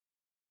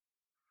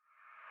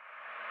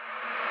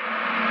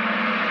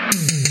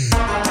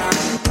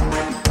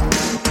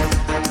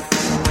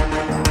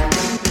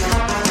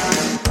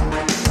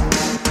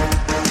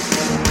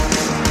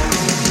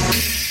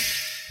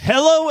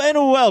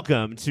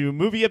welcome to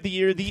Movie of the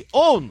Year, the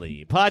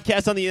only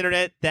podcast on the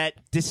internet that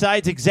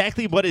decides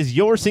exactly what is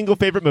your single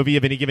favorite movie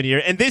of any given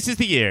year. And this is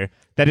the year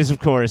that is, of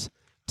course,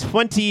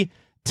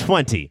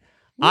 2020.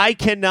 I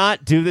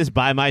cannot do this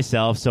by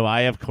myself, so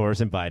I, of course,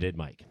 invited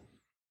Mike.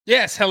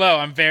 Yes, hello.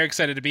 I'm very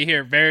excited to be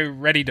here. Very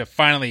ready to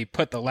finally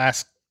put the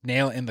last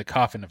nail in the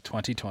coffin of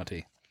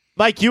 2020.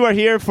 Mike, you are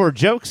here for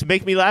jokes.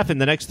 Make me laugh in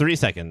the next 3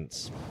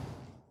 seconds.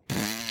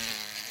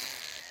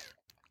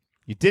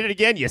 You did it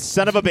again, you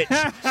son of a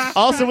bitch.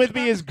 Also with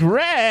me is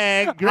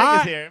Greg. Greg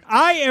is here.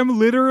 I am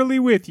literally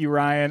with you,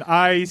 Ryan.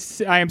 I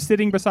am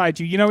sitting beside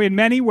you. You know, in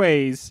many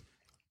ways,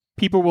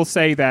 people will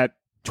say that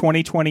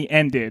 2020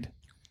 ended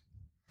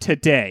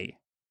today.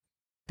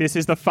 This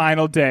is the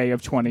final day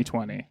of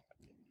 2020.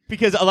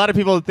 Because a lot of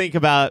people think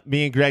about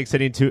me and Greg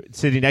sitting next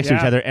to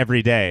each other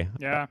every day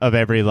of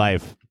every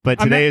life. But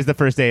today is the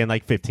first day in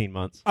like 15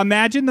 months.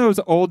 Imagine those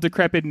old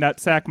decrepit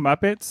nutsack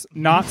Muppets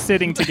not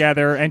sitting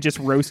together and just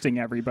roasting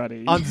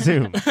everybody. On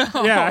Zoom.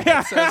 Yeah.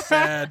 That's so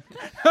sad.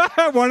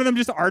 One of them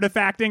just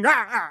artifacting.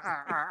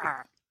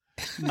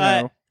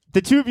 No.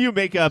 The two of you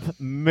make up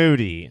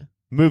Moody,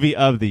 Movie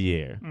of the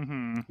Year.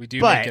 Mm-hmm. We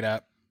do But make it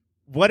up.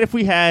 what if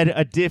we had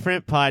a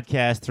different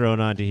podcast thrown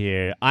onto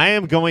here? I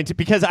am going to,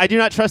 because I do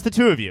not trust the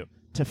two of you,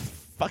 to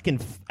fucking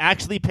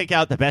actually pick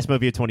out the best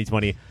movie of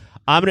 2020.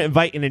 I'm going to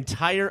invite an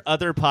entire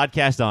other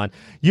podcast on.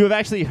 You have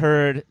actually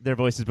heard their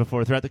voices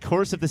before throughout the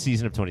course of the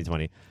season of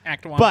 2020.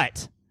 Act 1.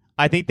 But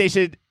I think they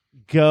should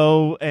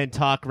go and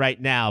talk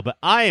right now. But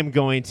I am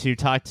going to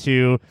talk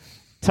to...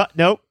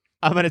 Nope.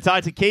 I'm going to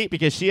talk to Kate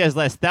because she has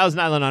less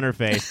Thousand Island on her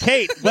face.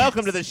 Kate,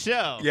 welcome to the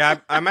show. Yeah,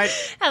 I might...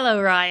 Hello,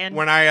 Ryan.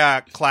 When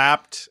I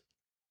clapped,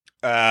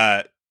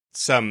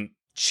 some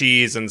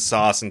cheese and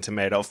sauce and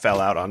tomato fell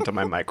out onto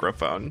my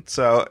microphone.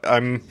 So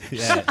I'm...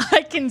 Yeah.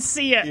 I can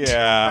see it.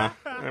 Yeah,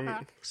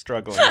 I'm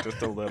struggling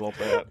just a little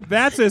bit.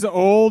 That's as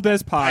old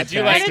as podcasting.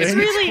 do like And it's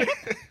really,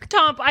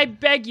 Tom, I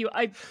beg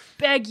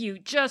you,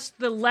 just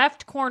the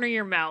left corner of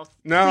your mouth.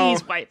 No,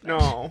 Please wipe it.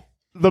 no.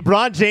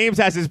 LeBron James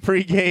has his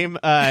pregame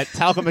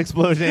talcum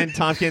explosion.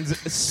 Tompkins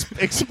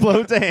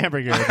explodes a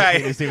hamburger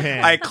between his two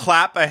hands. I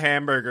clap a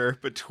hamburger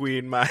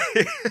between my...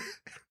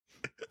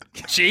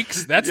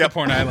 Cheeks? That's the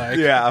porn I like.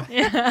 Yeah.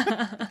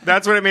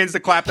 That's what it means to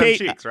clap them Kate,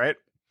 cheeks, right?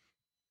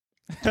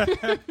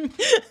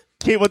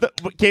 Kate, what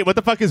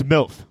the fuck is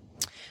MILF?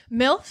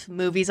 MILF,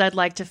 Movies I'd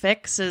Like to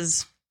Fix,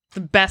 is the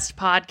best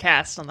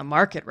podcast on the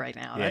market right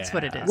now. That's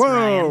what it is,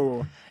 Ryan.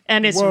 Whoa.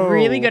 And it's Whoa.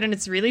 really good, and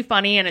it's really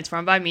funny, and it's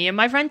run by me and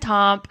my friend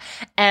Tom.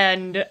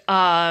 And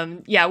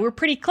we're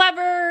pretty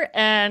clever,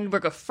 and we're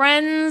good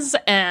friends,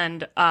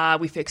 and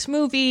we fix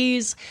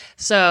movies.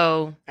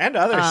 So And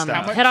other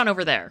stuff. head on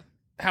over there.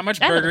 How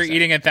much And burger other stuff.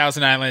 eating at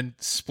Thousand Island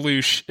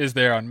sploosh is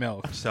there on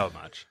MILF? So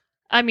much.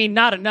 I mean,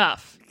 not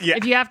enough. Yeah.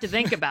 If you have to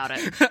think about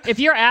it. If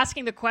you're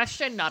asking the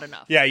question, not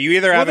enough. Yeah, you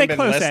either Well, haven't they been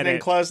close at listening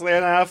it. closely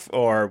enough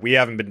or we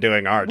haven't been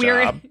doing our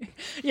job.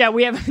 Yeah,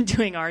 we haven't been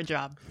doing our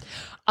job.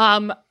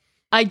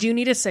 I do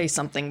need to say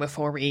something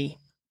before we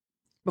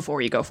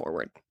go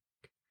forward.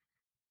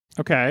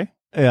 Okay.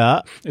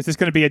 Yeah. Is this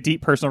going to be a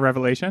deep personal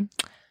revelation?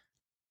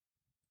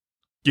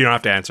 You don't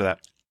have to answer that.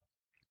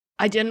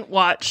 I didn't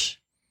watch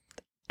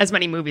as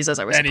many movies as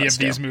I was Any of supposed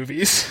these to.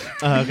 movies.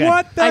 Okay.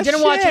 What the I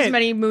didn't watch as shit?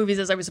 many movies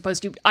as I was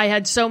supposed to. I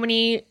had so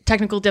many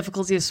technical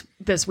difficulties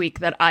this week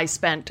that I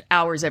spent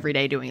hours every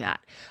day doing that.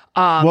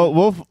 Well,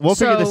 we'll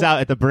figure this so- out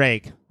at the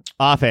break,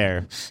 off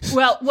air.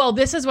 Well,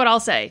 this is what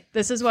I'll say.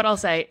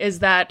 Is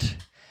that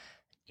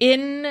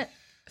in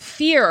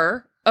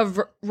fear of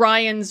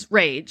Ryan's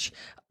rage,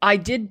 I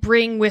did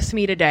bring with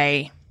me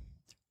today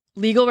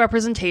legal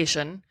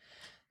representation,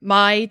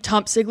 my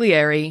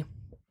Tompsigliere,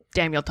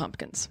 Daniel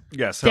Tompkins.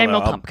 Yes, Daniel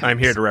hello. Tompkins. I'm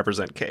here to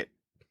represent Kate.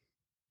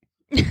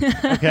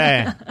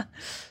 Okay.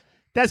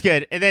 That's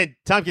good. And then,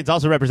 Tompkins,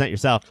 also represent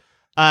yourself.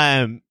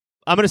 I'm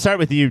going to start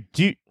with you.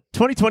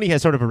 2020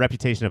 has sort of a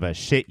reputation of a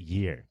shit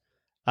year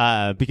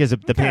because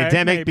of the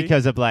pandemic, maybe.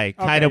 because of like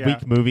kind of yeah.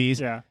 weak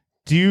movies. Yeah.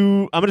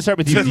 I'm going to start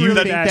with you. Just Do you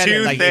the think that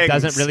two it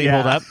doesn't things, really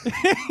yeah. hold up?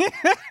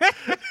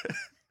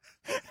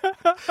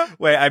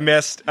 Wait, I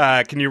missed.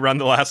 Can you run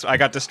the last? I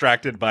got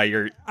distracted by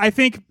your. I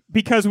think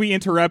because we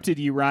interrupted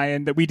you,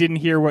 Ryan, that we didn't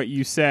hear what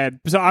you said.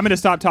 So I'm going to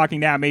stop talking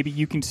now. Maybe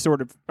you can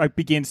sort of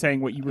begin saying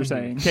what you were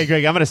saying. Okay,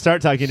 Greg, I'm going to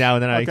start talking now,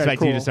 and then I Okay,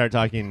 expect you to cool. start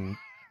talking.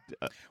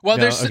 Well,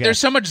 No, there's okay. there's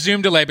so much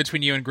Zoom delay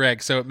between you and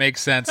Greg, so it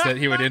makes sense that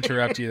he would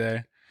interrupt you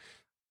there.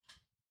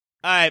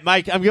 All right,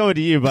 Mike, I'm going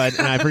to you, bud,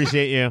 and I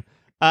appreciate you.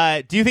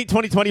 Do you think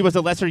 2020 was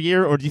a lesser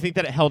year, or do you think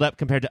that it held up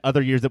compared to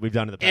other years that we've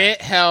done in the past?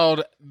 It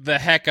held the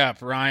heck up,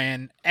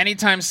 Ryan.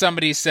 Anytime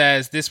somebody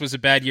says this was a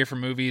bad year for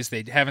movies,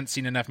 they haven't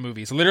seen enough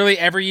movies. Literally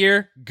every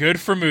year, good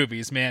for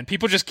movies, man.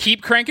 People just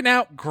keep cranking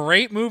out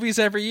great movies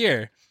every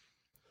year.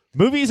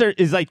 Movies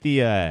is like the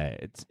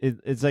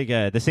it's like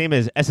the same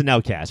as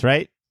SNL cast,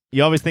 right?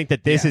 You always think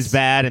that this Yes. is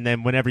bad, and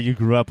then whenever you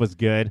grew up was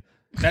good.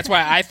 That's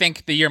why I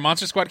think the year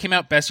Monster Squad came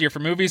out, best year for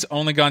movies,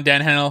 only gone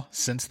downhill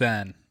since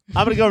then.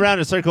 I'm gonna go around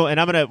in a circle, and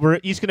we're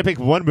each gonna pick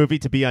one movie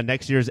to be on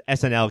next year's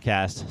SNL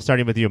cast.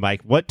 Starting with you,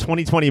 Mike. What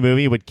 2020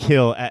 movie would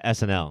kill at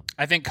SNL?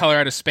 I think Color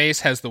Out of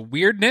Space has the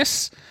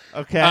weirdness,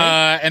 Okay,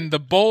 and the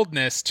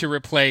boldness to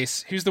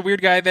replace who's the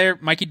weird guy there,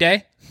 Mikey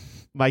Day.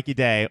 Mikey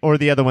Day, or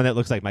the other one that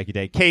looks like Mikey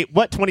Day. Kate,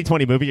 what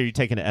 2020 movie are you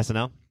taking to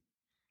SNL?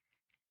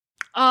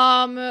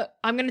 I'm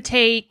gonna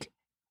take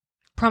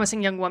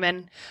Promising Young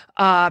Woman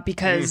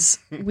because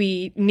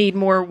we need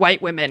more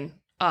white women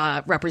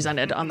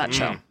represented on that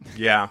show.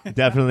 Yeah.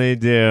 Definitely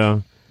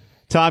do.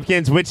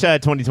 Tompkins, which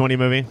 2020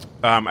 movie?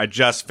 I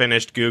just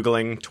finished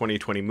Googling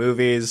 2020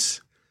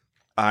 movies.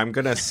 I'm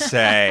going to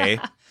say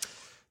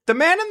The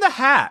Man in the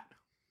Hat.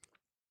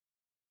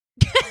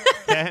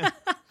 Okay.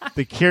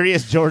 The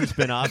Curious George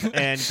spinoff.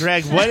 And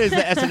Greg, what is the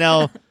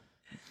SNL?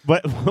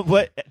 What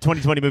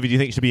 2020 movie do you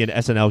think should be an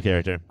SNL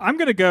character? I'm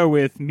going to go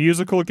with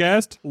musical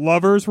guest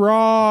Lovers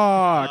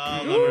Rock.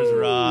 Lovers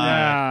Rock.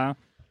 Yeah.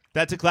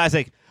 That's a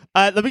classic.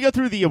 Let me go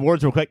through the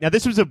awards real quick. Now,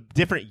 this was a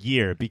different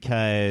year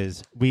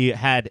because we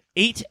had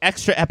 8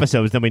 extra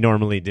episodes than we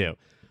normally do.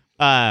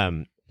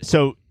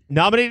 So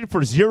nominated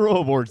for 0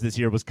 awards this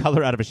year was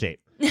Color Out of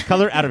Shape.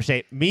 Color Out of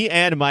Shape. Me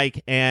and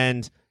Mike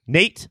and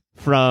Nate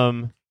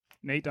from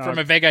Nate Dogg. From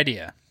A Vague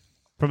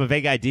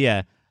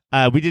Idea.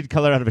 we did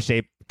Color Out of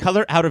Shape.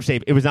 Color Out of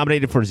Shape. It was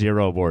nominated for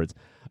 0 awards.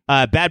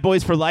 Bad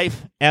Boys for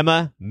Life,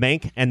 Emma,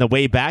 Mank, and The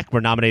Way Back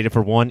were nominated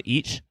for 1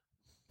 each.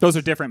 Those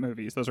are different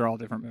movies. Those are all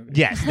different movies.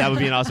 Yes, that would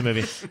be an awesome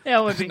movie. Yeah,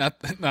 it would be. Not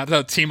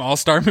the Team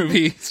All-Star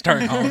movie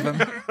starring all of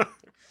them.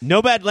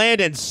 Nomadland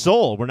and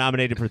Soul were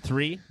nominated for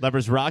 3.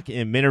 Lovers Rock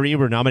and Minari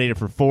were nominated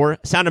for 4.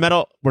 Sound of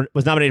Metal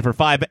was nominated for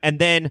 5. And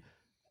then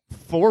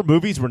 4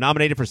 movies were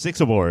nominated for 6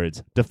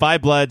 awards. Defy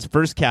Bloods,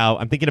 First Cow,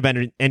 I'm Thinking of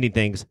Ending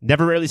Things,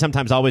 Never, Rarely,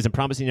 Sometimes, Always, and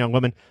Promising Young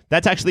Woman.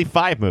 That's actually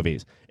 5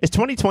 movies. Is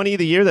 2020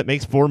 the year that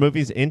makes 4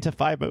 movies into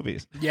 5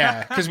 movies?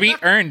 Yeah, because we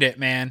earned it,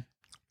 man.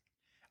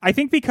 I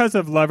think because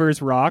of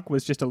Lovers Rock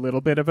was just a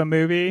little bit of a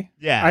movie.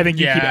 Yeah. I think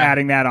you keep Yeah.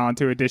 adding that on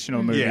to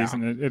additional movies Yeah.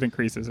 and it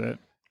increases it.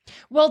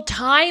 Well,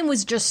 time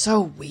was just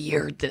so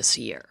weird this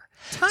year.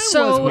 Time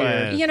So, was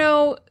weird. you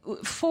know,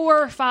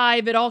 4 or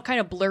 5, it all kind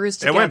of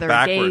blurs It went together.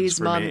 backwards Days,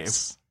 for me.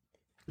 months.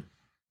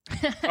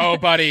 Oh,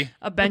 buddy.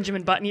 A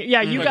Benjamin Button.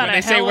 Yeah, you Look, got when a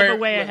they say hell of wear- a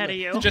way ahead of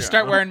you. Just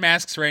start wearing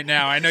masks right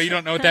now. I know you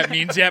don't know what that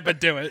means yet, but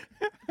do it.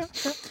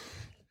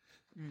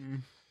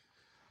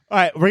 All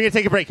right, we're going to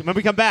take a break. And when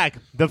we come back,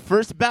 the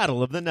first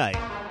battle of the night.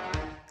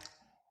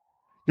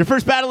 Your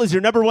first battle is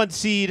your number 1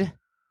 seed,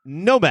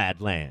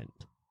 Nomadland,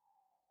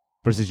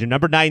 versus your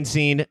number 9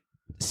 seed,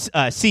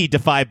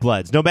 Defy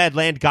Bloods.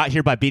 Nomadland got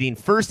here by beating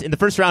in the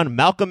first round,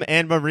 Malcolm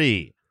and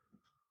Marie.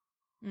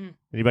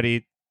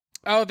 Anybody?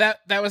 Oh, that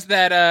was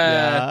that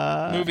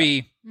Yeah.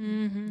 movie,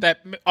 Mm-hmm. that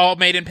all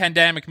made in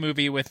pandemic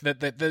movie with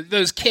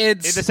those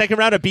kids. In the second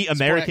round, it beat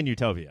American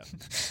Utopia.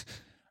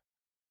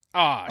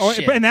 Oh,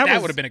 shit. and that That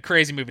was- would have been a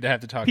crazy movie to have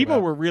to talk People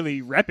about. were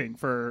really repping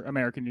for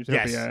American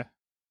Utopia. Yes.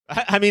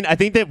 I mean, I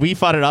think that we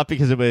fought it off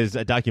because it was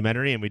a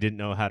documentary and we didn't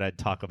know how to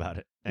talk about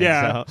it. And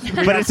Yeah.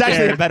 so- but it's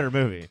actually a better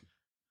movie.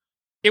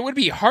 It would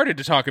be harder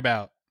to talk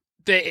about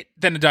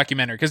than a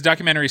documentary, because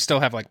documentaries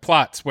still have like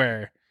plots,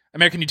 where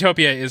American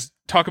Utopia is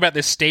talk about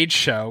this stage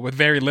show with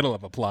very little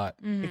of a plot.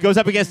 It goes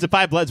up against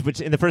Defy Bloods,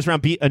 which in the first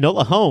round beat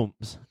Enola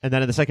Holmes, and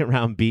then in the second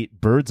round beat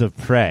Birds of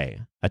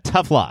Prey. A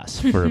tough loss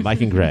for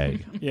Mike and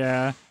Greg.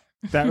 Yeah,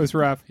 that was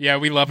rough. Yeah,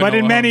 we love it. But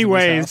in many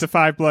ways, The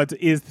Five Bloods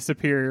is the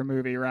superior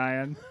movie,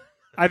 Ryan.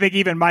 I think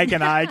even Mike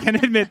and I can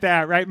admit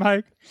that, right,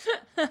 Mike?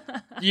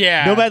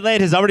 Yeah. Nomadland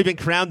has already been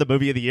crowned the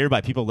movie of the year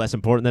by people less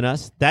important than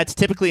us. That's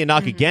typically a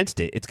knock against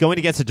it. It's going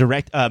against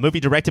a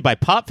movie directed by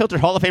Pop Filter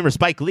Hall of Famer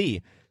Spike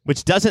Lee,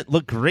 which doesn't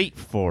look great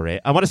for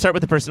it. I want to start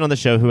with the person on the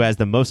show who has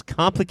the most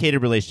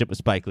complicated relationship with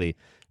Spike Lee.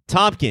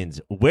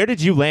 Tompkins, where did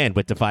you land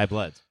with Defy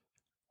Bloods?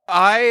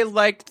 I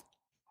liked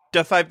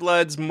Defy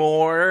Bloods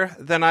more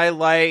than I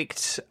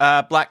liked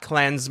Black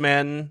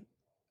Klansman,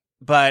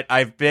 but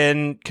I've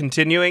been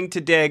continuing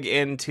to dig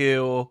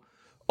into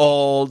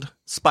old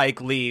Spike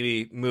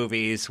Lee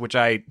movies, which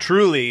I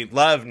truly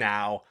love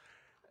now,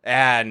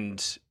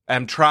 and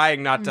I'm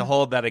trying not to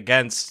hold that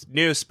against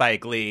new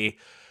Spike Lee.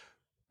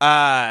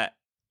 The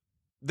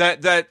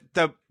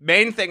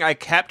main thing I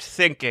kept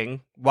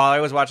thinking while I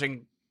was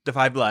watching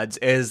Defy Bloods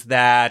is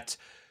that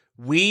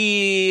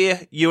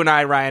you and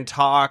I, Ryan,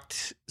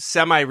 talked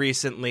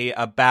semi-recently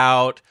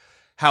about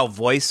how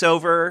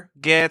voiceover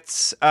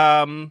gets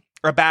a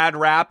bad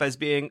rap as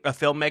being a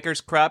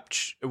filmmaker's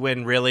crutch,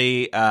 when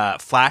really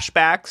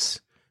flashbacks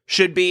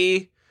should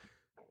be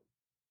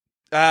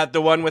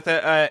the one with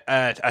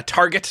a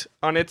target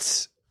on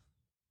its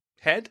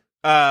head.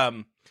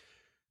 And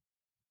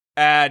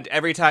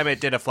every time it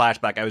did a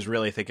flashback, I was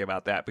really thinking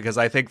about that, because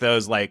I think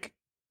those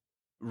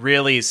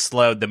really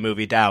slowed the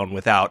movie down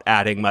without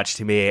adding much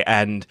to me,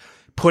 and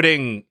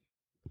putting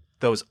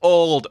those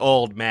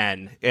old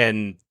men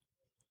in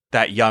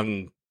that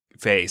young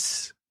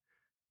face.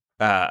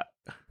 But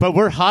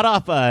we're hot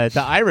off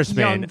The Irishman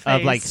Young of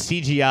face.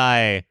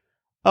 CGI.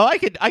 Oh, I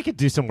could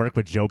do some work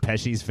with Joe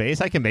Pesci's face.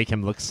 I can make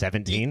him look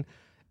 17.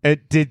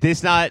 Did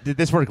this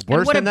work And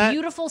worse what than a that?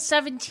 beautiful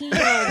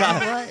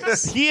 17-year-old he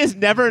was. He's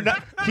never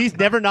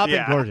not been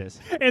Yeah. gorgeous.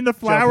 In the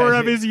flower Pesci.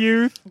 of his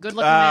youth. Good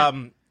looking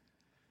man.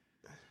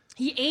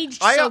 He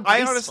aged so I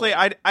gracefully.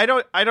 honestly, I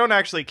don't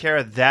actually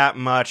care that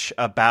much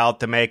about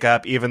the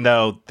makeup, even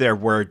though there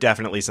were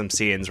definitely some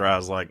scenes where I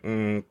was like,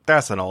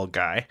 that's an old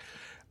guy.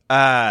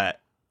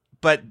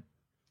 But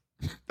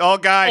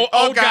old guy,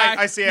 old guy,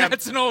 I see him.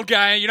 That's an old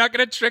guy. You're not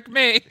gonna trick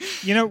me.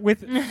 You know,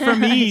 for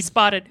me,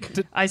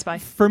 Spotted. I spy.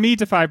 for me,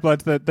 Defy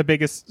Bloods, the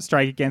biggest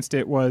strike against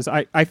it was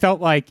I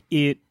felt like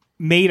it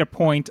made a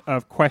point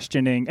of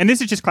questioning, and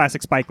this is just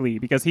classic Spike Lee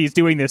because he's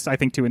doing this, I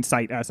think, to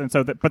incite us, and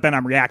so but then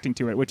I'm reacting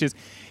to it, which is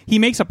he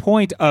makes a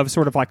point of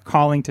sort of like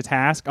calling to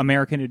task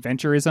American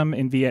adventurism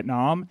in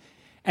Vietnam,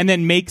 and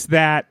then makes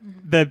that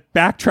the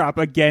backdrop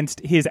against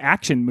his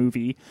action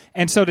movie.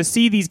 And so to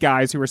see these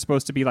guys who are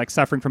supposed to be like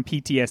suffering from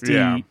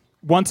PTSD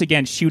once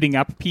again shooting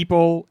up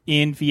people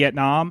in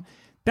Vietnam,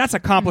 that's a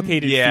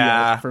complicated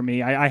Yeah. field for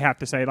me. I have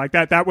to say, like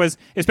that was,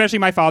 especially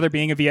my father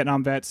being a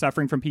Vietnam vet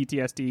suffering from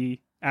PTSD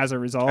as a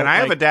result. And I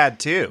have like, a dad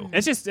too.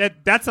 It's just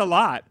that's a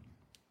lot.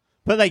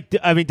 But like,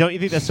 I mean, don't you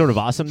think that's sort of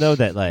awesome though?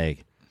 That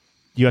like,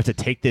 you have to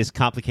take this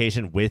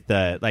complication with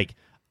like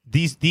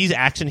these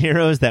action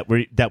heroes that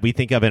we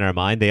think of in our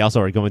mind. They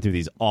also are going through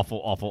these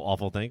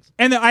awful things.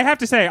 And I have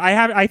to say,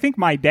 I think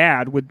my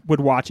dad would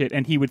watch it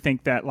and he would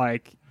think that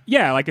like,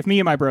 yeah, like if me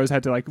and my bros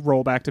had to like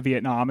roll back to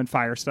Vietnam and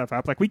fire stuff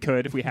up, like we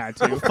could if we had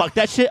to. Fuck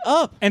that shit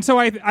up. And so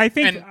I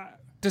think. And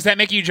does that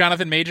make you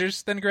Jonathan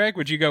Majors then, Greg?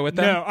 Would you go with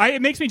them? No,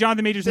 it makes me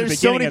Jonathan Majors. There's at the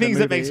so beginning many things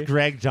of the that movie. makes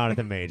Greg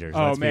Jonathan Majors.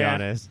 Oh Let's be man,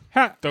 honest.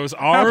 Those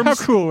How arms.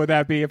 cool would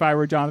that be if I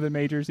were Jonathan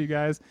Majors, you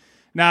guys?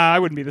 Nah, I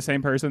wouldn't be the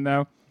same person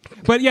though.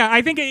 But yeah,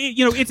 I think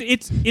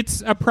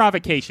it's a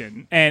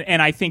provocation,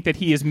 and I think that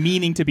he is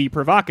meaning to be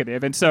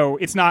provocative, and so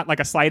it's not like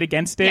a slight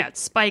against it. Yeah, it's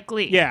Spike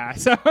Lee. Yeah,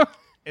 so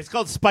It's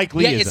called Spike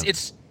Lee. Yeah,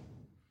 it's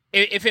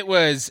if it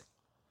was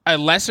a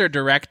lesser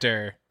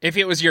director, if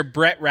it was your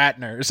Brett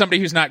Ratner or somebody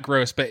who's not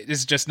gross but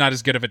is just not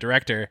as good of a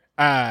director,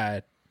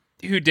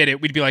 who did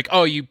it, we'd be like,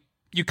 oh, you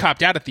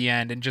copped out at the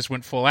end and just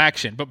went full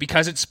action. But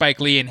because it's Spike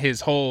Lee and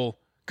his whole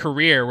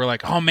career, we're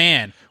like, oh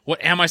man,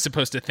 what am I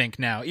supposed to think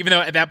now? Even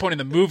though at that point in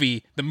the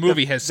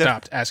movie has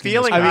stopped asking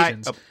those feeling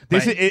questions.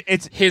 this but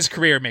it's his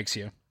career makes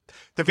you.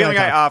 The feeling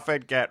ahead, I Tom.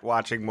 often get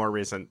watching more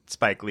recent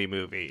Spike Lee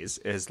movies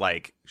is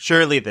like,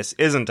 surely this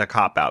isn't a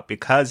cop-out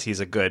because he's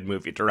a good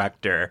movie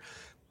director.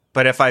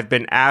 But if I've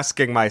been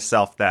asking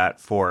myself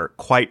that for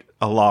quite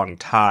a long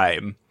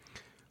time,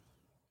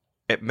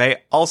 it may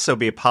also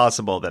be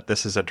possible that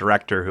this is a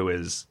director who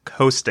is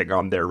coasting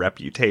on their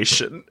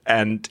reputation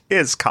and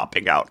is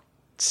copping out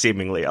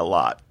seemingly a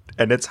lot.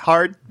 And it's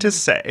hard to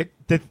say.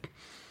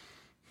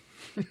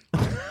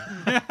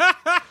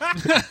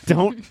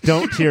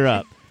 Don't tear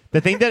up. The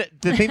thing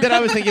that I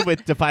was thinking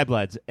with Defy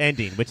Bloods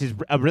ending, which is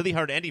a really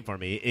hard ending for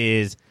me,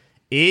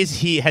 has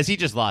he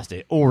just lost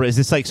it, or is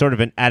this like sort of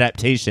an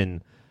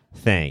adaptation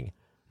thing,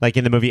 like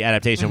in the movie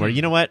adaptation, where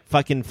you know what,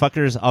 fucking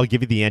fuckers, I'll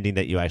give you the ending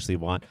that you actually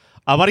want.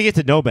 I want to get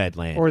to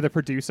Nomadland, or the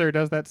producer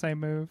does that same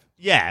move.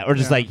 yeah, or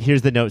just like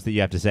here's the notes that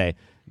you have to say.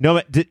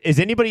 Is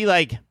anybody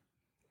like,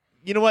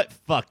 you know what,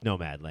 fuck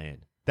Nomadland?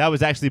 That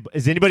was actually,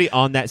 is anybody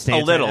on that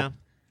stance? A little. Right now?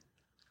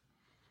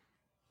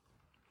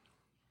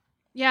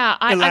 Yeah,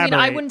 I mean, I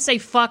Elaborate. wouldn't say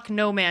fuck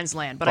No Man's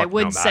Land, but Fuck I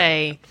would Nomadland.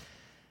 say,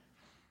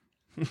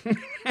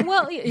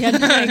 well,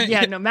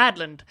 yeah,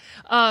 Nomadland.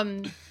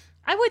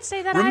 I would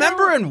say that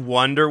Remember in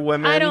Wonder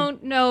Woman? I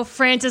don't know.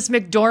 Frances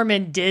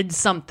McDormand did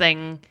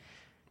something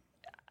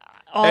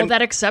all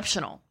that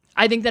exceptional.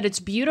 I think that it's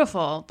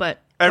beautiful, but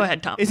go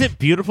ahead, Tom. Is it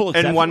beautiful? In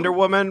exceptional? Wonder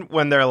Woman,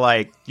 when they're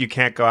like, you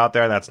can't go out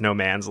there, that's no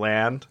man's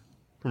land.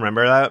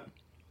 Remember that?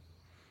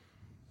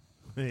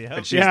 Yeah.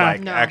 And she's Yeah.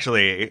 like, No.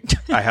 actually,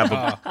 I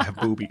have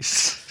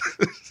boobies.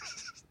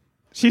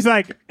 She's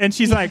like,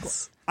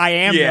 I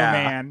am Yeah. no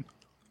man.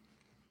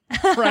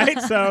 Right?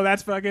 So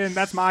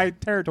that's my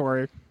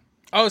territory.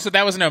 Oh, so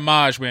that was an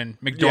homage when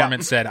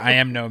McDormand said, I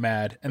am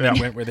nomad, and then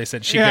went where they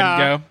said she couldn't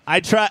go. I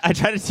try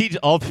to teach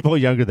all people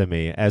younger than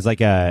me as like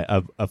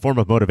a form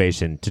of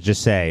motivation to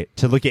just say,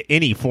 to look at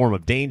any form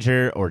of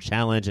danger or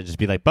challenge and just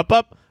be like,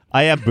 bup,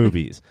 I have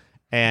boobies.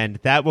 And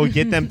that will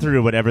get them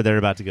through whatever they're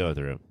about to go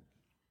through.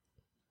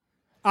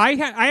 I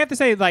have to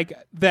say, like,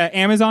 the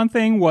Amazon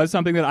thing was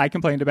something that I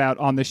complained about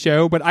on the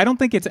show, but I don't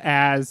think it's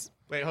as...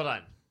 Wait, hold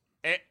on.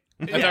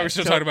 I thought we were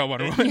still talking about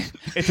Wonder Woman.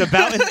 It's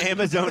about an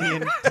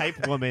Amazonian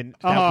type woman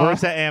that Uh-huh.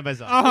 works at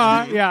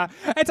Amazon. Yeah.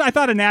 I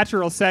thought a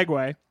natural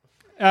segue.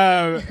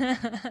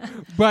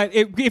 But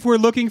if we're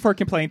looking for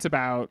complaints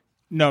about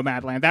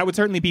Nomadland, that would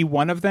certainly be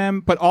one of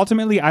them, but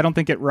ultimately I don't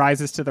think it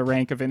rises to the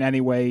rank of in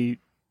any way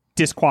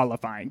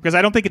disqualifying, because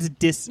I don't think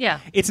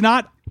it's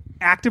not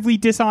actively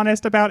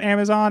dishonest about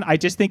Amazon. I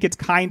just think it's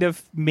kind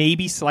of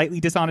maybe slightly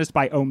dishonest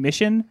by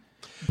omission,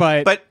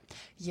 but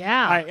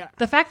Yeah.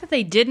 The fact that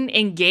they didn't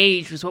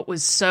engage was what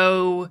was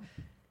so...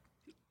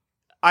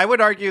 I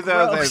would argue,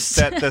 though, Gross.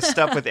 that the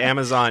stuff with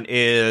Amazon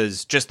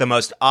is just the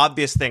most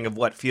obvious thing of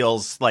what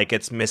feels like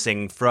it's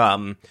missing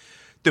from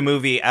the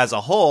movie as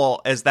a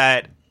whole, is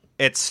that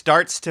it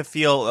starts to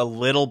feel a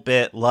little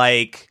bit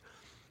like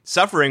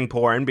suffering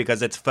porn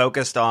because it's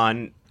focused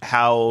on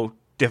how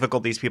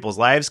difficult these people's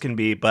lives can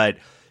be, but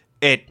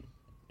it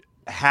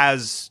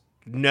has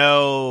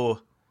no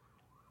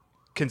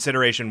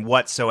consideration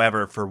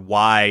whatsoever for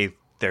why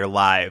their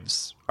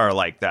lives are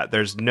like that.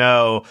 There's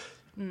no...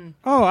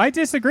 Oh, I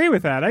disagree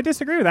with that. I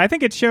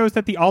think it shows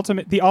that the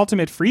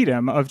ultimate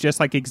freedom of just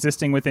like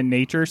existing within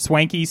nature.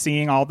 Swanky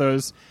seeing all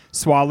those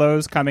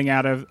swallows coming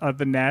out of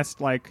the nest,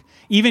 like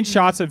even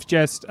shots of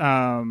just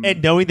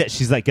and knowing that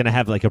she's like gonna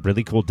have like a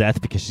really cool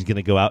death because she's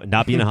gonna go out and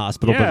not be in a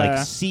hospital, but Yeah.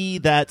 like see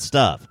that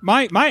stuff.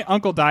 My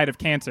uncle died of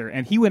cancer,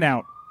 and he went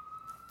out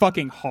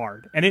fucking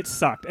hard, and it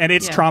sucked, and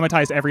it's Yeah.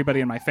 traumatized everybody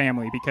in my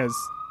family because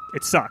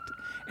it sucked.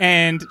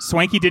 And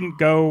Swanky didn't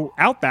go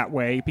out that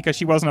way because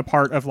she wasn't a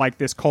part of like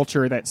this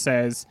culture that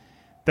says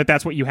that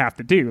that's what you have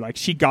to do. Like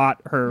she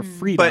got her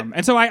freedom, But-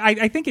 and so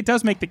I think it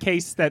does make the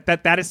case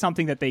that is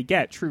something that they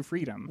get, true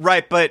freedom.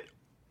 Right, but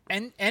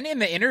And in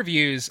the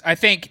interviews, I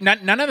think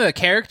none of the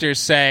characters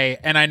say,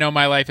 and I know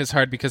my life is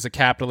hard because of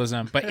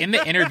capitalism, but in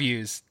the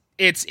interviews,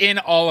 it's in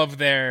all of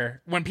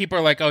their, when people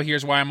are like, oh,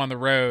 here's why I'm on the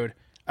road,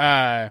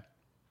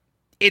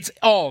 it's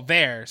all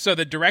there. So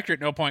the director at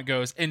no point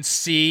goes, and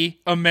see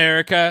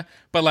America,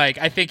 but like,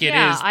 I think it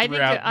is I think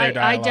throughout their I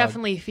dialogue.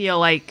 definitely feel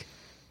like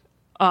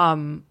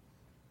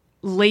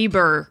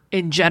labor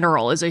in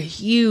general is a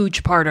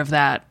huge part of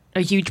that,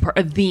 a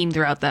theme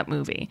throughout that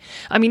movie.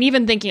 I mean,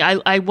 even thinking,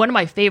 I one of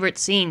my favorite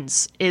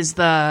scenes is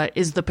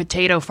the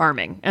potato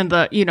farming and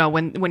the, you know,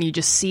 when you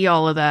just see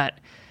all of that.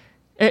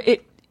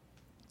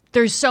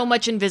 There's so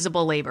much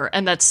invisible labor,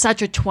 and that's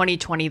such a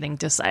 2020 thing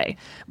to say,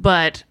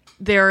 but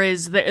there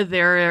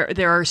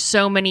are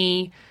so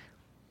many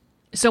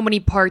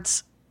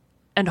parts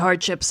and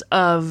hardships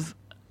of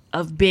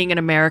being an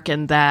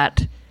American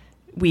that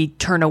we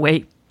turn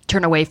away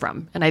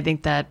from, and I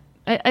think that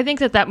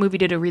movie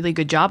did a really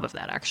good job of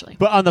that, actually.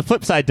 But on the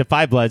flip side,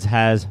 Defy Bloods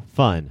has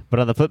fun. But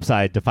on the flip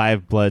side, Defy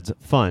Bloods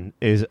fun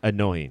is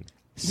annoying.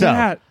 So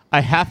Yeah.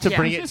 I have to Yeah.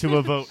 bring it to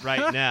a vote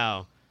right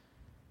now.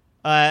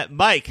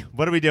 Mike,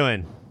 what are we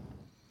doing?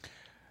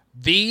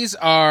 These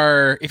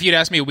are, if you'd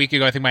asked me a week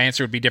ago, I think my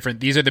answer would be different.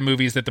 These are the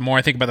movies that the more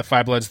I think about the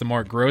Five Bloods, the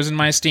more it grows in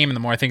my esteem, and the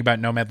more I think about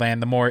Nomadland,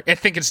 the more I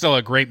think it's still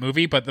a great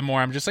movie, but the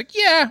more I'm just like,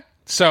 yeah.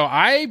 So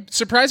I'm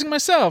surprising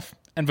myself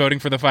and voting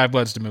for the Five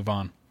Bloods to move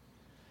on.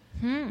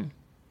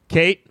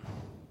 Kate?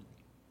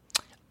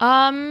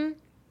 I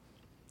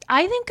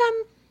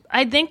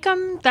think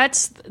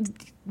that's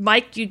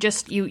Mike.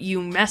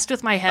 You messed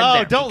with my head. Oh,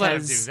 there don't let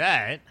him do because,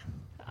 that.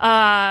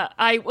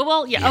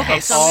 Okay,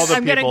 so all the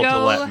I'm gonna people to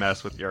go. let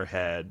mess with your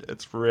head.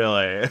 It's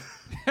really...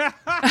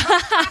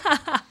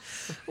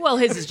 Well,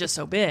 his is just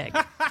so big.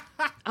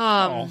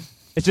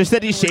 It's just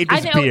that he shaved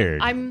his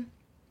beard.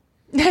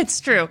 That's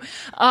true.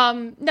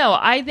 No,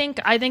 I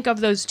think of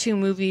those two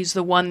movies,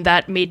 the one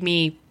that made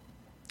me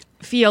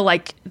feel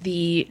like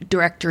the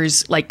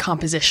director's like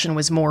composition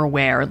was more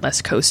aware and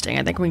less coasting.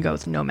 I think we can go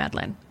with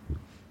Nomadland.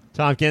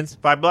 Tompkins?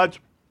 Five Bloods.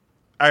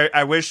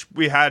 I wish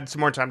we had some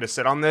more time to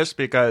sit on this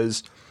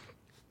because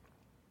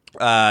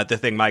the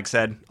thing Mike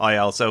said, I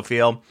also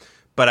feel.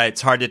 But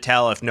it's hard to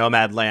tell if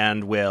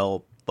Nomadland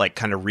will like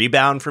kind of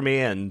rebound for me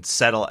and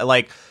settle.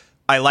 Like,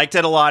 I liked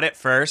it a lot at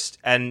first,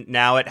 and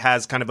now it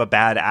has kind of a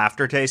bad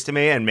aftertaste to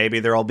me, and maybe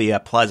there will be a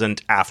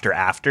pleasant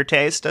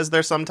aftertaste, as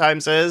there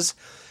sometimes is.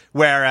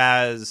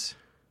 Whereas,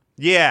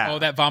 yeah, Oh,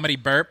 that vomity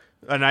burp.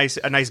 a nice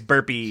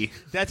burpy.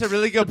 That's a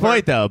really good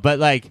point, though. But,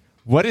 like,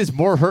 what is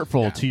more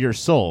hurtful to your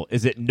soul?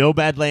 Is it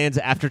Nomadland's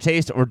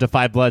aftertaste or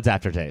Defy Blood's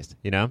aftertaste?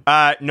 You know?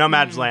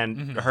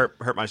 Nomadland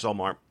hurt my soul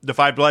more. The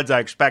Five Bloods, I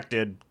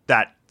expected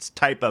that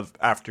type of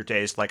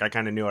aftertaste. Like, I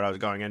kind of knew what I was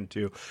going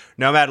into.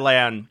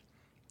 Nomadland,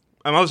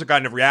 I'm also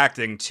kind of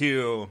reacting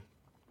to.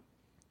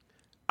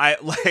 I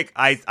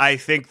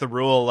think the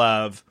rule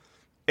of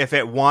if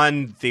it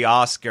won the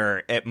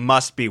Oscar, it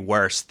must be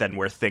worse than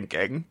we're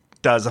thinking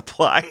does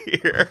apply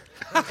here.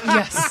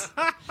 Yes.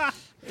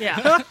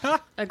 Yeah.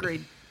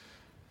 Agreed.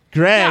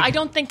 Greg, Yeah, I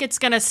don't think it's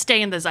gonna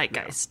stay in the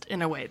zeitgeist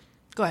in a way.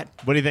 Go ahead.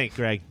 what do you think,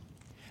 Greg?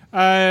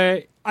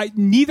 My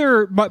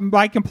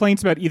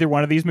complaints about either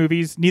one of these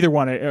movies, neither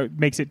one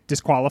makes it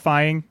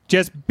disqualifying.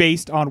 Just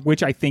based on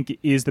which I think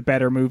is the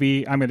better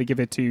movie, I'm going to give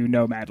it to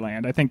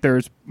Nomadland. I think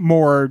there's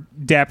more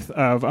depth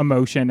of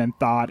emotion and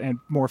thought and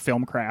more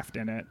film craft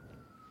in it.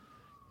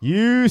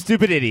 You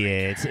stupid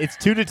idiots! It's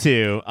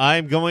 2-2.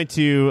 I'm going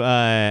to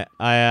I'm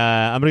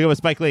going to go with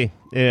Spike Lee.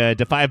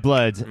 Defy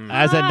Bloods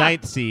as a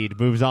ninth seed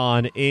moves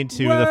on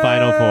into the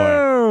final four.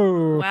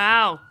 Whoa!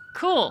 Wow.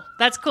 Cool.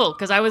 That's cool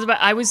because I was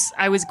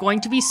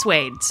going to be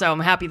swayed, so I'm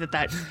happy that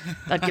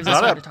gives us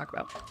something to talk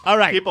about. All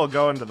right. People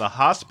going to the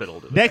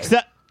hospital today. Next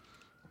up.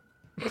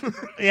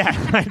 Yeah,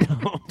 I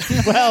know.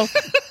 Well,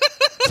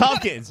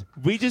 Tompkins,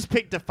 we just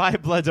picked Defy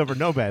Bloods over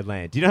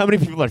Nomadland. Do you know how many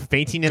people are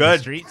fainting in the Good.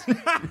 streets?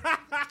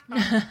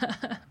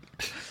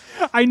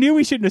 I knew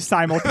we shouldn't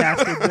have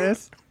simulcasted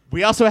this.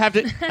 We also have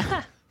to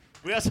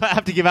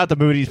give out the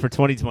movies for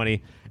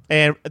 2020,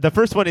 and the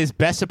first one is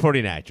Best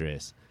Supporting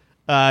Actress.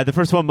 The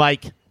first one,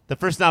 Mike. The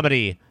first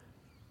nominee,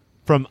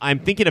 from I'm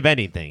Thinking of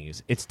Ending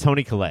Things, it's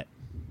Toni Collette.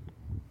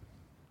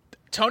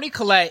 Toni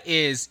Collette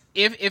is,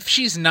 if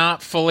she's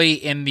not fully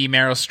in the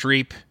Meryl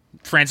Streep,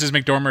 Frances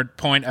McDormand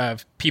point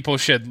of people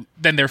should,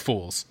 then they're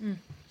fools.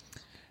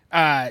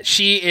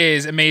 She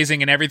is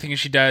amazing in everything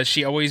she does.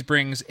 She always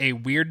brings a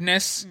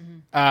weirdness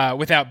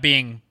without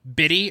being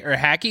bitty or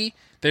hacky.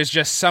 There's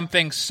just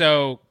something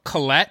so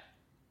Collette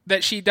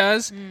that she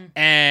does.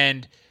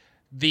 And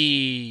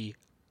the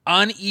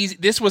uneasy,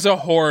 this was a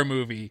horror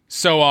movie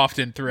so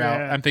often throughout.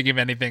 Yeah. I'm Thinking of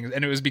Anything.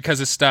 And it was because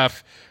of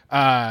stuff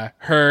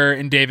her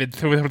and David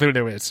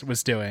Thewlis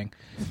was doing.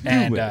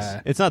 And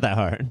It's not that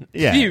hard.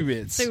 Yeah.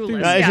 Thewlis. Thewlis.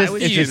 it's Yeah, just- it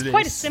was it's just just-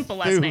 quite a simple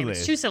last name.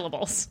 It's Thewlis. 2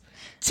 syllables.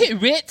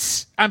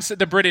 Thewlis.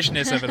 The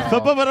Britishness of it all.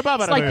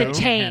 It's like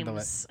the Handle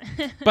Thames.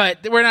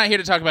 But we're not here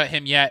to talk about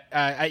him yet.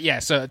 Yeah,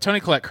 so Toni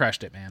Collette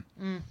crushed it,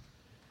 man.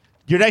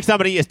 Your next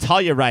nominee is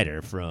Talia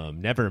Ryder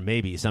from Never,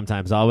 Maybe,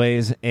 Sometimes,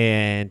 Always.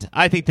 And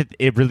I think that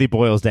it really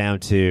boils down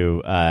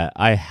to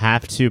I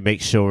have to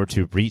make sure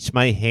to reach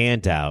my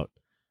hand out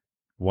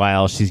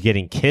while she's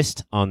getting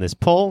kissed on this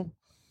pole,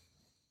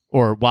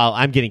 or while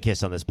I'm getting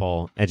kissed on this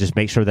pole, and just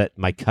make sure that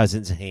my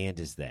cousin's hand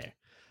is there.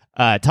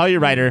 Talia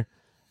Ryder,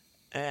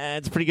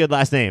 it's a pretty good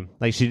last name.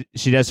 Like she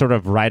does sort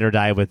of ride or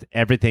die with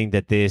everything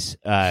that this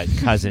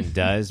cousin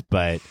does,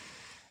 but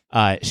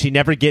she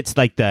never gets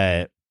like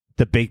the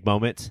big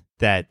moment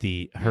that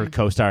her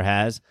co-star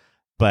has,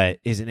 but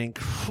is an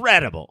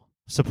incredible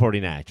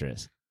supporting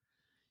actress.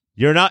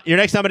 Your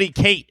next nominee,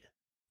 Kate,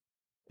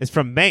 is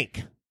from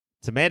Mank.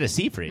 It's Amanda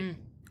Seyfried.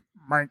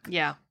 Mark.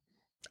 Yeah.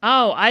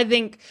 Oh, I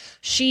think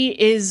she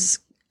is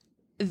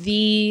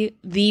the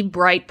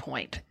bright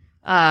point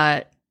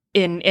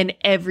in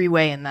every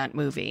way in that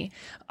movie.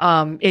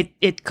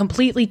 It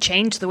completely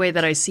changed the way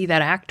that I see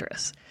that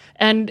actress.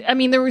 And I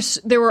mean,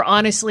 there were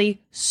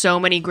honestly so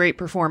many great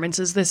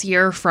performances this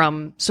year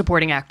from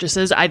supporting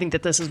actresses. I think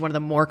that this is one of the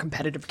more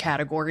competitive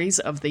categories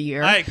of the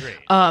year. I agree.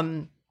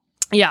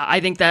 Yeah, I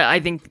think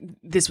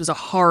this was a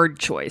hard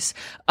choice.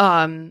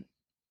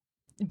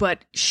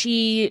 But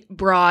she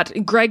brought.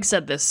 Greg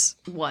said this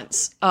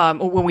once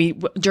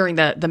when during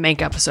the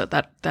Mank episode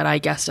that I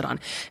guested on,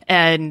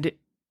 and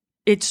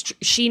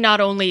she not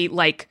only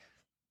like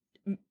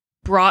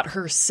brought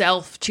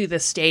herself to the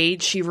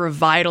stage, she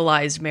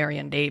revitalized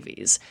Marion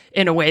Davies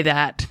in a way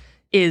that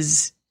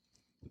is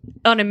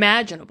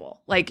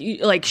unimaginable. Like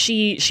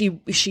she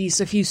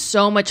suffused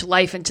so much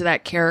life into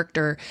that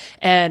character,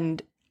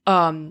 and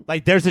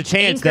Like there's a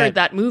chance anchored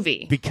that that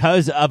movie.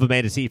 because of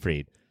Amanda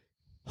Seyfried,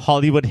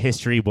 Hollywood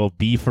history will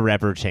be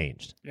forever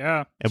changed.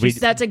 Yeah. And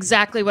That's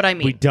exactly what I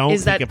mean. we don't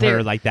is think that of there-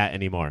 her like that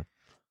anymore.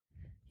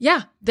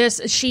 Yeah,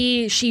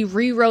 she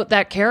rewrote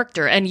that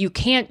character, and you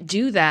can't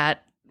do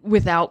that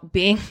without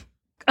being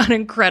an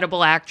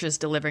incredible actress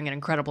delivering an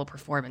incredible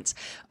performance.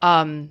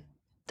 And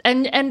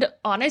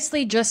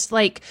honestly, just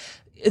like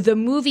the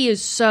movie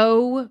is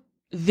so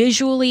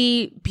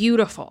visually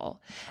beautiful,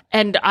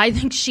 and I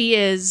think she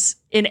is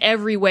in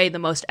every way the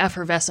most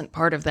effervescent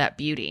part of that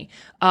beauty.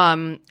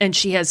 And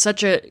she has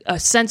such a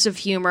sense of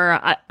humor.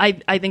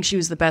 I think she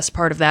was the best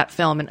part of that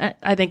film, and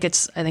I think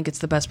it's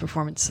the best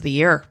performance of the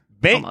year.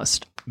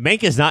 Almost.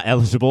 Mank is not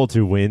eligible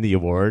to win the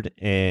award,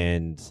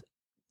 and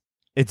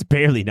it's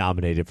barely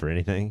nominated for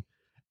anything.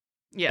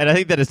 Yeah. And I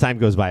think that as time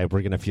goes by,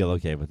 we're going to feel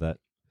okay with that.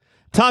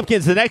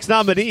 Tompkins, the next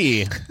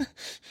nominee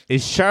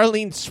is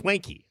Charlene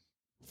Swanky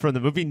from the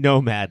movie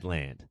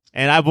Nomadland.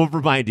 And I will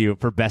remind you,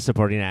 for Best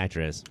Supporting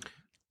Actress.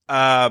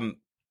 And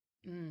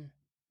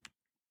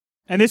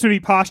this would be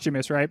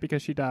posthumous, right?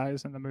 Because she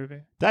dies in the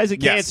movie. Dies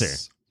of Yes.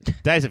 cancer.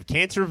 Dies of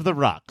cancer of the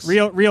rocks.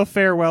 Real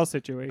farewell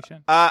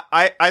situation.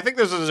 I think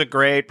this is a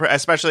great,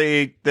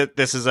 especially that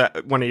this is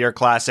one of your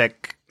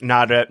classic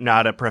not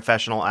a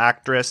professional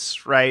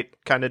actress, right,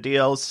 kind of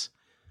deals.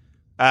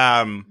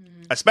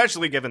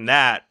 Especially given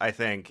that, I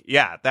think,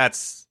 yeah,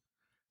 that's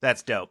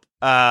dope.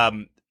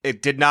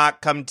 It did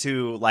not come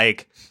to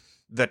like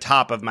the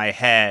top of my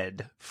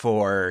head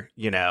for,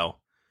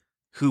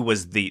 who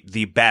was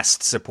the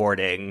best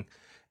supporting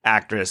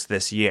actress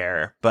this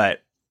year,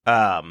 but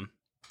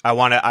I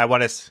want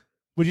to.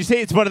 Would you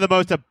say it's one of the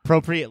most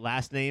appropriate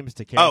last names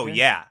to carry? Oh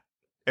yeah,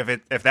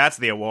 if that's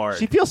the award,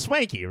 She feels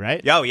swanky,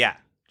 right? oh yeah,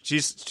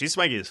 she's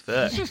swanky as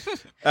fuck.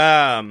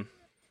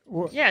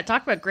 Yeah,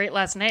 talk about great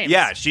last names.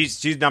 Yeah,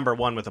 she's number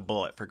one with a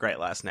bullet for great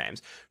last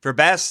names. For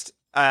best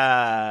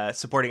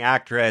supporting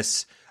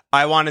actress,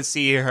 I want to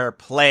see her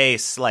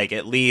place like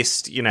at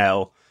least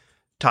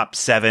top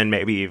 7,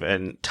 maybe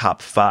even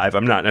top 5.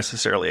 I'm not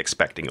necessarily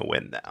expecting a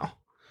win though.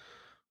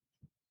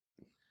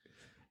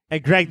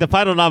 And Greg, the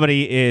final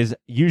nominee is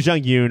Yoo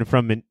Jung Yoon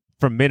from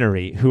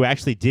Minari, who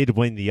actually did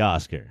win the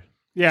Oscar.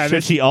 Yeah,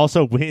 Should she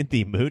also win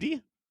the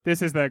Moody?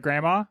 this is the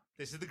grandma.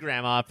 This is the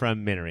grandma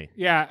from Minari.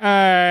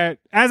 Yeah,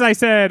 as I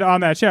said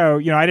on that show,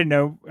 I didn't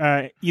know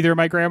either of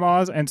my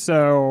grandmas, and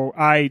so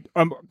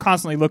I'm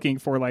constantly looking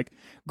for like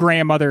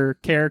grandmother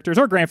characters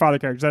or grandfather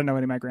characters. I don't know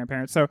any of my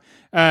grandparents. So,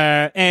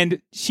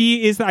 and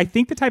she is, I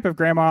think, the type of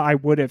grandma I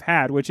would have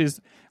had, which is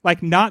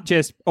like not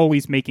just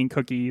always making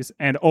cookies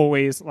and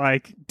always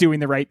like doing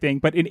the right thing,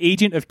 but an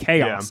agent of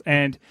chaos. Yeah.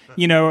 And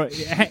you know,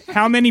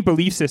 how many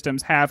belief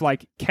systems have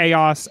like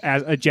chaos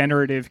as a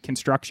generative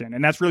construction?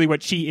 And that's really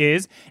what she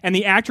is. And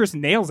the actress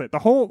nails it. The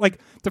whole, like,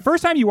 the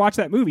first time you watch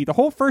that movie, the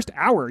whole first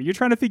hour, you're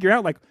trying to figure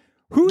out like,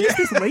 who is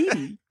this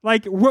lady?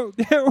 Like,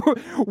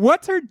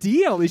 what's her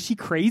deal? Is she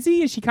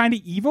crazy? Is she kind of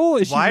evil?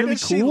 Is she Why really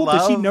does she cool?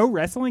 Does she love know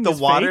wrestling the is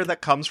water fake?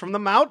 that comes from the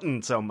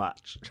mountain so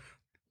much?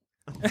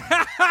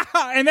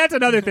 And that's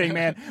another thing,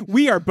 man.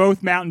 We are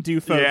both Mountain Dew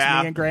folks,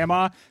 Yeah. me and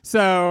Grandma.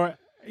 So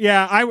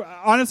yeah, I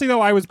honestly though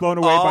I was blown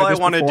away All by I this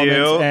want to performance,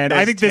 do and is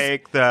I think this.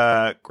 take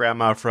the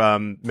grandma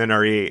from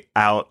Minari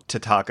out to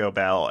Taco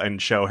Bell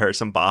and show her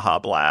some Baja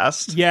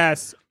Blast.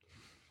 Yes.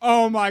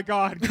 Oh my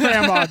God,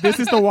 Grandma! This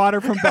is the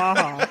water from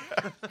Baja.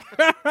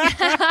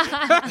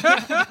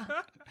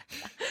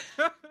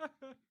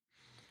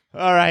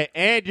 All right,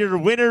 and your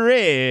winner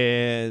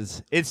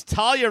is it's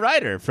Talia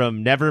Ryder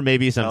from Never,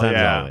 Maybe, Sometimes,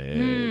 yeah.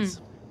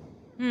 Always.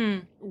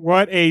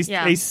 What a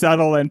Yeah.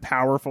 subtle and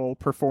powerful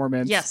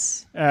performance.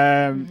 Yes.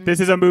 This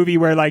is a movie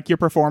where like your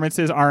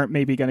performances aren't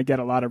maybe going to get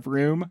a lot of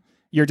room.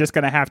 You're just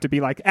going to have to be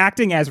like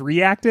acting as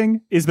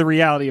reacting is the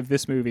reality of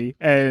this movie,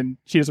 and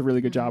she does a really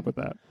good job with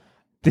that.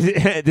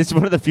 This is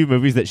one of the few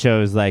movies that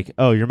shows like,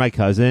 oh, you're my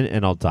cousin,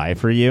 and I'll die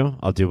for you.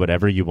 I'll do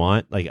whatever you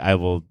want. Like I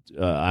will.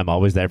 I'm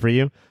always there for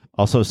you.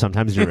 Also,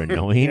 sometimes you're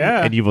annoying,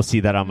 Yeah. and you will see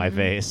that on my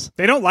face.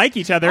 They don't like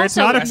each other. It's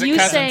Also, not a As a you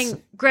cousins.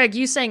 saying, Greg,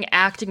 you saying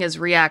acting as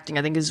reacting,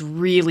 I think is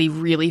really,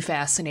 really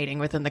fascinating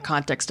within the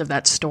context of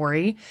that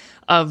story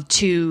of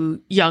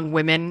two young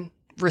women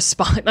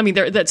respond. I mean,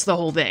 that's the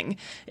whole thing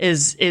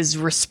is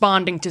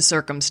responding to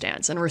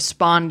circumstance and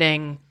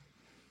responding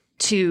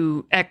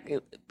to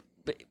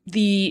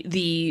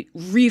the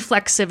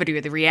reflexivity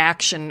or the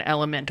reaction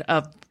element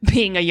of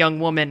being a young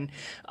woman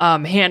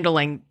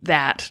handling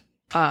that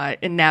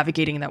and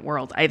navigating that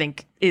world, I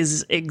think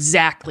is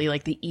exactly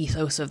like the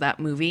ethos of that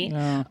movie.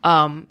 Yeah.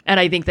 And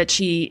I think that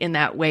she in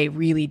that way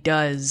really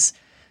does,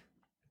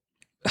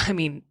 I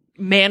mean,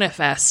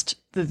 manifest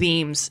the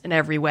themes in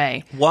every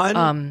way.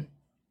 One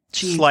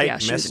She slight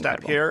was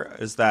misstep incredible. here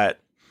is that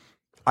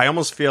I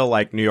almost feel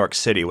like New York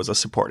City was a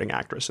supporting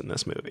actress in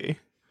this movie.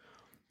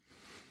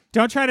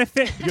 Don't try to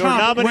fix. Your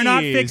Tom, we're not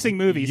nominees- fixing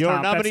movies. your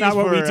Tom. That's nominees not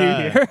what we for, do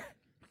here.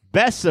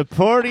 Best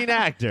Supporting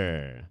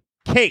Actor.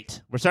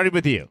 Kate, we're starting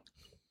with you.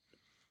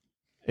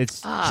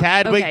 It's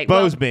Chadwick okay,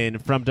 well- Boseman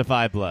from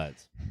Defy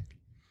Bloods.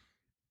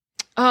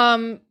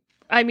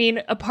 I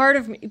mean, a part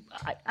of me,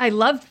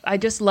 I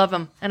just love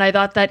him. And I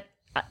thought that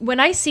when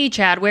I see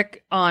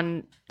Chadwick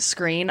on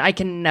screen, I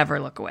can never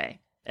look away.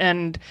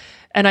 And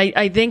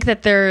I think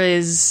that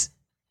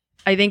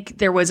I think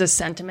there was a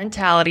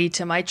sentimentality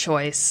to my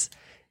choice.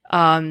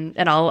 And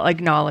I'll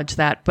acknowledge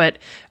that. But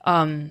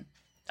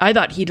I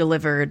thought he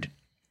delivered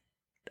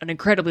an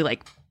incredibly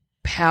like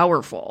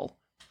powerful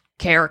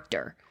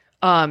character.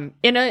 In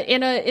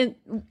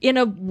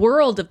a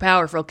world of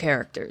powerful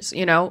characters,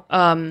 you know,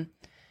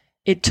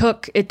 it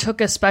took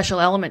a special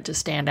element to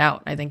stand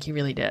out. I think he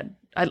really did.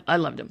 I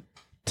loved him.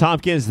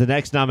 Tompkins, the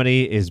next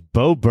nominee is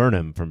Bo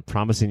Burnham from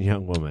Promising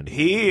Young Woman.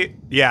 He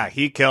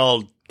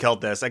killed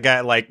this.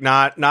 Again, like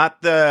not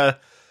the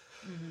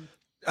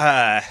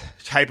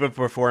type of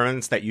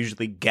performance that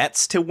usually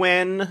gets to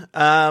win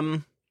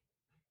an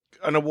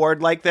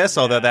award like this.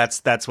 Although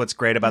that's what's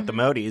great about the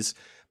Modies.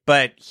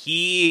 But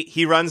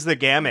he runs the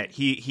gamut.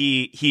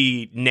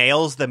 He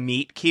nails the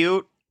meet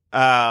cute.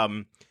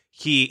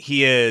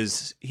 He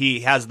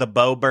has the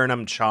Bo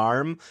Burnham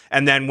charm,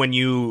 and then when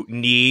you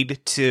need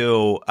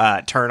to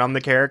turn on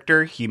the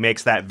character, he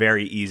makes that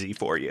very easy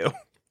for you.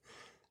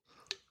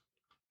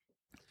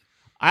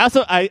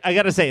 I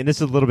gotta say, and this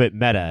is a little bit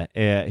meta,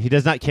 he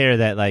does not care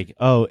that like,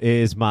 oh,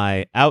 is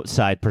my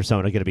outside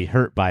persona gonna be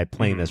hurt by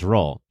playing this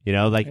role? You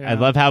know, like I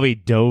love how he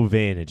dove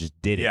in and just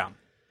did it. Yeah.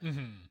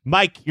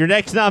 Mike, your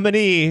next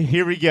nominee.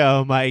 Here we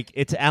go, Mike.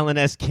 It's Alan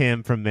S.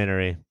 Kim from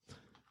Minari.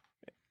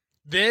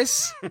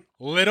 This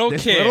little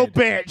This kid, little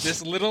bitch.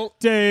 this little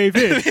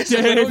David, this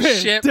David, little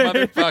shit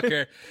David.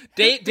 motherfucker.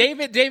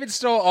 David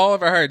stole all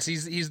of our hearts.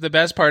 He's the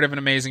best part of an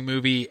amazing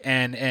movie,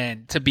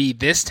 and to be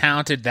this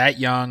talented, that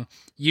young,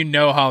 you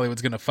know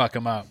Hollywood's gonna fuck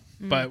him up.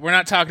 But we're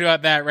not talking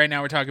about that right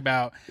now. We're talking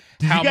about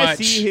how you guys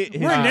much. see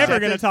his We're never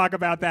going to talk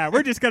about that.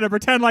 We're just going to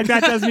pretend like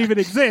that doesn't even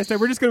exist, and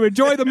we're just going to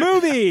enjoy the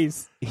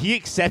movies. He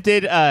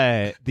accepted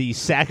the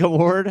SAG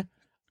award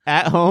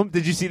at home.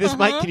 Did you see this,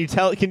 Mike? Can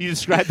you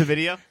describe the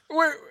video?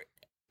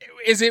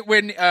 Is it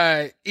when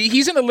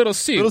he's in a little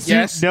suit? Little suit,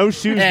 yes, no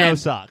shoes, no And-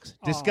 socks.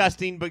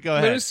 Disgusting, but go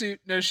little ahead.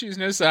 suit, no shoes,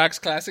 no socks.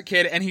 Classic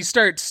kid, and he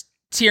starts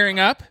tearing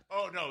up.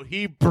 Oh no,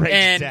 he breaks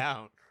And-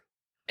 down.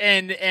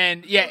 And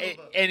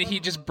he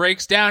just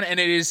breaks down,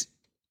 and it is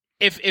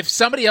if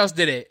somebody else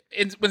did it,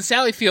 and when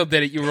Sally Field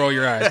did it, you roll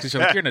your eyes because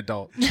you're like, you're an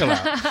adult, chill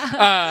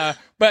out.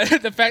 But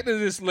the fact that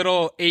this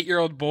little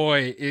 8-year-old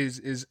boy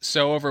is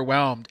so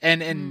overwhelmed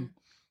and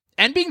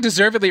being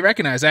deservedly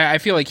recognized, I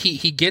feel like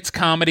he gets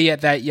comedy at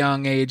that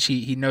young age.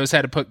 He knows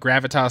how to put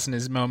gravitas in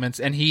his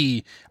moments, and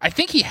I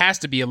think he has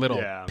to be a little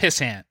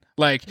pissant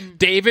Like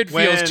David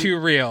feels When- too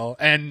real,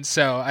 and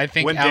so I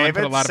think when Alan David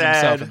put a lot of said,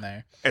 himself in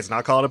there. It's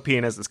not called a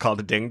penis, it's called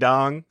a ding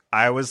dong.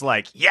 I was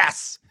like,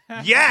 yes!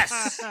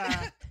 Yes!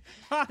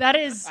 That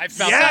is I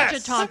felt such that.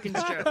 a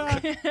Tompkins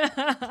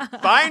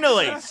joke.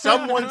 Finally,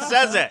 someone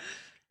says it.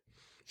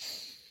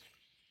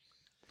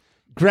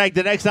 Greg,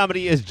 the next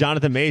nominee is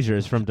Jonathan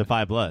Majors from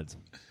Defy Bloods.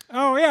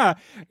 Oh yeah,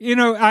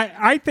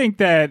 I think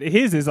that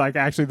his is like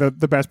actually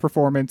the best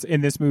performance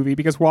in this movie,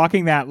 because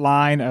walking that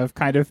line of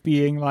kind of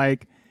being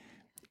like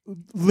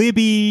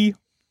Libby,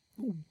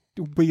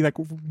 be like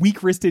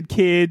weak-wristed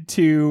kid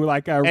to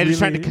like a And really, he's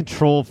trying to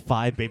control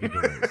 5 baby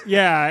boomers.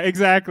 yeah,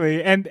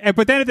 exactly, and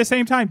but then at the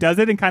same time does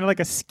it in kind of like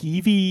a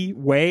skeevy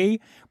way,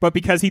 but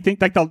because he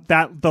thinks like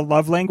the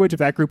love language of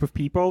that group of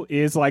people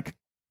is like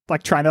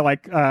trying to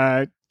like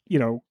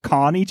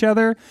con each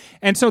other.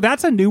 And so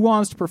that's a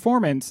nuanced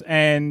performance,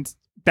 and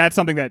that's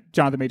something that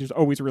Jonathan Majors is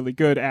always really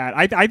good at.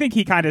 I think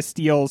he kind of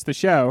steals the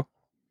show.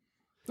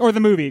 Or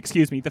the movie,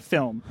 excuse me, the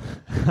film.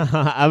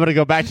 I'm going to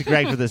go back to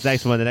Greg for this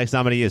next one. The next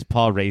nominee is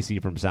Paul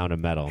Raci from Sound of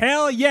Metal.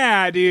 Hell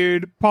yeah,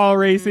 dude. Paul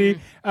Raci.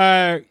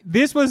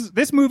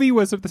 This movie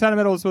was, The Sound of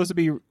Metal was supposed to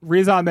be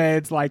Riz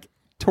Ahmed's like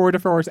tour de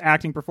force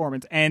acting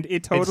performance, and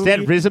it totally...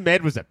 Instead, Riz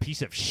Ahmed was a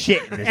piece of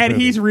shit in this And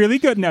movie. he's really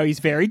good. No,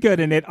 he's very good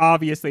in it,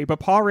 obviously. But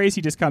Paul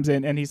Raci just comes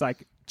in and he's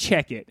like,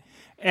 check it.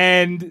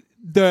 And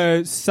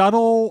the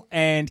subtle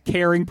and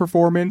caring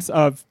performance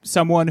of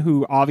someone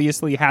who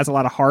obviously has a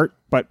lot of heart,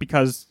 but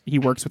because he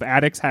works with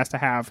addicts, has to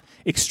have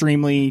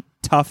extremely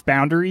tough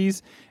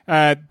boundaries.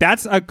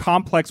 That's a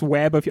complex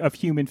web of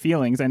human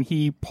feelings. And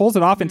he pulls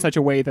it off in such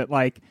a way that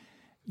like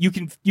you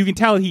can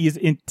tell he is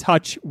in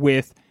touch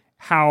with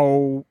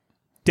how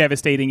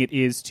devastating it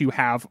is to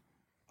have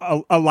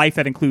a life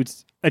that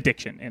includes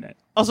addiction in it.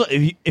 Also,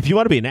 if you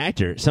want to be an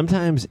actor,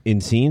 sometimes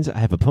in scenes I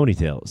have a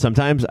ponytail.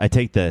 Sometimes I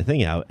take the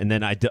thing out and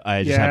then I just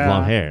have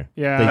long hair.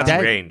 Yeah. Like That's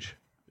that- Range.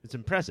 It's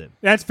impressive.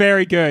 That's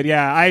very good.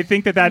 Yeah, I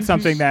think that's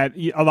something that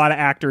a lot of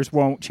actors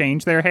won't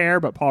change their hair,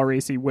 but Paul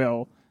Raci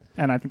will,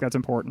 and I think that's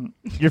important.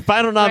 Your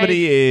final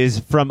nominee is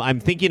from I'm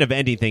Thinking of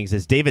Ending Things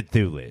is David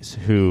Thewlis,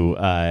 who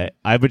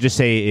I would just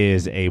say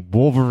is a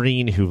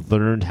Wolverine who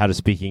learned how to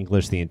speak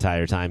English the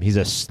entire time. He's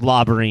a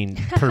slobbering,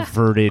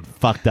 perverted,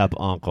 fucked up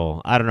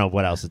uncle. I don't know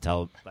what else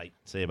to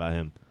say about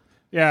him.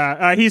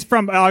 Yeah, he's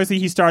from, obviously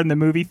he starred in the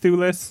movie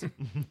Thewlis.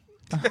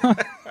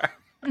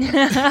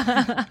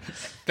 The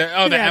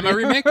Emma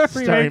remake?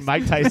 Starring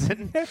Mike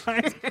Tyson.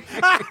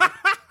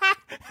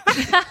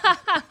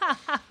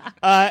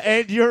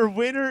 And your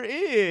winner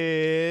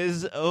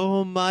is,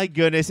 oh my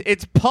goodness,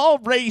 it's Paul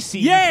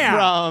Raci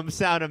from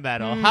Sound of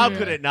Metal. How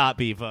could it not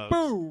be, folks?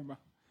 Boom.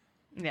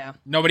 Yeah.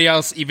 Nobody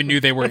else even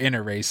knew they were in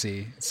a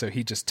Raci, so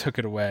he just took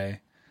it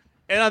away.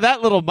 And on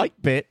that little mic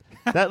bit,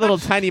 that little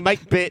tiny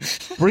mic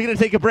bit, we're going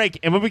to take a break.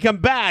 And when we come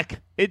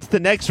back, it's the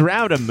next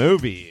round of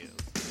movies.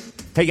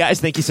 Hey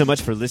guys, thank you so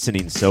much for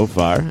listening so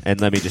far.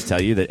 And let me just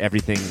tell you that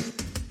everything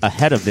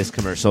ahead of this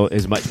commercial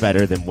is much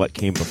better than what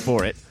came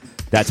before it.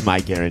 That's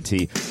my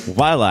guarantee.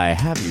 While I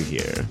have you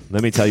here,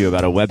 let me tell you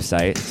about a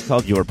website. It's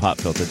called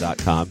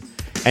yourpopfilter.com.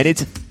 And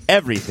it's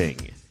everything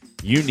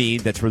you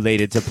need that's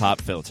related to Pop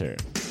Filter.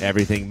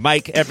 Everything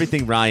Mike,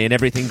 everything Ryan,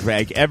 everything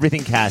Greg,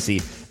 everything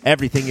Cassie,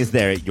 everything is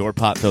there at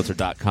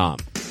yourpopfilter.com.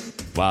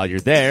 While you're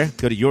there,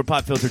 go to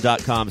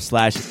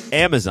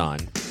yourpopfilter.com/Amazon.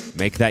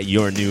 Make that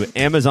your new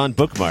Amazon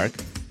bookmark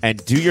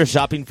and do your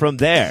shopping from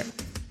there.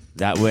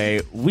 That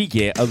way, we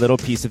get a little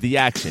piece of the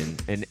action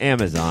and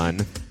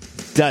Amazon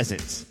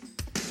doesn't.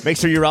 Make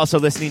sure you're also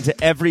listening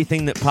to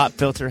everything that Pop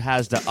Filter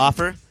has to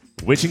offer,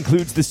 which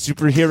includes the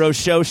Superhero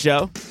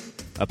Show,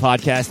 a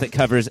podcast that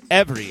covers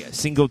every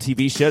single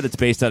TV show that's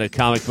based on a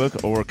comic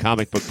book or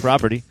comic book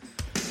property,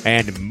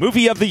 and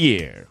Movie of the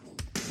Year,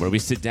 where we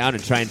sit down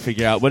and try and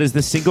figure out what is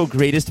the single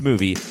greatest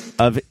movie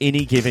of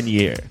any given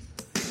year.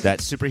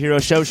 That's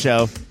Superhero Show,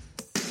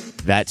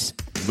 that's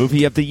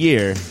Movie of the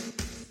Year,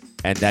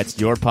 and that's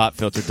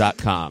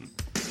yourpopfilter.com.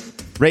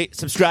 Rate,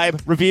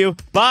 subscribe, review.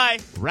 Bye.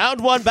 Round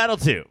 1, Battle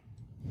 2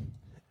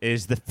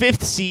 is the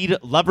 5th seed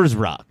Lovers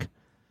Rock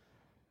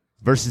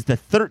versus the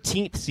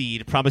 13th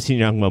seed Promising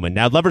Young Woman.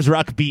 Now, Lovers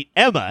Rock beat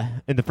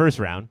Emma in the first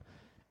round,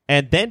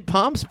 and then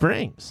Palm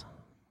Springs.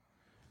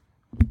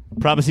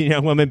 Promising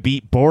Young Woman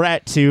beat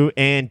Borat 2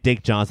 and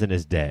Dick Johnson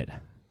is Dead.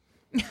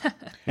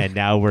 And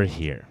now we're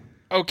here.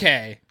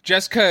 Okay,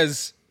 just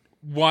because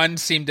one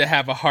seemed to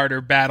have a harder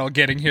battle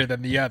getting here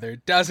than the other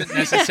doesn't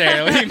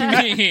necessarily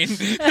mean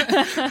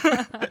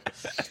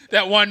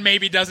that one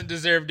maybe doesn't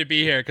deserve to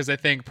be here, because I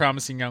think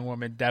Promising Young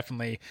Woman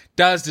definitely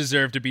does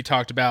deserve to be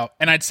talked about,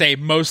 and I'd say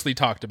mostly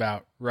talked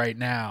about right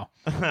now.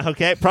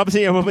 Okay,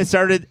 Promising Young Woman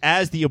started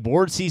the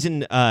award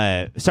season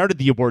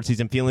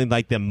feeling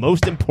like the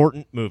most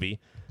important movie,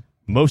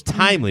 most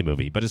timely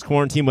movie, but as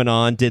quarantine went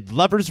on, did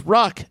Lovers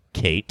Rock,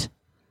 Kate,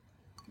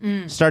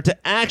 start to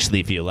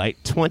actually feel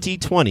like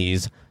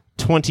 2020's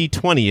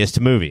 2020th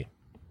movie?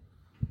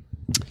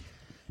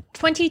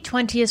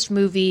 2020th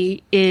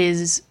movie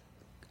is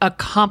a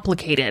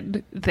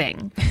complicated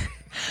thing.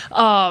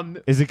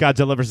 Is it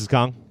Godzilla vs.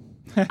 Kong?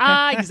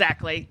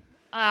 Exactly.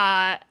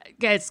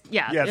 Guys,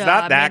 Yeah, it's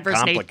not that man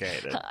versus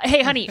complicated.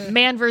 Hey, honey,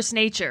 man versus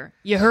nature.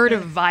 You heard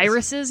of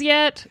viruses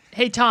yet?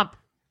 Hey, Tom,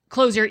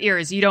 close your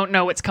ears. You don't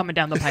know what's coming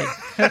down the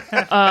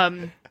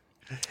pipe.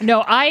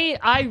 No,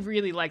 I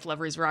really like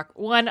Lovers Rock.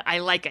 One, I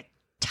like a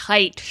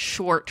tight,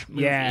 short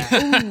movie. Yeah.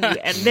 Ooh,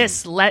 and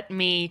this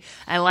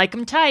I like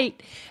them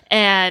tight.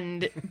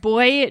 And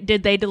boy,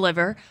 did they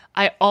deliver.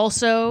 I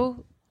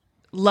also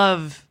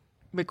love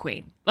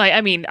McQueen.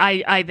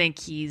 I think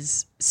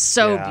he's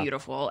so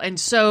beautiful and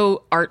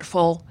so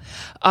artful.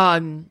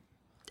 And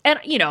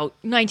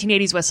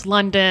 1980s West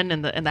London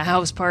and the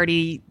house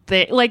party,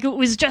 it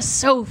was just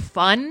so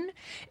fun.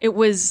 It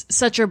was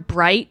such a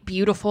bright,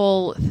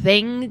 beautiful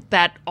thing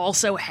that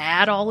also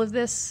had all of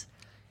this.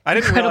 I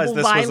didn't realize incredible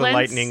this was a violence.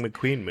 Lightning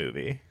McQueen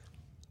movie.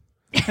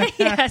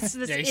 Yes,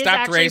 this Yeah, he is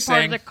stopped actually part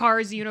racing. of the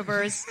Cars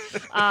universe.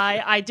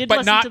 I did But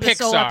listen not to the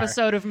sole Pixar.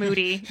 episode of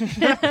Moody.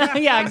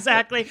 Yeah,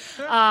 exactly.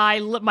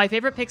 My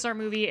favorite Pixar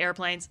movie,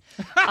 Airplanes.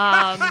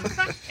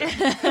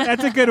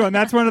 That's a good one.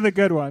 That's one of the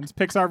good ones.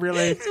 Pixar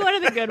really. It's one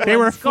of the good ones. They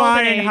were Golden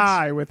flying Age.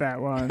 high with that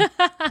one.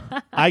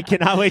 I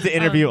cannot wait to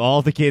interview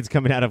all the kids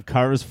coming out of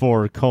Cars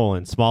 4,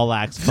 Small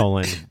Axe,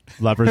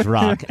 Lovers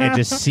Rock, and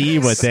just see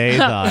what they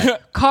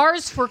thought.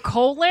 Cars for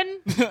colon?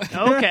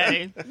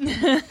 Okay.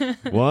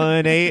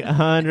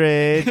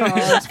 1-800.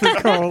 Cars for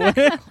colon.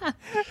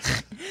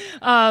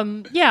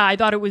 Yeah, I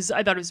thought it was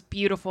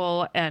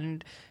beautiful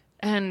and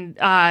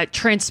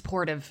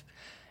transportive.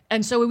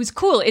 And so it was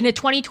cool. In a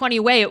 2020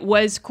 way, it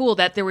was cool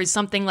that there was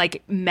something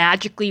like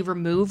magically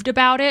removed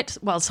about it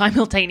while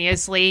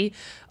simultaneously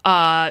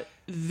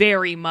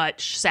very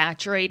much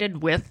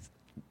saturated with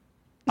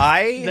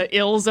the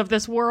ills of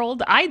this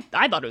world. I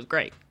thought it was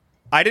great.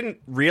 I didn't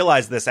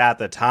realize this at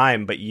the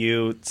time, but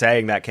you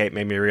saying that, Kate,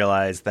 made me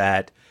realize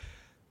that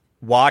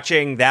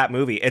watching that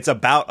movie, it's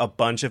about a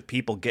bunch of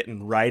people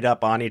getting right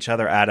up on each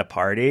other at a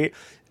party.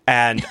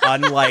 And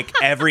unlike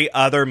every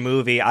other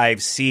movie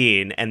I've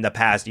seen in the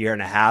past year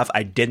and a half,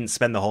 I didn't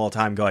spend the whole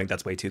time going,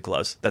 that's way too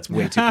close. That's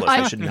way too close.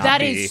 I should not That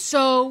be. is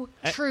so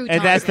true.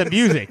 And that's the Thomas.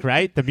 music,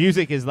 right? The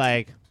music is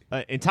like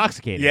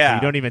intoxicating. Yeah. So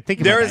you don't even think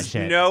about There that is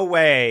shit. no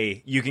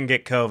way you can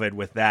get COVID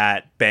with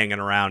that banging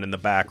around in the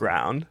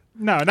background.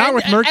 No, not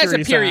with Mercury as a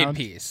period sound.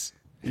 piece.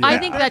 I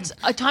think that's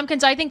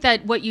Tompkins. I think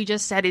that what you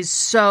just said is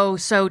so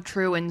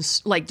true and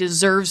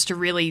deserves to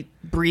really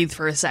breathe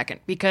for a second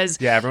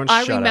because Everyone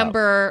I shut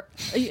remember.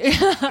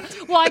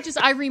 Well,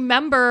 I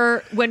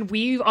remember when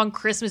we on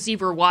Christmas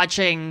Eve were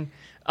watching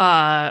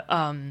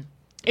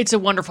It's a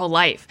Wonderful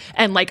Life,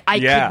 and I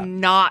could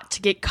not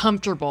get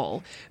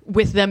comfortable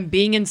with them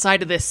being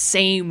inside of the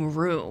same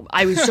room.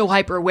 I was so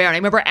hyper aware, and I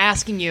remember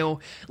asking you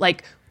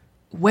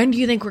when do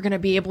you think we're going to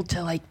be able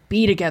to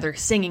be together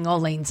singing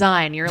Auld Lang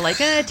Syne? You're like,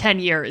 10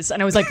 years.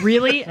 And I was like,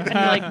 really? And you're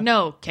like,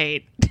 no,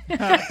 Kate.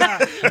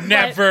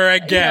 Never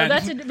again.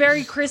 That's a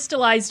very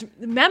crystallized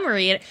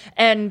memory.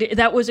 And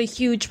that was a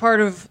huge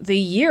part of the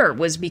year,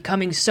 was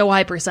becoming so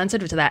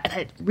hypersensitive to that.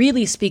 And it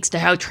really speaks to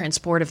how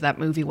transportive that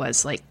movie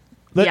was.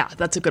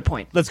 That's a good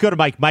point. Let's go to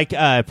Mike. Mike,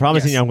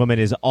 Promising Yes. Young Woman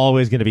is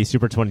always going to be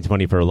super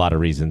 2020 for a lot of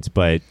reasons,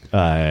 but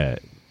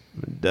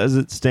does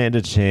it stand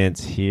a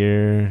chance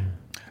here?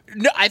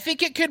 No, I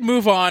think it could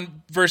move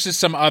on versus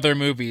some other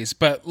movies,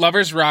 but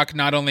Lovers Rock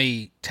not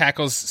only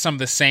tackles some of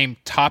the same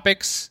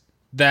topics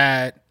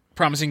that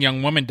Promising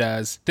Young Woman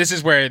does. This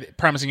is where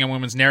Promising Young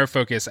Woman's narrow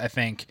focus, I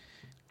think,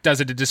 does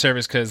it a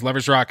disservice because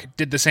Lovers Rock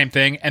did the same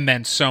thing and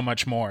then so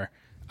much more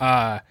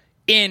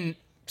in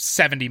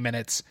 70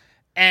 minutes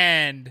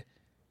and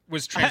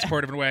was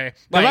transportive in a way.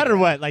 No matter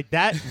what,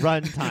 that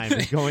runtime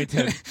is going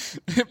to.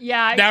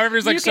 Yeah. Now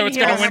everyone's like, you so can it's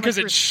hear gonna how win much 'cause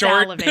we're it's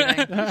short.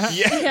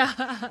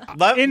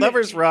 salivating.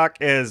 Lovers Rock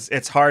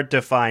it's hard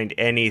to find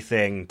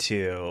anything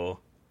to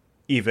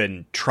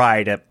even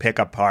try to pick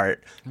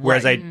apart.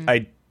 Whereas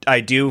I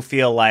do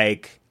feel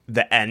like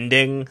the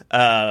ending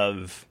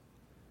of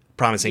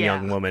Promising Yeah.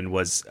 Young Woman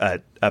was a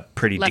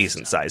pretty Left-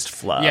 decent sized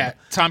flub. Yeah,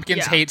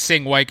 Tompkins Yeah. hates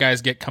seeing white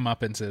guys get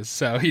comeuppances,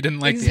 so he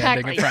didn't like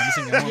Exactly. the ending of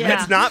Promising Young Woman. Yeah.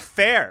 It's not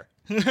fair.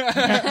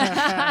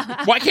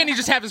 Why can't he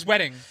just have his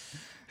wedding?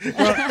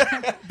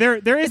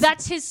 There is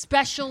That's his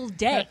special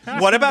day.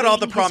 What about all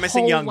the His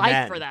Promising whole Young life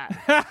Men? for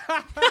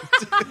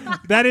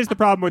that. that is the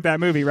problem with that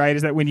movie, right?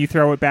 Is that when you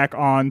throw it back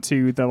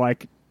onto the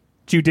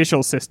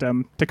judicial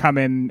system to come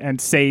in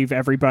and save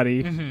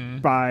everybody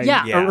by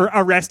Yeah.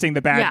 arresting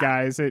the bad Yeah.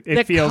 guys, it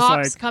The feels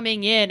cops like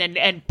coming in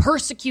and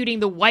persecuting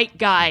the white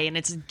guy, and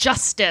it's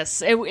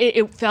justice.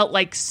 It felt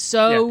like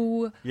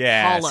so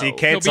Yeah, hollow. see,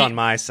 Kate's He'll be- on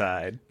my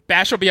side.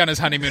 Bash will be on his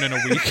honeymoon in a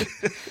week.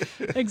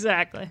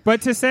 Exactly.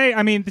 But to say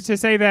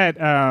that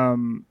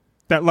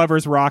that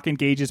Lovers Rock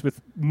engages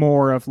with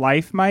more of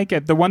life, Mike.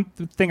 The one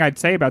thing I'd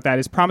say about that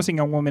is Promising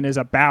Young Woman is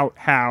about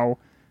how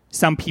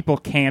some people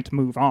can't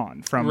move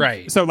on from.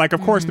 Right. So,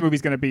 of course, the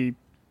movie's going to be,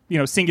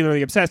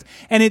 singularly obsessed,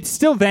 and it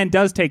still then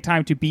does take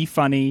time to be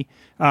funny,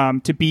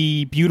 to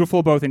be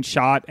beautiful both in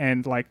shot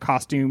and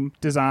costume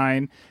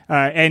design,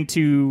 and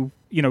to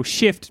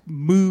shift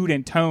mood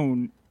and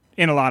tone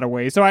in a lot of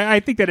ways. So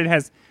I think that it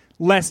has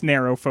less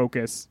narrow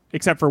focus,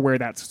 except for where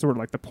that's sort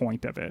of the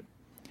point of it.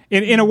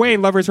 In a way,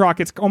 Lovers Rock,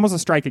 it's almost a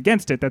strike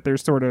against it that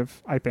there's sort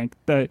of, I think,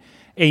 a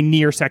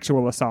near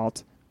sexual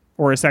assault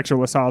or a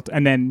sexual assault,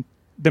 and then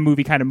the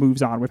movie kind of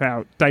moves on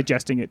without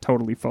digesting it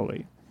totally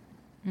fully.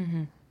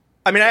 Mm-hmm.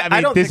 I mean, I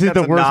don't this think is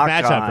the that's a worst knock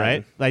matchup, on-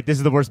 right? Like, this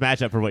is the worst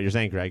matchup for what you're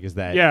saying, Greg, is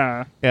that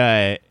Yeah.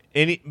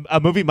 a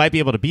movie might be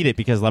able to beat it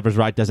because Lovers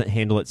Rock doesn't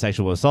handle its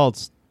sexual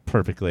assaults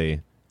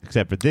perfectly,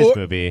 except for this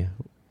movie.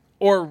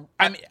 Or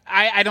I mean,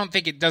 I don't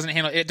think it doesn't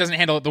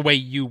handle it the way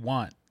you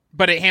want,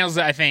 but it handles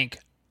it, I think,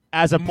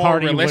 As a more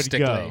party would realistically.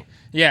 go.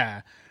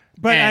 Yeah,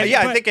 But And-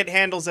 I think it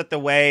handles it the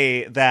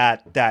way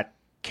that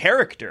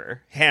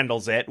character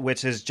handles it,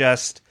 which is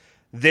just,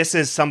 this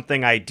is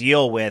something I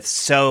deal with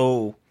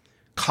so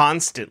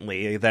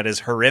constantly that is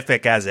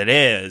horrific as it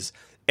is.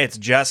 It's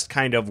just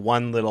kind of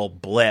one little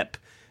blip,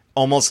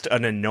 almost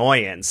an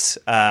annoyance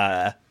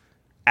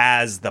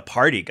as the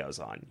party goes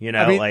on. You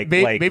know, I mean, like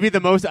maybe the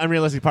most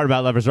unrealistic part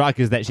about Lovers Rock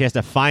is that she has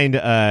to find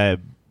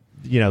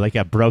like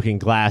a broken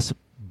glass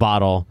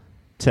bottle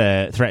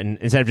to threaten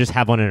instead of just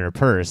have one in her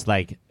purse,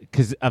 like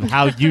because of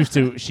how used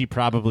to she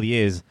probably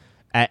is.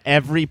 At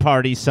every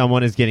party,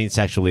 someone is getting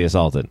sexually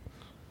assaulted.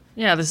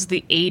 Yeah, this is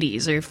the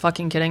 80s. Are you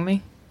fucking kidding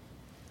me?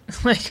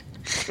 Like,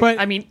 But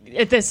I mean,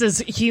 this is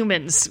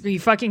humans. Are you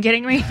fucking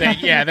kidding me?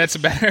 yeah, that's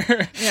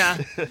better. Yeah.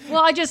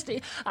 Well,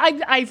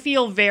 I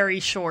feel very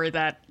sure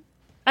that,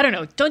 I don't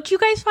know. Don't you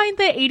guys find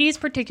the 80s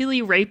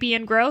particularly rapey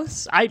and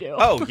gross? I do.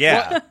 oh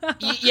yeah,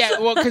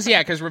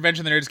 Because Revenge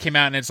of the Nerds came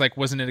out, and it's like,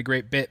 wasn't it a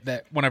great bit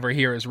that one of our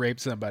heroes raped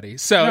somebody?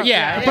 So No,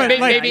 yeah, but,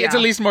 maybe like, it's at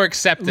least more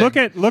accepted. look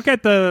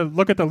at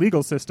the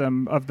legal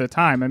system of the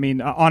time. I mean,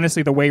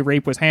 honestly, the way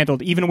rape was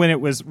handled, even when it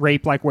was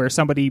rape, like where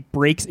somebody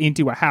breaks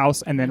into a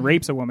house and then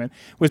rapes a woman,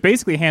 was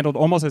basically handled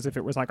almost as if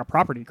it was like a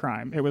property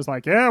crime. It was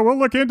like, yeah, we'll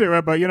look into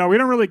it, but we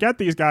don't really get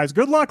these guys.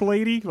 Good luck,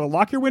 lady. We'll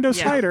lock your windows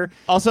Yeah. tighter.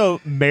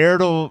 Also,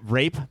 marital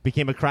rape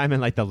became a crime in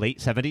like the late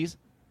 70s.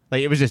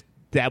 Like it was just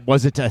that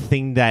wasn't a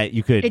thing that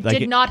you could. It like,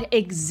 did not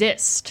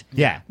exist.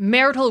 Yeah.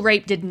 Marital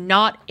rape did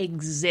not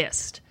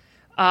exist.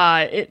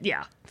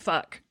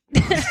 Fuck.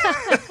 You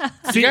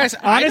guys,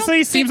 I honestly,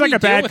 don't seems think like we a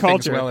deal bad with things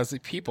culture. well as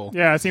people.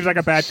 Yeah, it seems like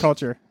a bad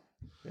culture.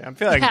 I'm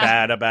feeling Yeah.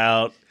 bad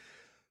about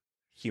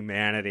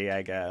humanity,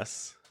 I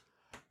guess.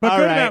 But All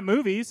good right. about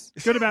movies.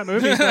 Good about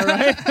movies, all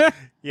right?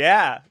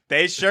 Yeah,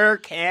 they sure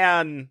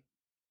can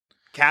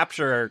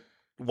capture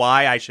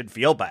why I should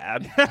feel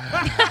bad.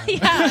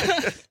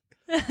 Yeah.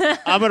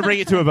 I'm going to bring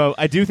it to a vote.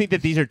 I do think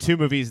that these are two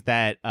movies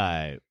that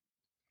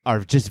are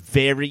just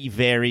very,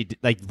 very,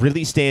 like,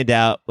 really stand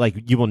out.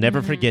 Like, you will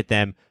never forget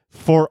them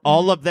for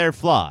all of their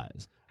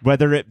flaws.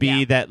 Whether it be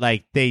Yeah. that,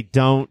 like, they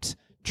don't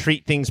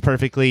treat things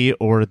perfectly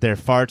or they're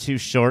far too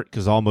short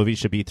because all movies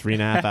should be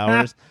 3.5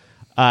 hours.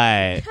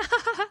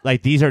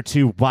 Like, these are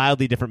two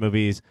wildly different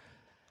movies.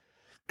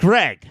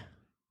 Greg,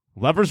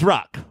 Lovers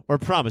Rock or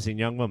Promising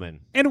Young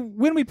Woman? And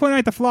when we point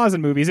out the flaws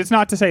in movies, it's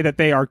not to say that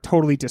they are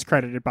totally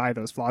discredited by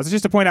those flaws. It's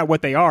just to point out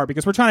what they are,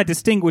 because we're trying to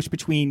distinguish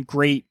between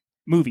great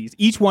movies.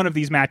 Each one of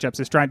these matchups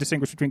is trying to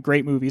distinguish between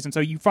great movies, and so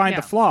you find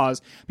Yeah. the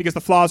flaws because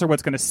the flaws are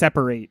what's going to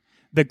separate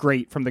the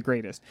great from the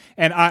greatest.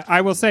 And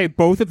I will say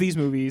both of these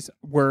movies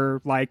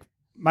were like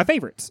my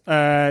favorites.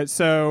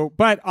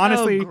 But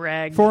honestly,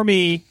 Greg. for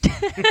me,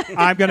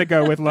 I'm going to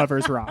go with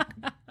Lovers Rock.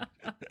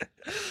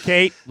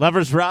 Kate,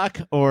 Lovers Rock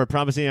or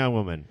Promising Young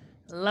Woman?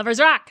 Lovers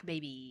Rock,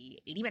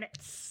 baby. 80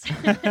 minutes.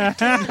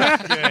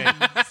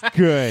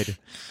 Good.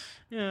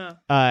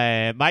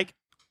 Yeah. Mike?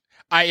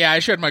 I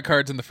showed my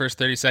cards in the first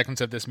 30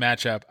 seconds of this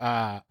matchup.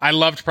 I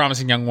loved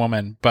Promising Young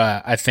Woman,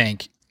 but I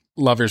think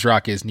Lovers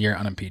Rock is near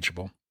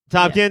unimpeachable.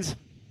 Tompkins?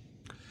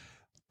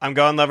 I'm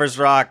going Lovers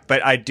Rock,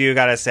 but I do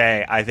gotta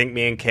say, I think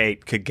me and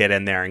Kate could get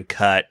in there and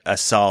cut a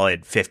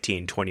solid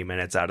 15-20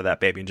 minutes out of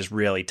that baby and just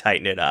really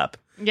tighten it up.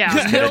 Yeah.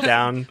 Just get it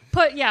down.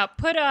 Put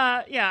Put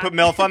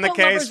MILF on the put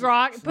case. Lovers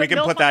Rock, We can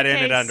MILF put on that the in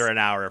at case. under an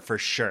hour for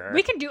sure.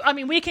 We can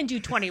do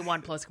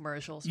 21 plus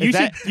commercials. You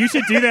should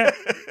do that.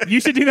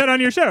 You should do that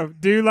on your show.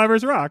 Do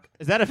Lovers Rock.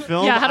 Is that a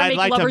film Yeah, how to I'd make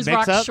like Lovers to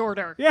mix Rock up?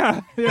 shorter.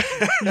 Yeah. You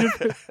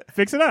just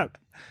fix it up.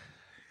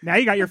 Now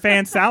you got your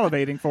fans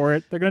salivating for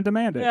it. They're going to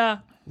demand it. Yeah.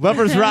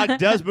 Lovers Rock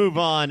does move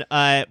on.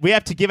 We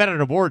have to give out an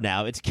award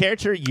now. It's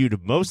character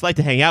you'd most like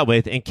to hang out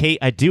with. And Kate,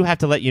 I do have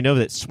to let you know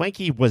that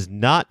Swanky was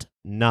not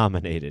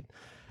nominated.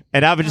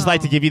 And I would just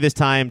like to give you this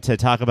time to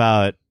talk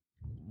about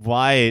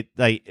why.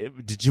 Like,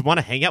 did you want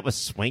to hang out with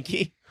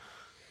Swanky?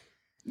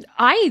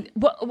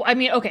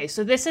 Okay,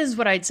 so this is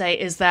what I'd say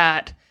is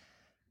that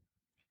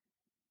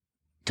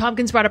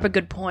Tompkins brought up a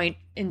good point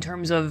in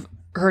terms of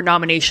her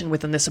nomination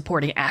within the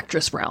supporting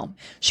actress realm.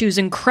 She was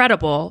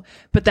incredible,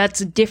 but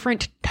that's a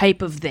different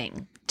type of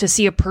thing to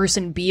see a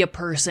person be a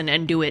person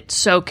and do it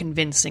so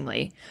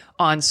convincingly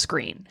on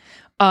screen.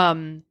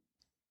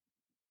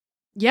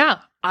 Yeah,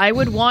 I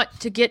would want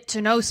to get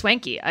to know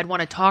Swanky. I'd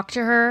want to talk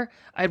to her.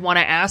 I'd want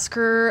to ask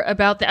her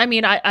about that. I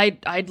mean,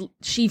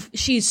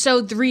 she's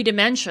so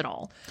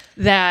 3-dimensional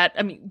that,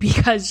 I mean,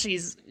 because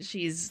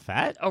she's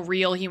Fat? a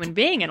real human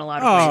being in a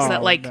lot of ways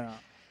that, like, no.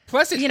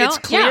 Plus, it's You know,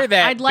 clear yeah,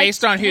 that I'd like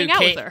based on to who hang out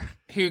Kate, with her.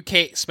 who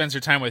Kate spends her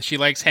time with. She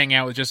likes hanging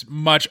out with just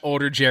much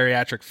older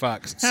geriatric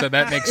fucks. So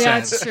that makes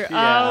Yeah, sense. it's true.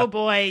 Yeah. Oh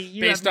boy,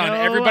 you Based have on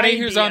no everybody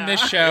who's on idea.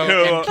 this show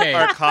Who and Kate.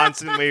 are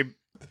constantly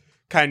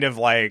kind of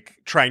like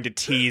trying to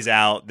tease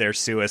out their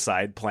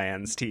suicide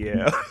plans to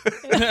you.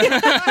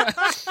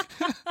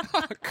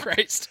 Oh,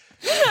 Christ.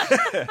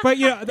 But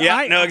you know, Yeah,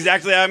 I know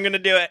exactly how I'm going to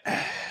do it.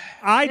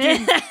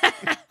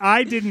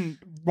 I didn't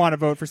want to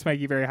vote for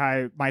Swanky very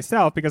high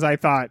myself because I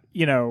thought,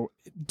 you know,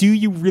 do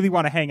you really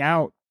want to hang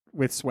out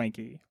with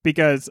Swanky?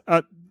 Because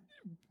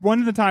one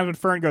of the times when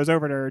Fern goes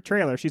over to her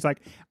trailer, she's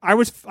like, I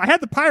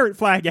had the pirate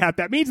flag out.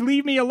 That means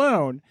leave me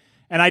alone.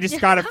 And I just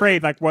got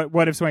afraid, like,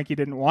 what if Swanky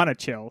didn't want to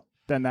chill?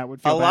 Then that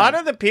would feel A lot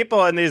of the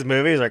people in these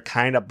movies are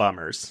kind of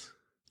bummers.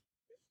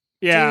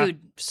 yeah. Dude,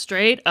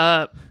 straight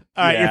up.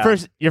 All right,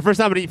 Yeah. your first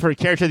nominee for a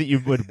character that you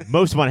would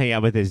most want to hang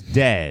out with is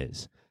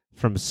Dez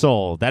from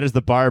Soul. That is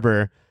the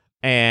barber.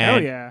 And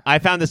Hell yeah. I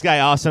found this guy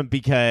awesome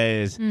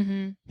because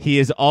he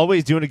is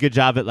always doing a good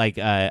job at like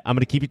I'm going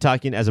to keep you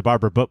talking as a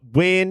barber, but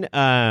when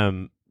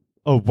a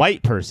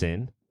white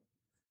person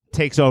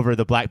takes over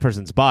the black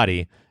person's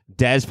body,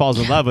 Dez falls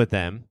in love with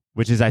them,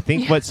 which is I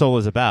think what Soul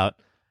is about.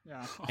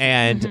 Yeah.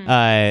 And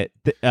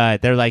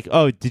they're like,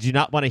 "Oh, did you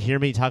not want to hear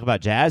me talk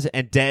about jazz?"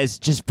 And Dez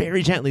just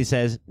very gently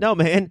says, "No,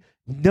 man,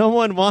 no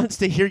one wants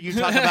to hear you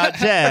talk about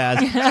jazz."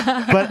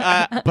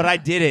 But I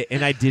did it,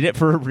 and I did it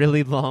for a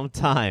really long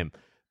time.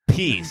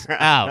 Peace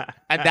out.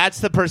 And that's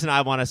the person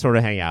I want to sort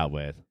of hang out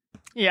with.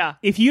 Yeah.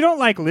 If you don't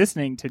like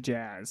listening to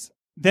jazz,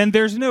 then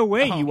there's no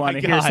way Oh you want my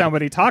to hear God.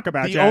 somebody talk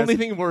about The jazz. only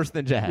thing worse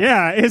than jazz.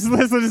 Yeah, is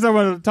listen to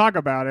someone talk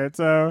about it.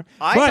 So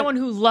but- Someone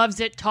who loves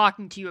it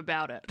talking to you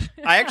about it.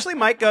 I actually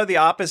might go the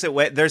opposite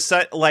way. There's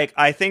like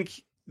I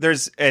think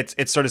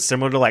it's sort of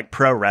similar to like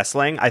pro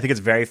wrestling. I think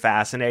it's very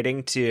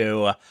fascinating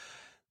to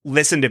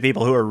listen to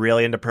people who are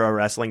really into pro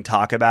wrestling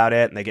talk about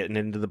it, and they get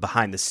into the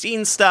behind the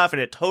scenes stuff,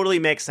 and it totally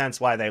makes sense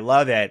why they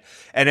love it.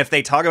 And if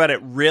they talk about it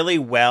really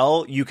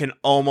well, you can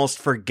almost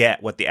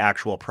forget what the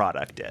actual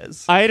product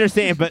is. I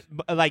understand, but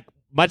like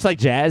much like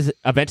jazz,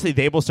 eventually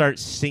they will start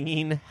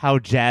singing how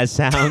jazz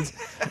sounds,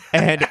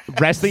 and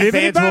wrestling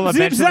fans will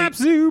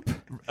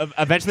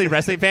eventually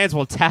wrestling fans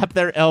will tap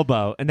their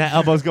elbow, and that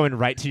elbow's going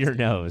right to your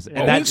nose,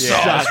 and that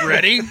sucks.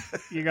 Ready?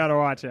 You got to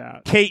watch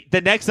out. Kate,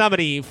 the next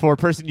nominee for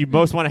person you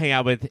most want to hang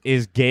out with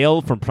is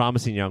Gail from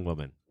Promising Young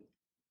Woman.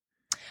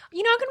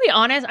 You know, I'm going to be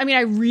honest. I mean,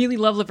 I really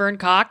love Laverne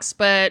Cox,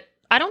 but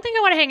I don't think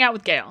I want to hang out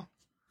with Gail.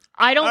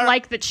 I don't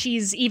like that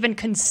she's even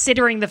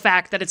considering the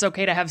fact that it's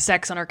okay to have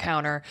sex on her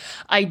counter.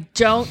 I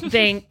don't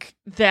think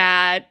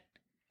that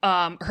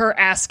her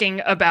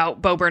asking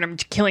about Bo Burnham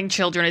killing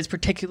children is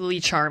particularly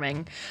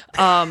charming.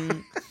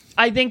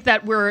 I think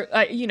that we're,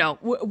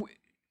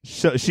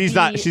 So she's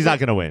not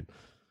going to win.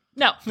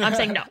 no, I'm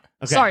saying no.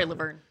 Okay. Sorry,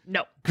 Laverne.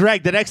 No.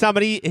 Greg, the next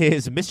nominee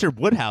is Mr.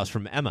 Woodhouse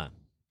from Emma.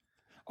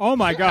 Oh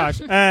my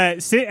gosh.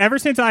 Ever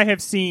since I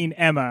have seen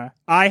Emma,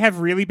 I have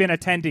really been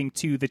attending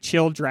to the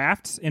chill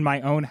drafts in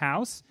my own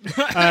house.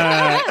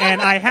 And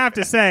I have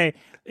to say,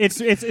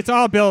 it's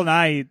all Bill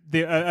Nye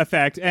the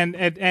effect, and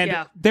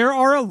Yeah. there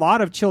are a lot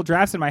of chill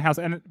drafts in my house,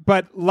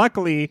 but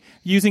luckily,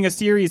 using a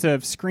series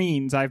of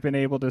screens, I've been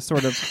able to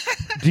sort of.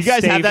 Do you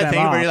guys have stave that them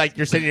thing off. where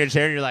you're sitting in your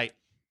chair and you're like,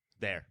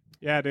 there.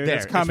 Yeah, dude, There,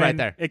 it's it's coming right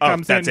there. It Oh,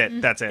 comes that's in.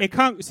 it. That's it. It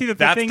comes. See, the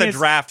That's thing the is,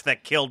 draft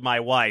that killed my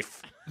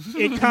wife.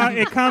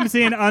 it comes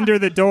in under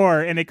the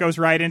door and it goes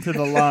right into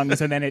the lungs,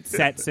 and then it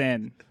sets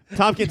in.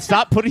 Tompkins,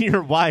 stop putting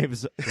your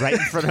wives right in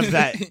front of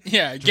that.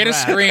 Yeah, get a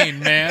Draft. screen,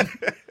 man.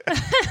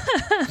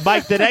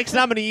 Mike, the next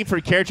nominee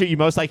for character you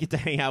most likely to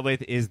hang out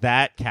with is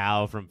that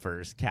cow from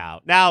First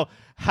Cow. Now,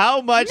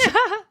 how much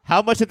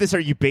of this are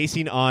you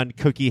basing on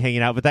Cookie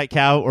hanging out with that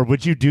cow, or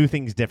would you do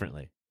things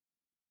differently?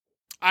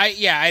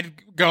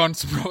 I'd go on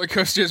some roller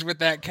coasters with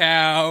that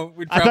cow.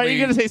 We'd I thought probably,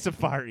 you were going to say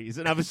safaris,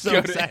 and I was so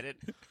Go to- excited.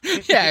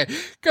 yeah,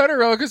 go to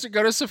roller coaster,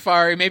 go to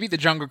safari, maybe the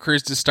Jungle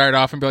Cruise to start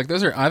off, and be like,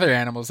 those are other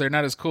animals. They're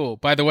not as cool.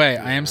 By the way,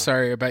 I am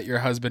sorry about your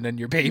husband and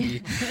your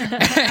baby.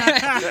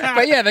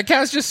 But yeah, the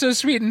cow's just so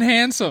sweet and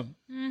handsome.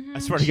 I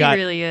swear to She God,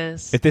 really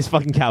is. if this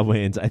fucking cow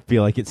wins, I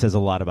feel like it says a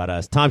lot about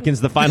us.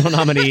 Tompkins, the final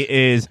nominee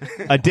is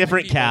a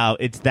different cow.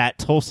 It's that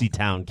Tulsi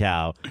Town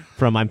cow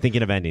from I'm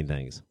Thinking of Ending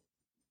Things.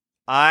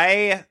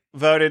 I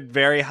voted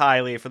very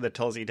highly for the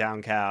Tulsi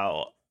Town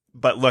cow,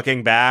 but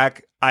looking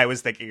back, I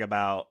was thinking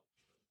about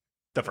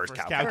the first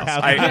cow. cow.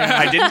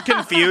 I didn't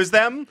confuse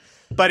them,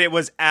 but it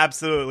was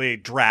absolutely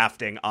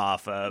drafting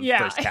off of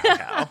Yeah. first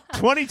cow.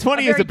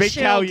 2020 is very a big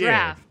chill cow year.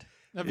 draft.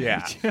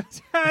 Yeah.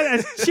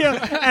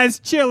 as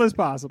chill as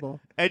possible.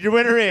 And your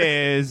winner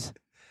is...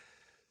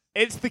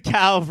 It's the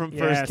cow from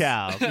First Yes.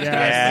 Cow. Yes.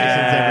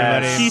 Congratulations,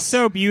 everybody. She's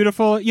so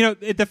beautiful. You know,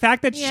 the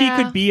fact that she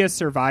Yeah. could be a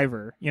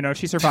survivor. You know,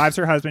 she survives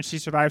her husband. She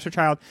survives her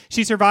child.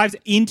 She survives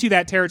into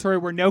that territory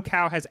where no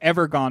cow has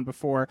ever gone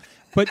before.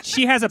 But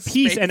she has a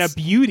peace and a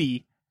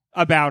beauty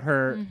about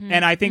her,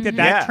 and I think that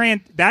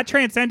that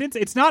transcendence.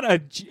 It's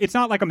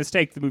not like a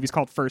mistake. The movie's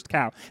called First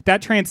Cow.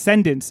 That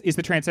transcendence is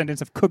the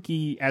transcendence of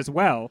Cookie as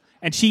well,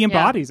 and she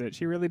embodies it.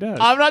 She really does.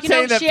 I'm not You know,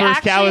 saying that she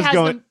First Cow actually is has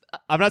going...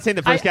 I'm not saying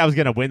the first cow was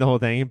going to win the whole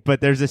thing, but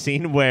there's a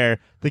scene where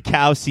the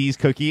cow sees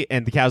Cookie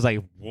and the cow's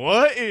like,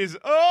 "What is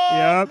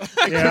up?" Yep.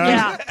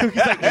 Yeah.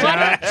 Cookie's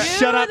like,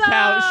 "Shut up,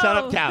 cow! Shut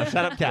up, cow!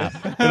 Shut up, cow!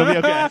 It'll be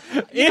okay."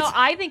 You know,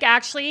 I think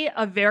actually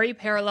a very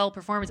parallel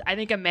performance. I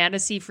think Amanda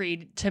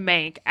Seyfried to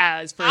make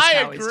as first I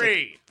cow.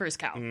 agree. First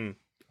cow.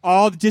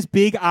 All just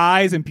big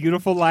eyes and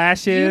beautiful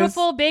lashes.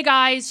 Beautiful big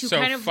eyes who So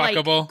kind of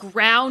fuckable. like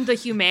ground the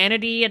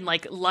humanity and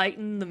like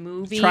lighten the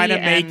movie. Trying to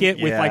and- make it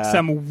with like Yeah.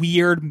 some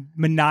weird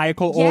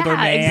maniacal Yeah, older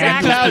man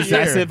exactly. who's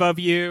possessive of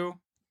you.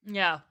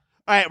 Yeah. All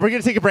right, we're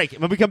going to take a break.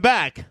 When we come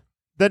back,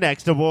 the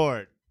next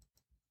award.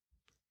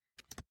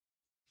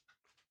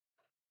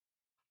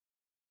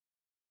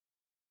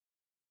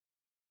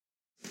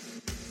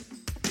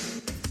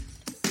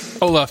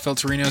 Hola,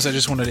 Filterinos. I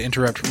just wanted to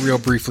interrupt real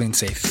briefly and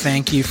say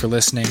thank you for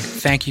listening.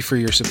 Thank you for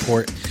your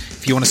support.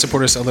 If you want to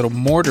support us a little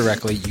more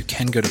directly, you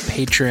can go to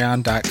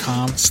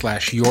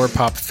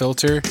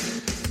patreon.com/yourpopfilter.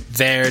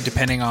 There,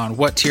 depending on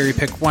what tier you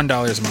pick,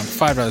 $1 a month,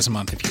 $5 a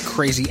month. If you're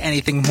crazy,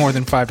 anything more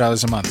than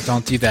 $5 a month,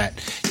 don't do that.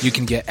 You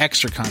can get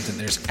extra content.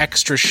 There's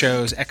extra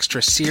shows,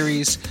 extra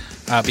series,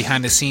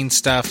 behind-the-scenes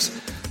stuff.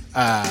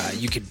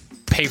 You could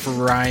pay for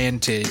Ryan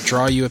to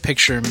draw you a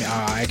picture.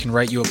 I can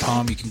write you a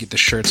poem. You can get the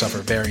shirts off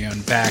our very own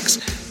backs.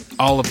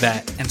 All of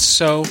that and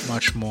so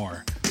much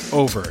more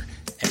over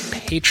at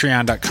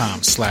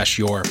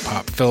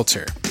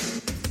patreon.com/yourpopfilter.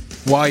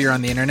 While you're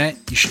on the internet,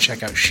 you should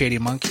check out Shady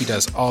Monk. He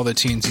does all the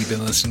tunes you've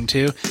been listening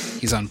to.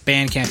 He's on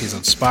Bandcamp, he's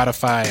on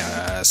Spotify,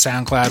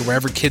 SoundCloud,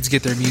 wherever kids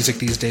get their music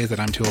these days that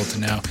I'm too old to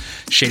know.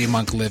 Shady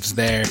Monk lives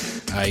there.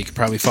 You can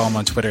probably follow him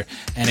on Twitter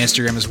and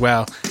Instagram as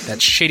well.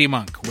 That's Shady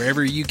Monk.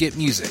 Wherever you get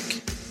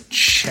music,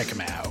 check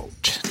him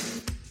out.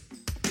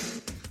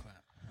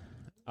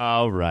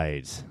 All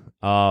right.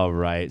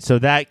 So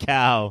that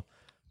cow,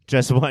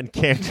 just one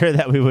character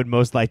that we would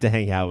most like to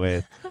hang out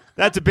with.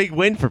 That's a big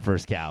win for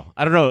first cow.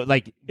 I don't know.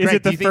 Like, Is Greg,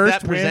 it the do you think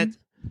first that presents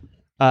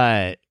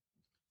a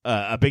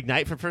big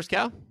night for first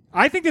cow?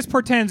 I think this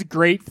portends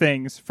great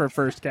things for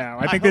First Cow.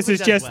 I think hope this it is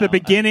does just the well.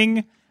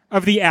 beginning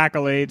of the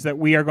accolades that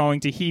we are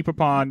going to heap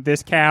upon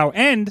this cow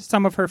and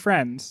some of her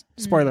friends.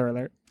 Spoiler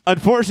alert.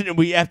 Unfortunately,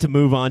 we have to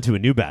move on to a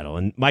new battle.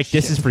 And Mike,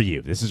 this is for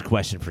you. This is a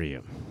question for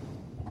you.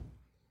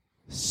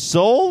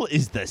 Soul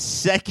is the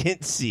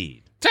second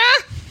seed.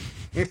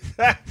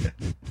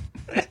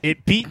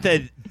 It beat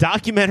the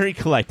Documentary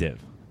Collective.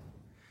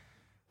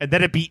 And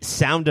then it beat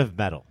Sound of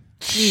Metal.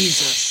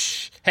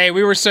 Jesus. Hey,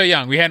 we were so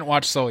young. We hadn't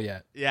watched Soul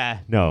yet. Yeah,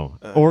 no.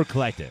 Or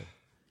Collective.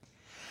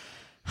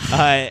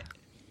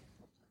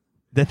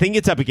 The thing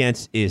it's up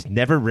against is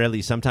Never,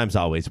 Rarely, Sometimes,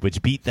 Always,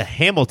 which beat the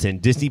Hamilton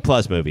Disney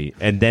Plus movie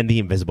and then The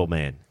Invisible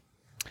Man.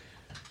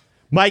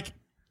 Mike,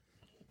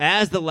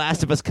 as The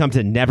Last of Us come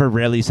to Never,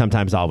 Rarely,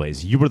 Sometimes,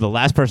 Always, you were the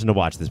last person to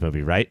watch this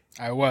movie, right?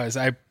 I was.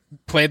 I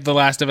played The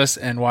Last of Us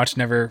and watched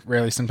Never,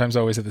 Rarely, Sometimes,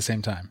 Always at the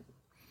same time.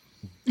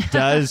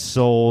 Does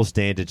Soul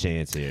stand a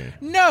chance here?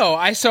 No,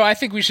 I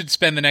think we should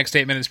spend the next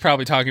 8 minutes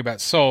probably talking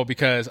about Soul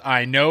because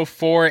I know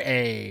for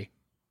a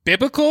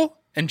biblical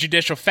and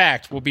judicial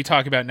fact we'll be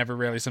talking about Never,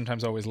 Rarely,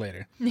 Sometimes, Always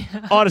later.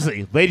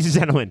 Honestly, ladies and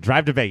gentlemen,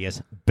 drive to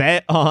Vegas.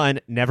 Bet on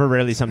Never,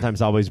 Rarely, Sometimes,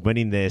 Always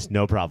winning this.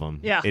 No problem.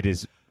 Yeah. It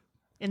is.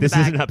 In the This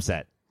bag. is an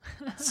upset.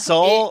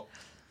 Soul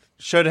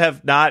should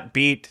have not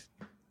beat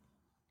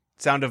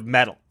Sound of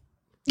Metal.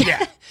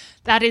 Yeah.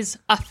 That is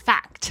a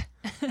fact.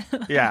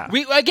 Yeah.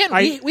 we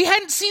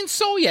hadn't seen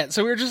Soul yet,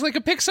 so we were just like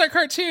a Pixar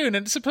cartoon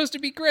and it's supposed to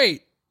be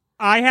great.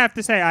 I have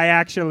to say, I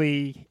had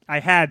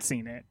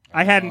seen it.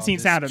 I hadn't seen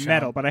this Sound of show.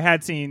 Metal, but I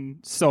had seen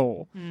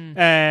Soul.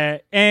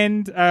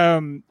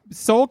 And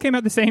Soul came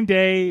out the same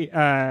day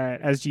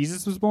as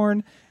Jesus was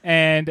born.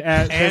 And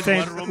the same,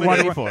 Wonder Woman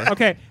 84.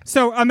 Okay,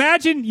 so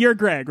imagine you're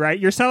Greg, right?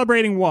 You're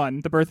celebrating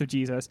one, the birth of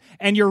Jesus,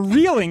 and you're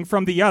reeling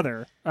from the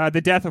other,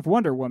 the death of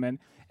Wonder Woman.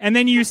 And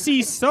then you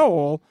see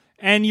Soul,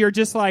 and you're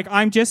just like,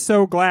 I'm just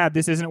so glad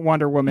this isn't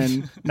Wonder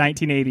Woman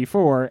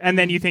 1984. And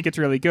then you think it's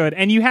really good.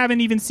 And you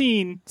haven't even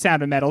seen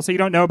Sound of Metal, so you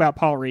don't know about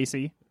Paul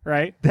Raci,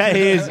 right? That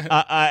is,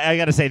 I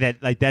gotta say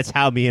that like that's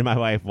how me and my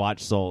wife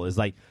watch Soul. Is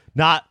like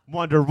not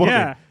Wonder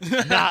Woman,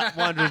 not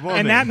Wonder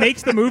Woman, And that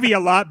makes the movie a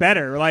lot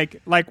better. Like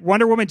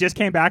Wonder Woman just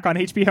came back on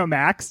HBO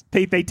Max.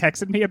 They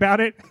texted me about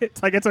it.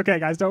 It's like, it's okay,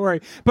 guys, don't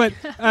worry. But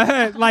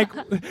like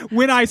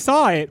when I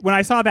saw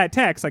that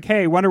text, like,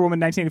 hey, Wonder Woman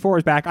 1984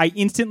 is back, I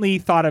instantly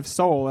thought of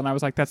Soul, and I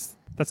was like, that's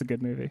a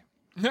good movie.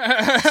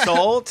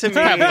 Soul to me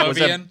was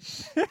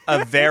Pavlovian.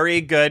 a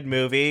very good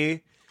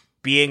movie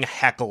being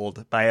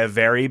heckled by a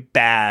very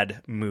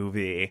bad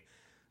movie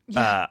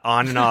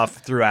on and off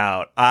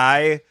throughout.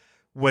 I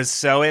was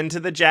so into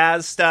the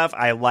jazz stuff.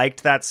 I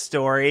liked that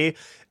story.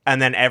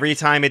 And then every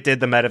time it did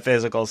the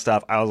metaphysical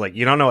stuff, I was like,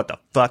 you don't know what the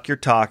fuck you're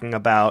talking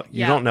about. You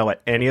Yeah. don't know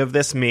what any of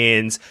this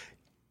means.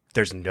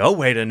 There's no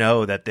way to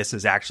know that this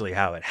is actually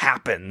how it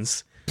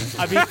happens.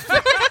 I mean,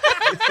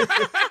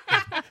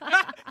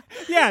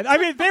 Yeah, I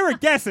mean, they were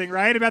guessing,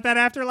 right, about that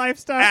afterlife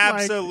stuff?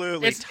 Like,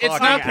 Absolutely It's talking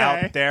not-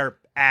 out their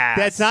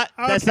ass.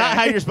 That's not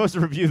how you're supposed to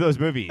review those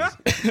movies.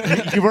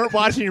 You weren't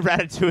watching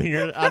Ratatouille. And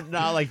you're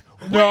not like,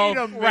 No, wait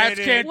a rats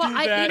minute. can't Well, do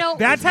I- that. you know-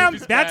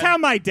 That's how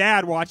my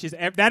dad watches.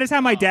 That is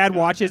how my dad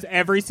watches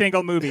every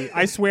single movie.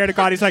 I swear to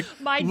God, he's like,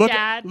 My look,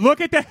 dad-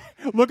 look at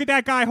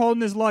that guy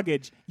holding his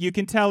luggage. You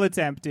can tell it's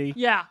empty.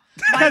 Yeah.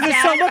 My it's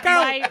so- dad, look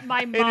out.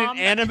 my In mom,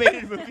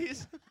 animated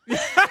movies.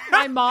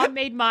 my mom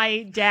made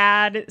my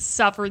dad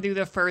suffer through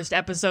the first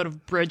episode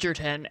of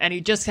Bridgerton, and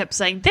he just kept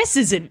saying, "This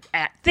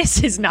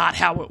is not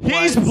how it was."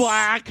 He's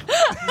black.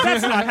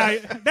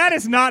 That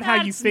is not how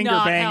you That's finger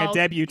not bang how- a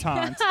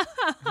debutante.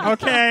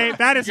 Okay,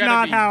 that is You gotta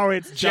not be how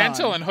it's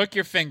gentle done. and hook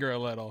your finger a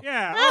little.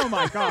 Yeah. Oh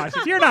my gosh.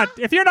 If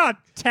you're not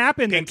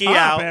tapping Pinky the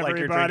top, out everybody, like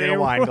you're drinking a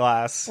wine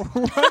glass.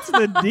 what's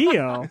the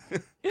deal?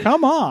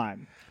 Come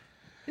on.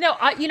 No,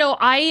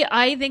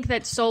 I think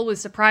that Soul was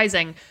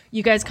surprising.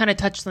 You guys kind of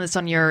touched on this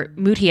on your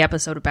Muti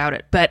episode about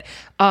it, but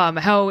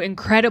how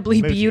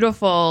incredibly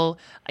beautiful.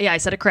 Yeah, I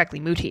said it correctly.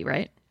 Muti,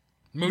 right?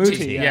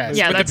 Muti, yeah. yes.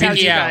 Yeah, with that's the how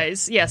pinky you out.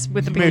 guys. Yes,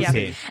 with the pinky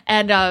Muti. out.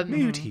 And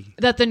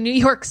that the New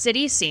York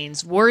City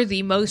scenes were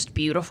the most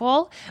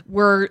beautiful,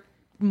 were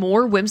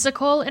more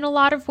whimsical in a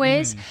lot of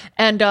ways,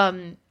 and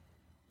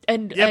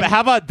Yeah, but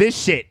how about this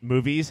shit,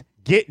 movies?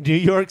 Get New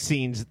York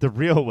scenes the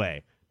real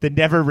way. The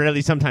never,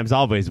 rarely, sometimes,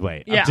 always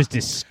way. Yeah. Of just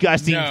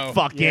disgusting No.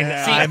 fucking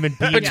Yeah. See, I'm and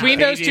being Between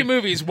those hated. two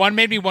movies, one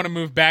made me want to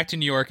move back to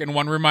New York, and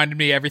one reminded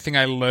me everything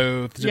I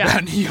loathed Yeah.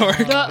 about New York.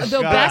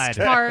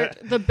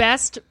 the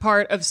best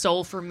part of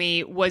Soul for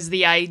me was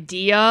the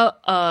idea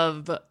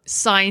of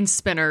sign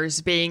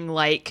spinners being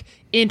like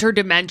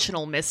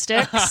interdimensional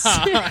mystics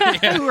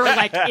who were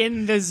like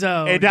in the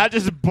zone. And not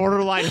just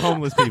borderline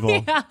homeless people.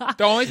 The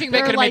only thing that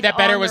They're, could have like, made that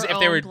better on was their if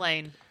they own were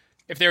plane.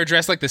 if they were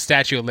dressed like the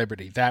Statue of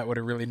Liberty. That would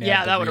have really nailed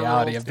Yeah, that the would've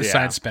reality ruled. of the Yeah.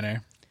 side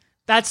spinner.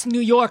 That's New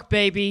York,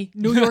 baby.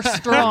 New York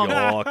strong.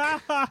 York. Man,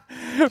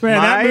 that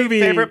My movie.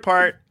 favorite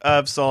part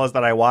of Soul is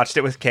that I watched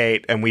it with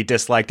Kate and we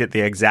disliked it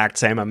the exact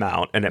same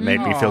amount, and it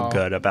made me feel Aw,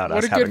 good about what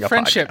us a having good a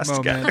friendship podcast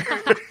moment.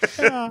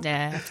 together.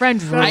 Yeah, friend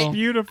That's rule.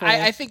 beautiful.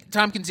 I think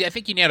Tom can see. I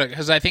think you nailed it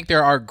because I think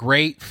there are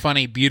great,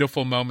 funny,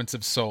 beautiful moments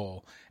of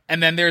Soul,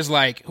 and then there's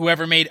like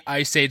whoever made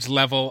Ice Age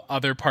level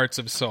other parts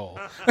of Soul.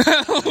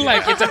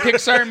 Like it's a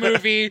Pixar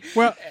movie.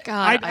 Well,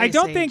 God, I Ice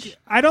don't Age.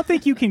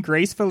 think you can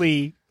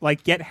gracefully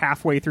like get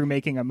halfway through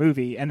making a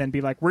movie and then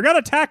be like, we're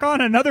gonna tack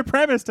on another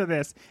premise to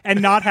this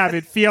and not have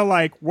it feel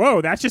like,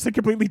 whoa, that's just a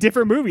completely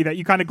different movie that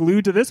you kind of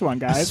glued to this one,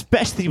 guys.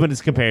 Especially when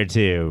it's compared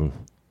to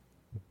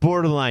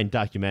borderline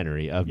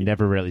documentary of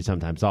never, rarely,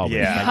 sometimes, always.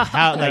 Yeah.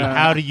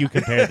 How do you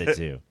compare the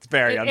two? It's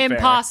very unfair.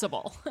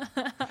 Impossible.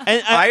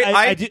 And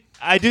I-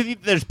 I do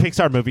think there's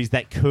Pixar movies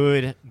that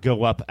could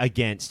go up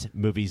against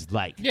movies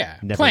like Yeah,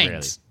 Never,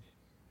 Planes.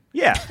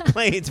 Yeah. Rarely.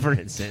 Planes, for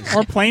instance.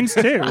 Or Planes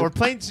 2. Or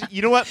Planes,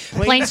 you know what?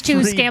 Planes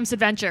 2 3 Scams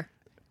Adventure.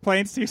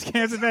 Planes 2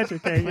 Scams Adventure.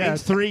 Okay, Planes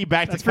yes. 3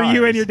 Back That's to for Cars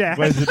you and your dad.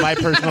 was my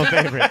personal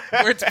favorite.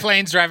 Where it's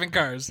planes driving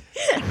cars.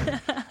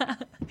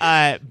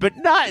 But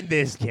not in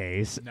this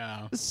case.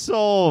 No.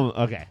 Soul.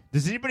 Okay.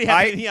 Does anybody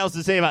have anything else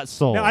to say about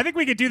Soul? No, I think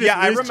we could do this Yeah,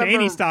 I Liz remember-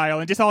 Cheney style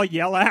and just all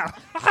yell out.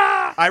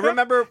 I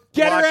remember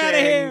Get her outta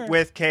watching here.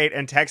 with Kate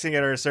and texting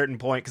at her at a certain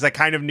point because I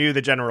kind of knew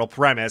the general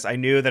premise. I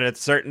knew that at a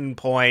certain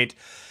point,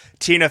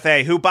 Tina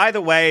Fey, who, by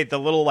the way, the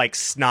little like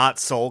snot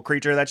soul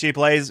creature that she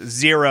plays,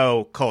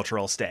 zero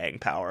cultural staying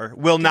power,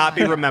 will not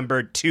be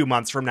remembered 2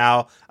 months from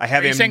now. I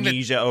have Are you saying that-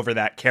 amnesia over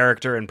that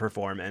character and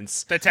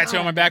performance. The tattoo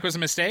on my back was a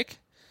mistake.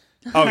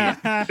 Oh yeah,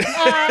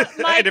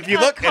 Mike, And if you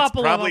a look, it's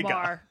couple probably of them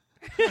gone. are.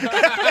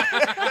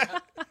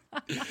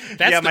 That's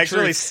yeah. the Mike's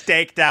really truth.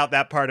 staked out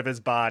that part of his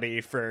body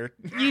for.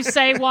 You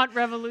say want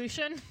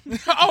revolution?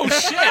 Oh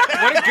shit!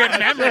 What a good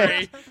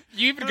memory.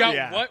 You even got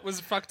Yeah. what was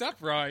fucked up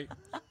right.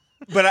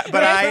 But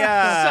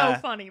I So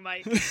funny,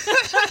 Mike.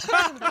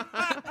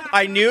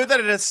 I knew that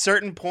at a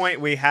certain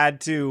point we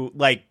had to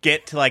like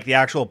get to like the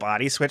actual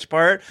body switch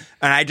part,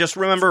 and I just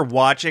remember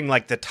watching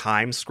like the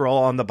time scroll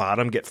on the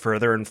bottom get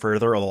further and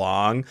further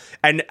along,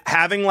 and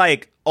having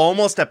like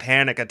almost a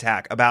panic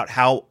attack about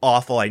how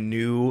awful I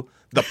knew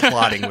the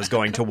plotting was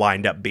going to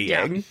wind up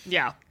being.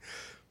 Yeah.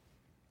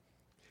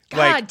 God,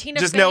 Like, Tina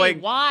just Fey,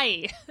 knowing-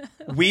 why?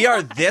 We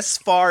are this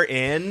far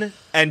in,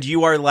 and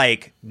you are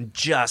like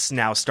just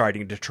now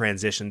starting to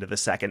transition to the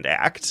second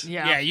act.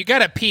 Yeah, you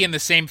gotta pee in the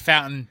same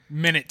fountain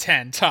minute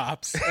 10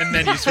 tops, and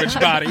then you switch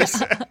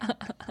bodies.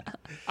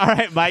 All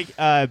right, Mike.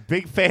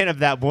 Big fan of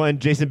that one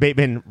Jason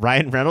Bateman,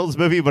 Ryan Reynolds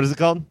movie. What is it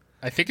called?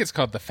 I think it's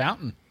called The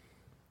Fountain.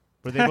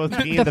 Were they both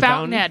peeing The the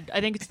Fountainhead. I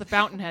think it's the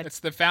Fountainhead. It's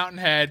The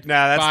Fountainhead No,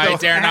 that's by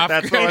the-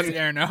 that's the one-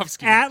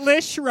 Aronofsky.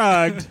 Atlas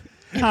Shrugged.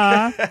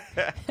 Huh?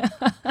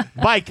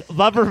 Mike,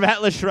 lover of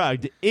Atlas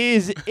Shrugged.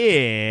 Is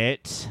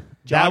it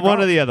that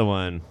one or the other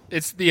one?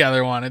 It's the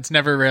other one. It's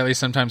never, rarely,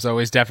 sometimes,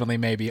 always, definitely,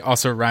 maybe.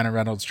 Also, Ryan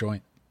Reynolds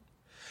joint.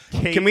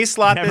 Can we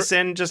slot this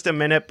in just a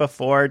minute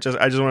before? I just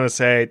want to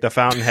say the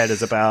Fountainhead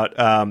is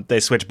about they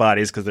switch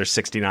bodies because they're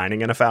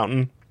 69ing in a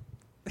fountain.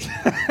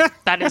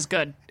 That is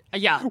good.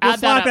 Yeah, We'll add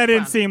slot that up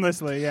in front.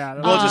 seamlessly. Yeah.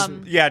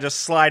 We'll just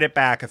slide it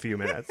back a few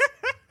minutes.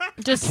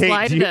 Just Kate,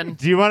 slide do it you, in.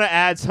 do you want to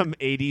add some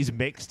 80s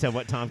mix to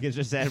what Tompkins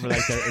just said? We're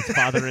like, it's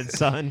father and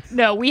son.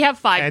 No, we have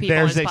 5 And people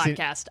on there's this 16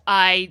 podcast.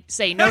 I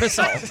say no to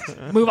Soul.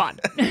 Move on.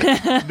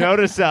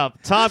 Notice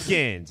up.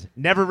 Tompkins,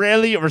 never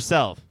rarely or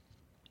self?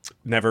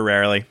 Never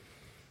rarely.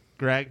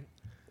 Greg?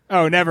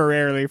 Oh, never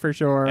rarely, for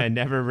sure. And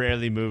never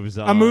rarely moves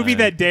on. A movie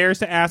that dares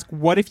to ask,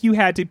 what if you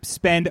had to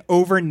spend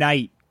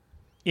overnight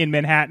in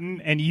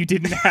Manhattan and you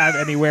didn't have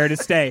anywhere to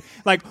stay?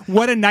 Like,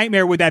 what a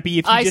nightmare would that be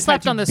if you I just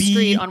slept had to on the be...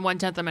 street on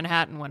 1/10 of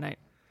Manhattan one night.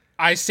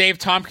 I saved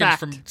Tompkins Fact.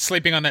 from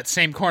sleeping on that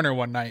same corner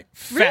one night.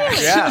 Fact.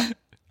 Really? Yeah.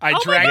 I my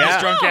dragged his God.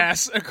 drunk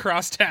ass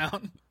across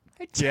town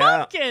Yeah.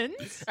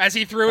 Tompkins. as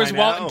he threw his I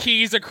wallet know. and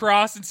keys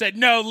across and said,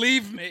 "No,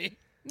 leave me."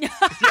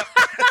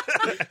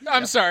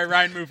 I'm sorry,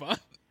 Ryan. Move on.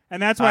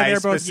 And that's why I they're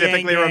both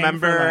specifically yang-gang for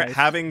remember life.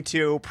 having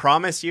to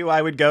promise you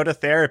I would go to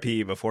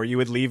therapy before you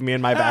would leave me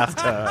in my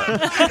bathtub.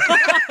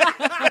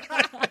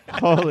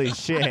 Holy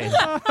shit.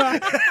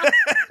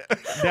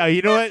 Now,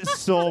 you know what?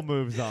 Soul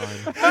moves on.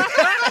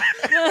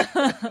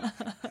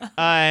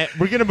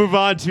 We're going to move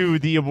on to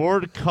the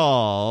award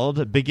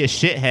called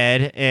Biggest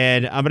Shithead,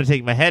 and I'm going to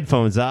take my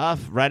headphones off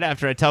right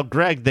after I tell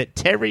Greg that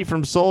Terry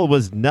from Soul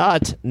was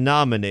not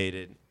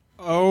nominated.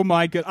 Oh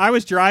my god! I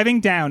was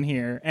driving down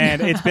here,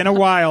 and it's been a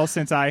while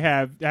since I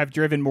have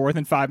driven more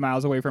than 5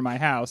 miles away from my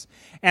house.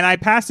 And I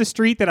passed a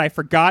street that I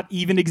forgot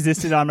even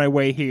existed on my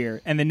way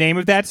here. And the name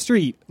of that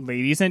street,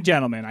 ladies and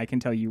gentlemen, I can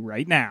tell you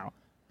right now,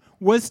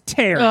 was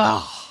Terry.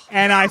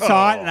 And I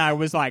saw it, and I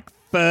was like,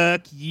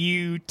 "Fuck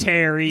you,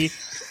 Terry!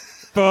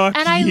 Fuck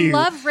And you!" I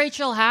love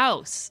Rachel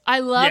House. I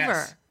love Yes.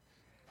 her.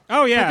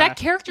 Oh yeah, But that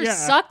character Yeah.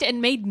 sucked and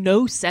made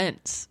no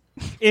sense.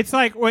 It's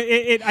like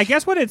I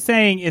guess what it's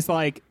saying is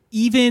like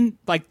even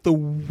like the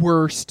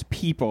worst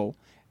people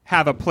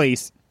have a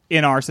place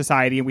in our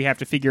society, and we have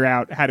to figure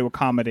out how to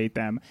accommodate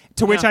them.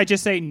 To which Yeah. I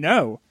just say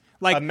no.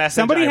 Like A message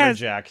somebody I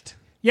has, reject.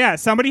 yeah,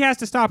 somebody has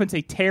to stop and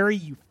say, Terry,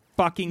 you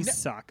fucking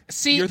suck.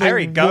 See, you're the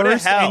Terry, go to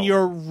worst, hell. and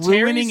you're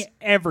ruining Terry's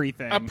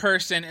everything. a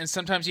person, and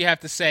sometimes you have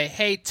to say,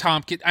 "Hey,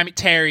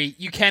 Terry,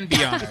 you can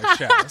be on our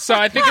show." So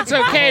I think it's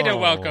okay to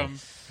welcome.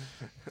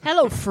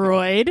 Hello,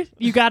 Freud.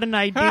 You got an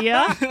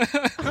idea?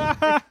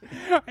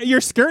 Your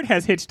skirt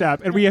has hitched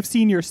up, and we have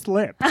seen your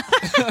slip.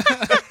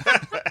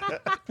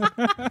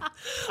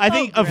 I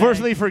think,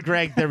 unfortunately for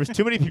Greg, there was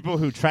too many people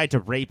who tried to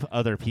rape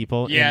other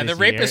people. Yeah, in the this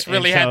rapist year,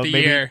 really and had so the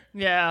maybe year.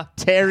 Yeah.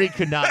 Terry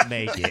could not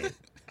make it.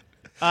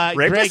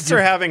 Greg, Rapists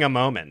are having a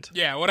moment.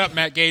 Yeah, what up,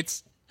 Matt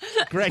Gates?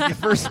 Greg, you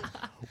first.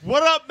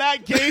 What up,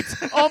 Matt Gates?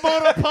 I'm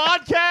on a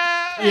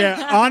podcast.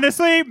 Yeah,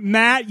 honestly,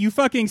 Matt, you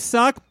fucking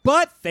suck,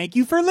 but thank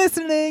you for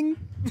listening.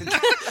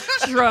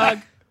 Shrug.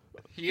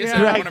 He is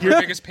Yeah. one of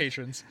our biggest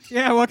patrons.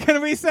 Yeah, what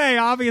can we say?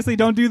 Obviously,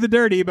 don't do the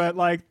dirty, but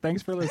like,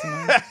 thanks for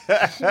listening.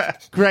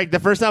 Greg, the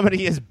first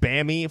nominee is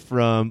Bammy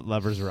from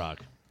Lovers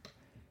Rock.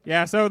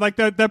 Yeah, so like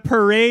the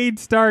parade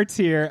starts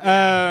here.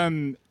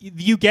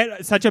 You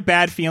get such a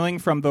bad feeling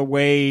from the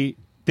way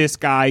this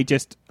guy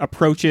just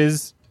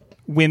approaches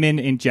women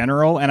in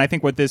general, and I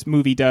think what this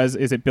movie does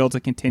is it builds a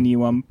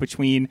continuum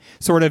between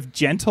sort of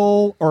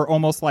gentle or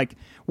almost like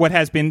what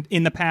has been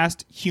in the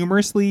past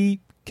humorously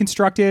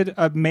constructed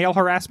male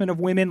harassment of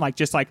women, like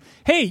just like,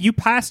 hey, you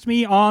passed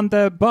me on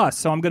the bus,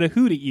 so I'm going to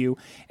hoot at you.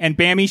 And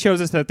Bammy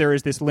shows us that there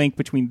is this link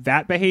between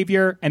that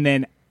behavior and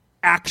then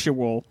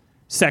actual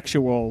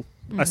sexual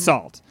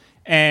assault.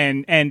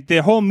 And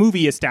the whole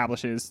movie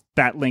establishes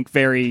that link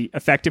very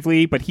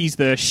effectively, but he's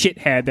the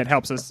shithead that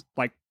helps us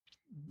like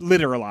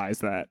literalize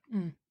that.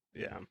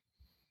 Yeah.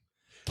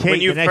 Kate,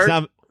 When you the next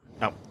first-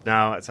 Oh,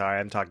 no, sorry.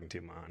 I'm talking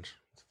too much.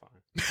 It's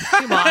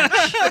fine. Too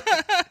much.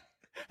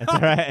 That's all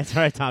right. That's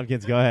all right,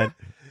 Tompkins. Go ahead.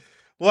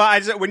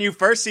 Well, when you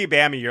first see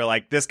Bammy, you're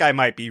like, this guy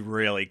might be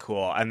really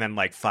cool. And then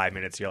like 5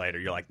 minutes later,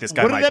 you're like, this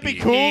guy Wouldn't might that be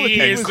cool if He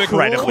he is was the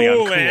incredibly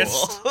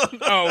coolest. uncool.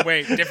 Oh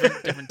wait,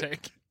 different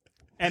take.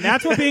 And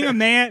that's what being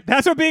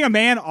a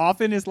man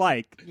often is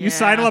like. You Yeah.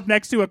 sidle up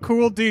next to a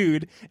cool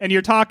dude and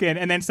you're talking,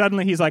 and then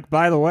suddenly he's like,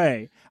 by the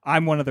way,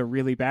 I'm one of the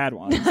really bad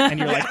ones. And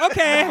you're like,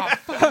 okay,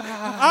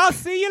 I'll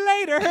see you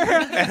later.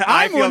 And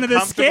I I'm feel one of the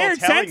comfortable scared,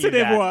 telling you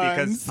sensitive that ones.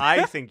 because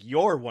I think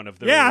you're one of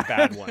the Yeah. really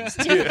bad ones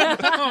too.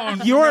 Oh,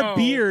 Your no.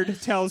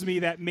 beard tells me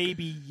that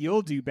maybe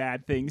you'll do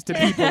bad things to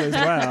people as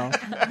well.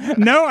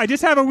 No, I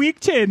just have a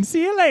weak chin.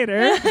 See you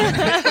later.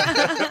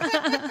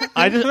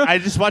 I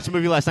just watched a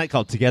movie last night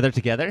called Together,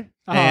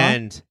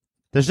 and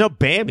there's no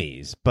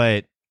Bammies,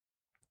 but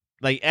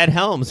like Ed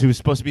Helms, who's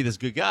supposed to be this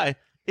good guy,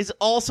 is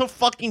also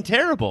fucking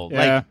terrible.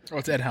 Yeah. Like, Oh,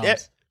 it's Ed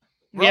Helms.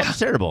 Rob's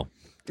terrible.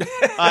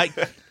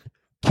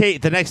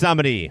 Kate, the next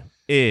nominee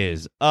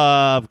is,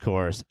 of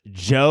course,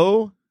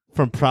 Joe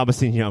from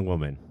Promising Young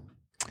Woman.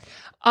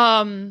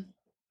 I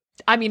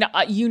mean,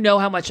 you know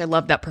how much I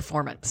love that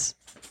performance.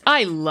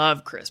 I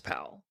love Chris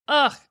Powell.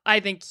 Ugh,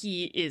 I think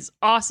he is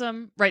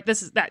awesome. Right,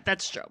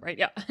 that's Joe, right?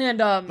 Yeah. And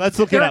Let's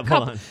look there it are up. a Hold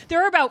couple- on.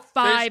 There are about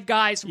 5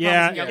 guys from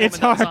Yeah, Promising Young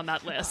it's Woman that was hard. on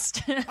that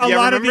list. A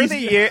lot of remember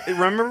these.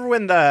 remember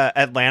when the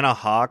Atlanta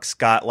Hawks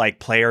got like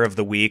Player of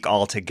the Week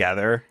all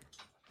together?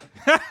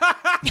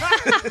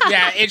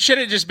 Yeah, it should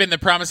have just been the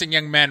promising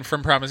young men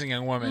from Promising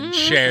Young Woman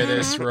share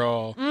this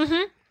role.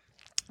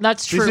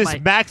 That's true. This is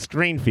Mike. Max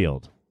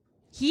Greenfield.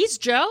 He's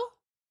Joe?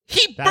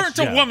 He That's burnt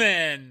a Joe.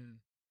 woman.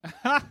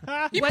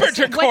 He What's burnt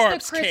her the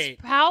corpse, Chris Kate.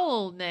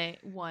 Powell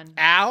one?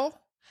 Al?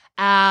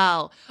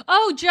 Al.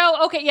 Oh,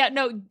 Joe. Okay, yeah,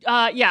 no,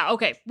 yeah,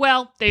 okay.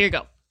 Well, there you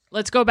go.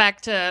 Let's go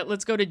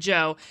to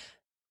Joe.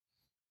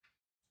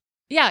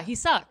 Yeah, he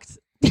sucked.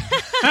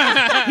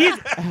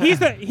 he's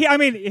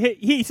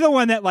the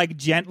one that like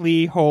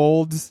gently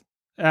holds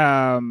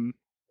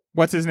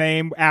what's his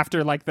name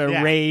after like the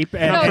Yeah. rape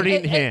and,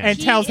 Comforting him. and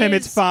he tells him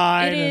it's is-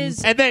 fine. It and-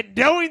 is And then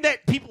knowing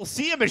that people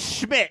see him as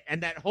Schmidt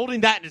and that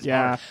holding that in his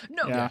yeah. heart.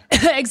 no, Yeah.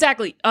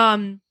 exactly.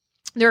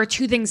 There are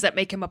two things that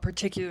make him a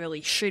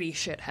particularly shitty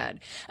shithead.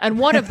 And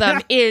one of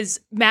them is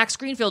Max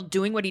Greenfield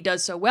doing what he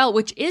does so well,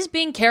 which is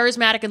being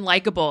charismatic and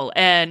likable.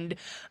 And,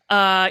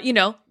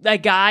 a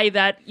guy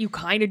that you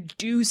kind of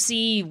do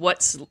see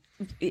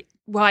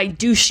why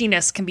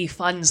douchiness can be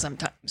fun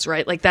sometimes,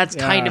 right? Like that's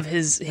kind of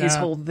his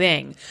whole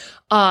thing.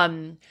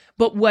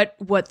 But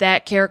what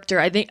that character,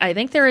 I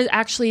think there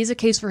actually is a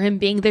case for him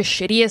being the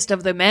shittiest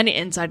of the men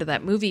inside of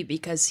that movie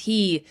because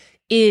he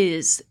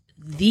is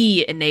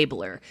the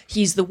enabler.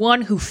 He's the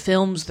one who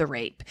films the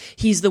rape.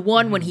 He's the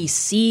one when he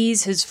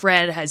sees his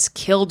friend has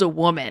killed a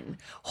woman,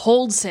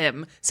 holds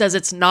him, says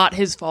it's not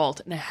his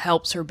fault, and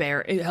helps him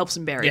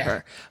bury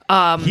her.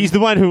 He's the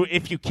one who,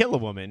 if you kill a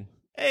woman,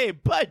 hey,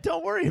 bud,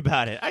 don't worry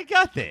about it. I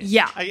got this.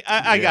 Yeah.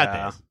 I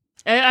got this.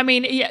 I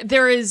mean, yeah,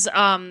 there is.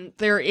 I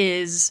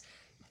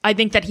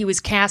think that he was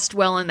cast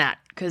well in that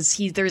because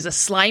there's a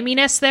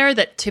sliminess there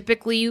that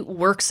typically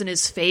works in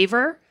his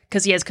favor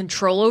because he has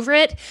control over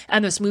it,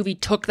 and this movie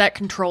took that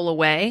control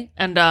away,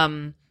 and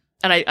I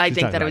think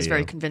talking that it was about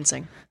very you.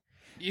 convincing.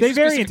 He's They a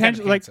very specific kind of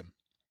intentionally like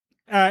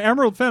handsome.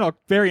 Emerald Fennell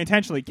very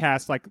intentionally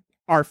cast like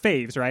our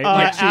faves, right?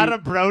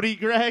 Adam Brody,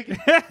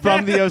 Greg,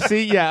 from the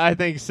OC? Yeah, I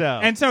think so.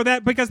 And so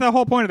because the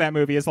whole point of that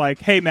movie is like,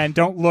 hey, men,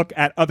 don't look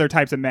at other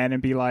types of men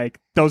and be like,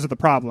 those are the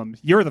problems.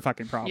 You're the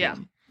fucking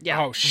problem.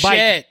 Yeah. Oh,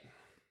 shit.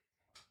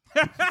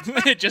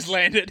 It just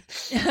landed.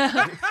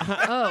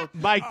 Oh,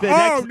 Mike,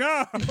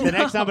 the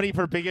next nominee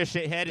for biggest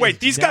shithead Wait, is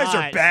these guys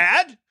are not-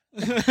 bad?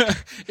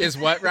 Is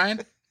what,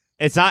 Ryan?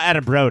 It's not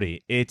Adam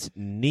Brody. It's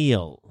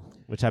Neil,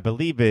 which I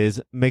believe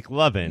is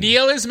McLovin.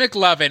 Neil is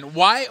McLovin.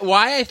 Why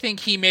I think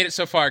he made it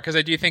so far, because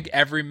I do think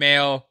every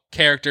male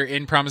character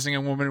in Promising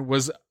Young Woman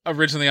was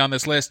originally on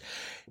this list.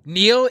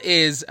 Neil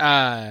is,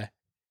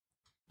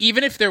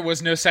 even if there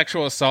was no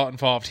sexual assault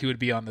involved, he would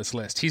be on this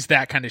list. He's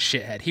that kind of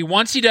shithead. He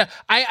wants you to,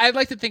 I'd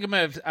like to think of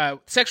him as,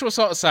 sexual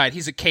assault aside,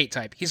 he's a Kate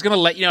type. He's going to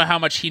let you know how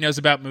much he knows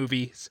about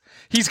movies.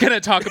 He's going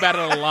to talk about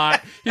it a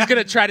lot. He's going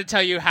to try to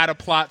tell you how to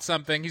plot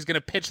something. He's going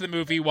to pitch the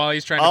movie while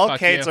he's trying to All fuck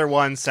Kates you. are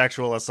one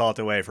sexual assault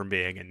away from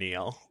being a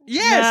Neil.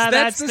 Yes,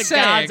 that's the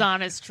saying. God's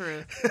honest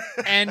truth.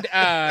 And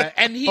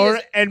he Or,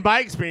 is, in my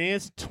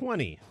experience,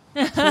 20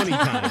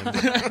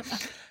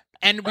 times.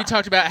 and we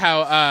talked about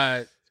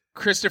how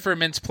Christopher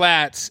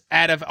Mintz-Plasse,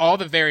 out of all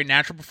the very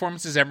natural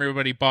performances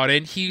everybody bought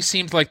in, he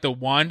seemed like the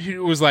one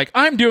who was like,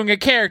 I'm doing a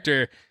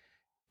character.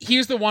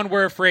 He's the one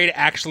we're afraid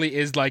actually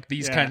is like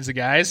these kinds of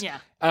guys. Yeah.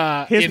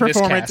 His in this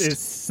performance cast. is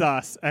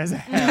sus as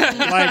hell.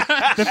 Like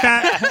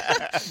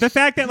the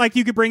fact that like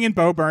you could bring in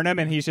Bo Burnham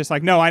and he's just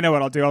like, no, I know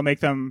what I'll do. I'll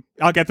get them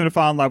to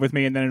fall in love with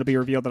me, and then it'll be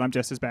revealed that I'm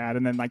just as bad,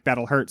 and then like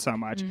that'll hurt so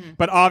much.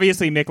 But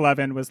obviously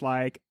McLovin was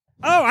like,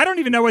 oh, I don't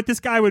even know what this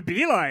guy would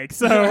be like.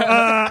 So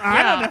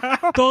I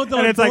don't know.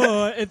 And it's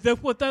like, is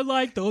that what I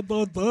like?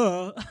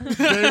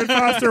 David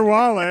Foster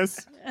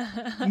Wallace,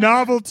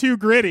 novel too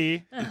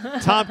gritty.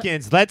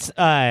 Tompkins, let's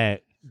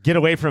get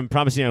away from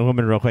Promising Young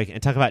Woman real quick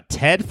and talk about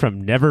Ted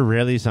from Never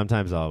Really,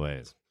 Sometimes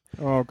Always.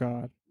 Oh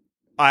God.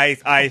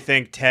 I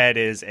think Ted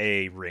is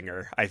a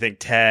ringer. I think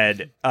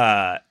Ted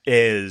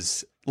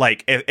is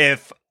like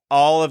if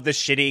all of the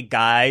shitty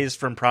guys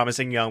from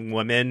Promising Young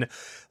Woman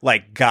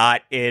like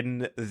got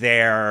in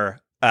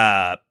their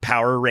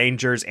Power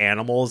Rangers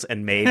animals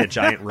and made a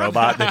giant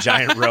robot, the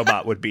giant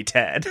robot would be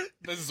Ted.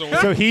 The Zorg.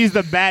 So he's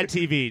the Mad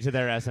TV to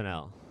their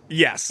SNL.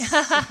 Yes.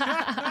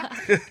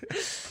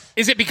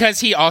 Is it because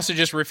he also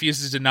just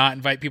refuses to not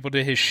invite people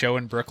to his show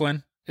in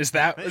Brooklyn? Is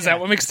that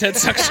what makes Ted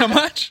suck so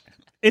much?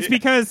 It's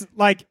because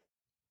like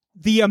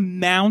the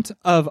amount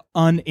of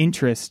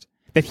uninterest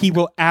that he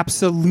will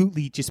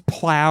absolutely just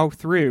plow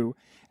through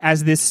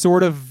as this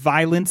sort of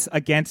violence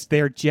against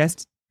their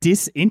just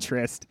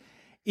disinterest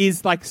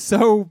is like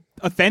so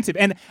offensive.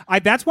 And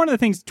that's one of the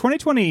things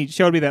 2020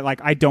 showed me, that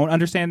like I don't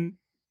understand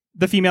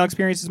the female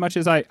experience as much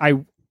as I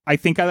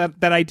think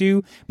that I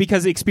do,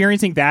 because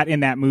experiencing that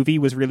in that movie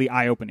was really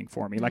eye-opening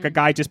for me. Like a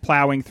guy just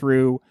plowing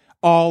through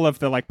all of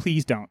the like,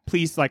 please,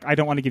 like, I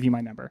don't want to give you my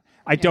number.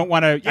 I don't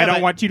want to. I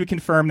don't want you to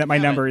confirm that my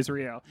number is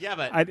real. Yeah,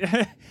 but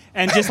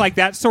And just like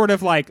that sort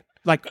of like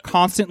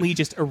constantly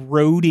just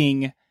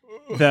eroding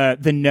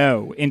the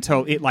no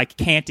until it like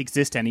can't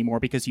exist anymore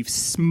because you've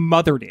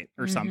smothered it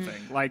or something.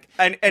 Like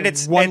And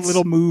it's one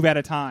little move at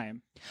a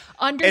time.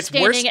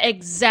 Understanding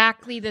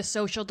exactly the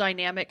social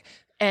dynamic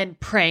and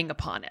preying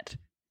upon it.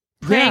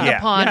 preying Yeah.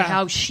 upon Yeah.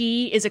 how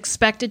she is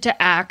expected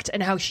to act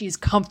and how she's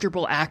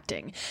comfortable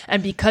acting.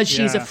 And because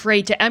she's Yeah.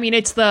 afraid to, I mean,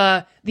 it's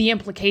the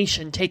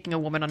implication taking a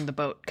woman on the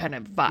boat kind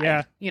of vibe,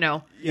 Yeah. you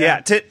know? Yeah,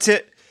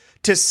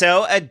 to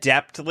so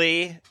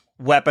adeptly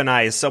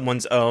weaponize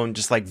someone's own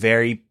just like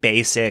very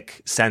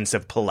basic sense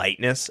of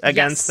politeness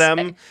against Yes.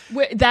 them.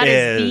 That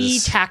is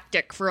is- the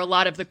tactic for a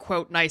lot of the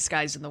quote nice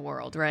guys in the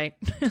world, right?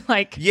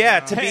 Like, Yeah,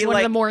 to it's be one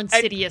like of the more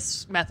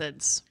insidious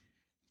methods.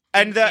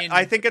 and in-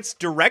 I think it's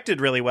directed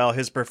really well,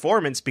 his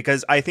performance,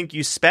 because I think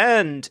you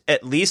spend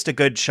at least a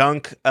good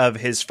chunk of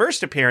his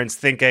first appearance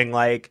thinking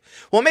like,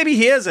 well, maybe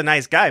he is a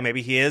nice guy.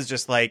 Maybe he is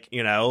just like,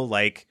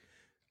 like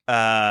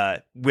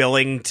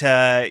willing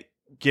to,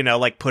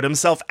 like put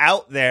himself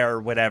out there or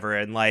whatever.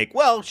 And like,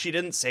 well, she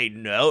didn't say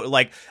no.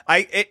 Like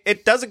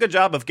it does a good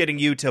job of getting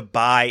you to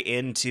buy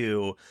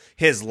into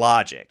his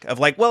logic of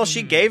like, well,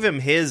 she gave him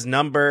his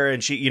number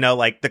and she,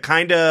 like the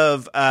kind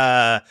of,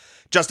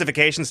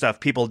 justification stuff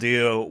people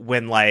do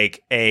when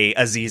like a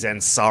Aziz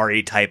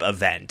Ansari type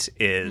event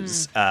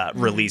is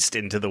released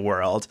into the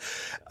world.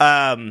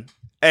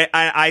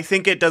 I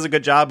think it does a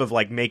good job of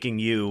like making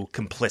you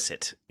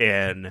complicit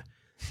in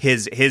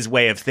his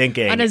way of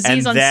thinking. An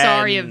Aziz and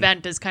Ansari then-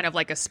 event is kind of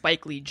like a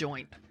Spike Lee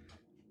joint.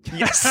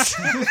 Yes.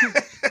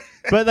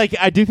 But like,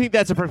 I do think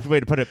that's a perfect way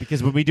to put it,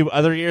 because when we do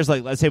other years,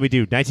 like let's say we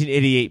do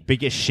 1988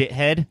 biggest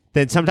shithead,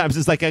 then sometimes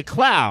it's like a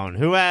clown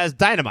who has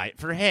dynamite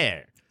for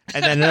hair,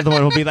 and then another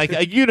one will be like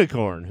a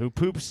unicorn who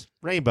poops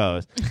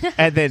rainbows,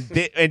 and then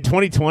in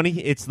 2020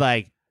 it's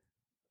like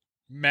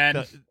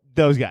Men.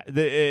 those guys.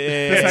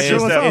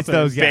 sexual assault It's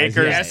those guys.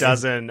 Baker's yes.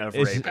 dozen of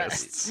It's-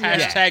 rapists.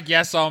 Hashtag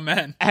yes all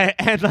men.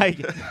 And like,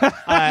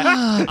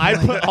 I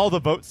put all the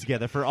votes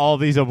together for all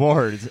these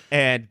awards,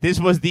 and this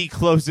was the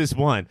closest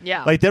one.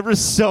 Yeah. Like, there were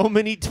so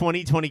many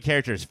 2020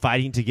 characters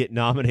fighting to get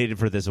nominated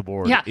for this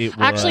award. Yeah, It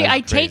actually, was I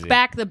take crazy.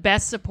 back the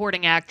best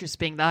supporting actress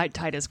being the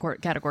tightest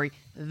category.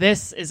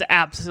 This is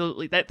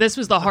absolutely this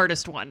was the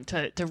hardest one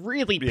to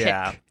really pick.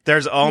 Yeah.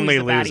 There's only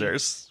the baddie.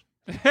 losers.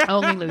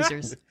 Only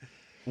losers.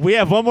 We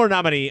have one more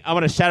nominee. I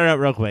want to shout it out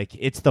real quick.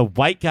 It's the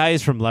white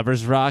guys from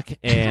Lovers Rock,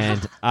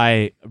 and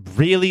I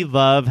really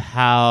love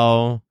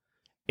how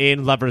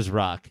in Lovers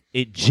Rock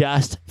it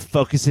just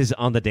focuses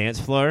on the dance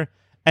floor,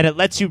 and it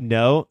lets you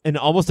know in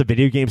almost a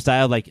video game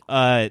style, like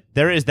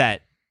there is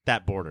that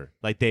border,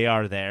 like they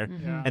are there,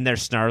 and they're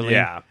snarling,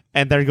 Yeah.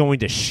 and they're going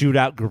to shoot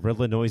out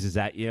gorilla noises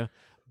at you,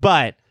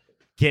 but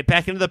get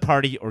back into the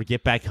party or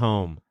get back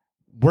home.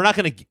 We're not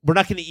gonna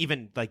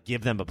even like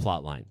give them a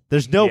plot line.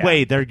 There's no Yeah.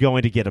 way they're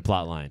going to get a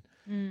plot line.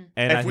 And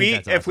I If think we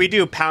that's if we awesome.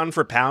 do pound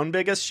for pound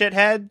biggest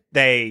shithead,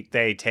 they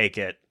take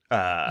it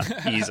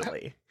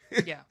easily.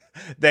 Yeah.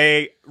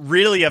 They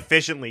really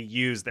efficiently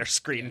use their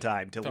screen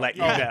time to let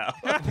you know.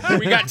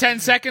 We got 10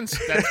 seconds.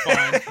 That's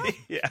fine.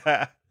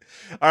 Yeah.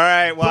 All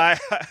right. Well,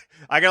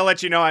 I gotta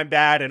let you know I'm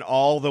bad in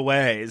all the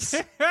ways.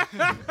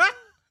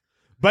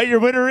 But your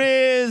winner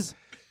is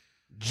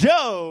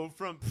Joe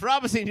from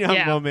Promising Young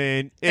Yeah.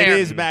 Woman. It Fair.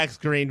 is Max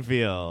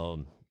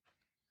Greenfield.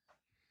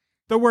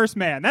 The worst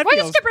man. That Why you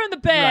feels skip around the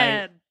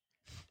bed?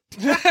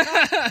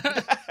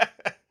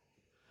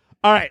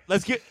 All right,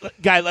 let's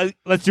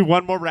do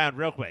one more round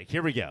real quick.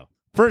 Here we go.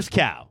 First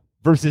Cow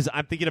versus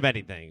I'm Thinking of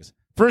Ending Things.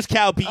 First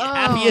Cow beat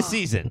Happiest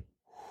Season.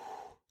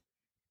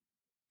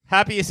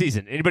 Happiest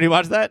Season. Anybody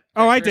watch that?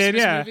 Oh, I did.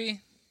 Christmas Yeah. movie?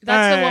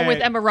 That's the one with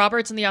Hey. Emma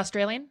Roberts and the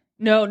Australian?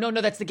 No,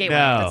 that's the gay one.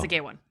 No. That's the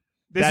gay one.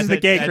 This That's is the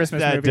gay that's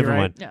Christmas a movie, different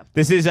right? one. Yeah.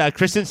 This is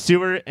Kristen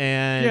Stewart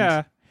and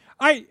Yeah.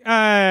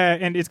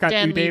 And it's got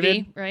Dan you, David.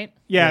 Levy, right?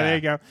 Yeah, Yeah. there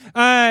you go.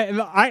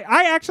 I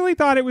actually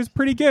thought it was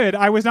pretty good.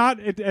 I was not.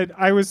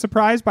 I was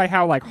surprised by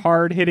how like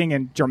hard hitting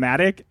and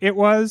dramatic it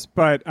was,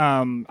 but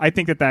I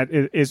think that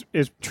is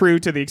true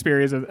to the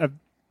experience of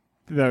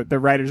the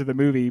writers of the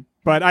movie.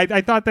 But I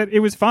thought that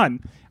it was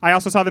fun. I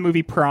also saw the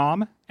movie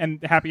Prom,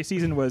 and Happiest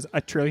Season was a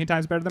trillion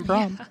times better than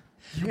Prom.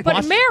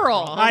 But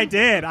Meryl. I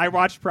did. I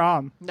watched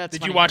Prom. That's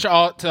Did funny. you watch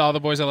all the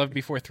boys I loved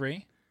before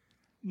 3?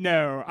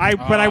 No,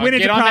 but I went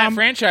into get on Prom. that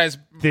franchise.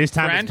 This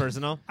time friend. it's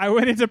personal. I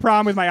went into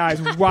Prom with my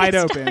eyes wide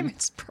This open. time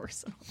it's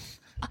personal.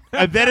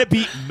 And then it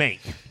beat Mank.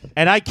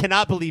 And I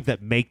cannot believe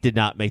that Mank did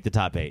not make the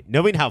top 8.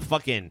 Knowing how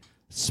fucking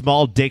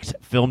small dicked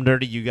film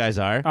nerdy you guys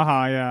are.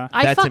 Yeah.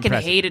 I That's fucking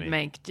impressive to hated me.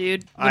 Mank,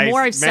 dude. The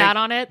more I've sat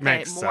on it, the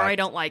Mank more I sucked.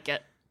 don't like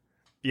it.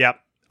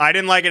 Yep. I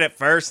didn't like it at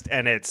first,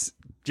 and it's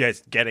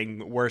just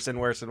getting worse and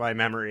worse in my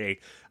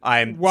memory.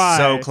 I'm Why?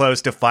 so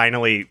close to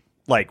finally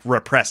like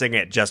repressing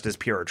it just as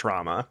pure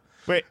trauma.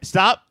 Wait,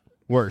 stop.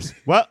 Worse.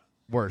 What?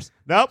 Worse.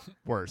 Nope.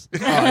 Worse. Oh,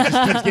 it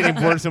just keeps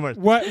getting worse and worse.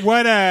 What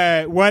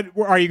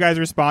are you guys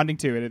responding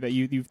to it that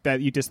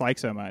you dislike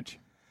so much?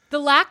 The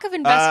lack of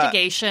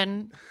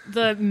investigation,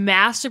 the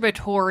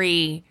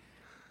masturbatory,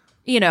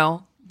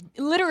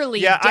 literally,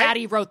 Yeah,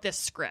 Daddy wrote this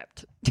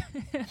script.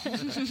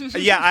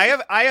 Yeah,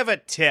 I have a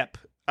tip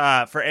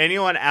for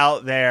anyone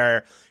out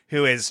there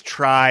who is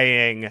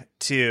trying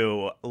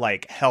to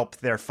like help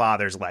their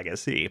father's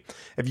legacy.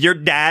 If your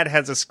dad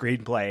has a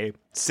screenplay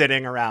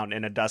sitting around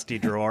in a dusty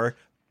drawer,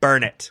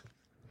 burn it.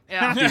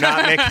 Yeah. Do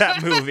not make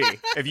that movie.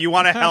 If you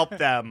want to help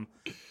them,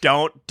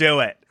 don't do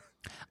it.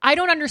 I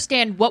don't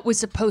understand what was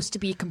supposed to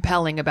be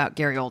compelling about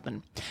Gary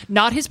Oldman.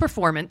 Not his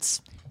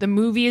performance. The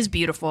movie is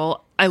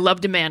beautiful. I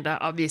loved Amanda,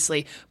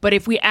 obviously. But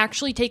if we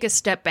actually take a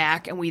step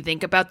back and we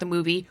think about the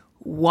movie,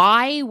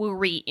 why were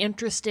we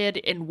interested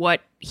in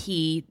what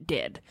he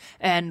did?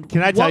 And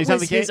Can I tell you what something,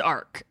 was his Kate?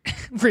 arc?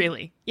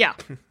 Really? Yeah.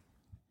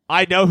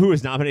 I know who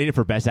is nominated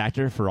for Best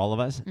Actor for all of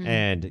us,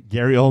 and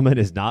Gary Oldman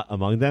is not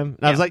among them.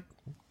 And I was like,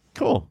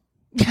 cool.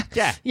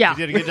 Yeah. Yeah. You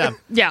did a good job.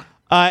 Yeah.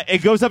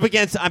 It goes up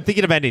against I'm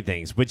Thinking of Ending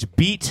Things, which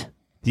beat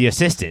The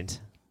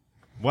Assistant,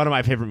 one of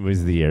my favorite movies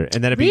of the year,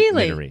 and then it beat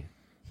Really? Minari.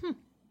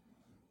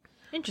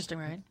 Interesting,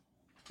 right?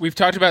 We've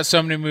talked about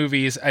so many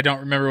movies, I don't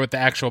remember what the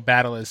actual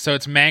battle is. So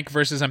it's Mank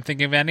versus I'm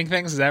Thinking of Ending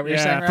Things? Is that what you're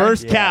Yeah. saying, Ryan?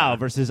 First Cow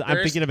versus I'm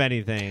First Thinking of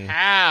Anything.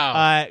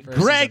 How?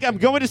 Greg, I'm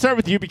going to start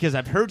with you because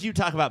I've heard you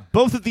talk about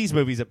both of these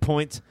movies at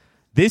points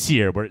this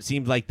year where it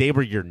seemed like they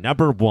were your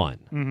number one.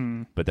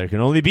 Mm-hmm. But there can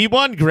only be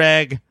one,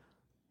 Greg.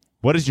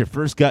 What is your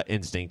first gut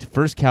instinct?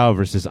 First Cow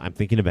versus I'm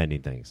Thinking of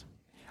Ending Things.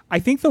 I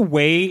think the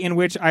way in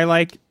which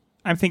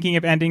I'm thinking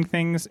of ending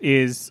things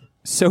is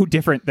so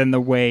different than the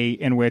way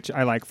in which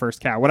I like First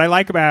Cow. What I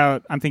like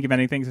about I'm Thinking of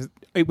Ending Things is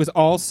it was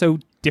all so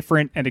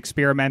different and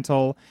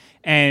experimental,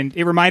 and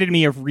it reminded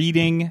me of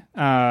Reading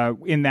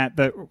in that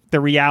the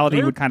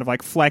reality would kind of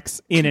like flex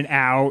in and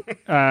out,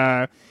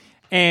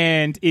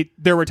 and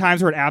there were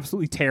times where it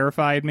absolutely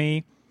terrified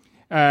me.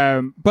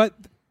 But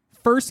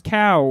First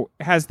Cow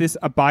has this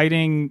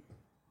abiding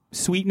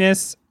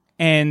sweetness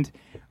and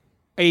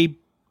a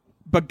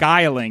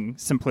beguiling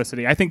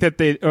simplicity. I think that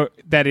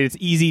that it's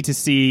easy to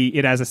see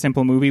it as a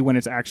simple movie when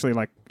it's actually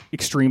like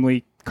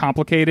extremely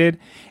complicated,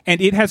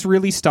 and it has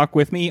really stuck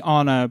with me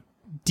on a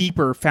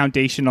deeper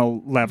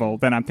foundational level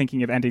than I'm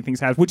Thinking of Ending Things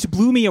has, which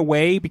blew me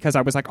away because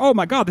I was like, oh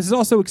my god, this is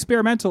also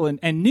experimental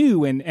and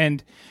new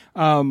and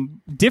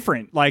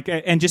different, like,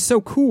 and just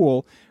so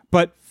cool.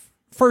 But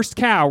First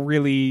Cow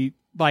really,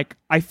 like,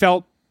 I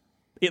felt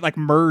it like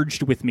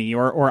merged with me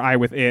or I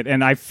with it,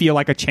 and I feel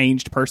like a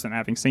changed person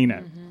having seen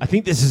it. I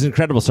think this is an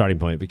incredible starting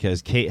point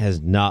because Kate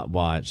has not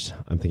watched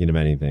I'm Thinking of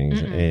Ending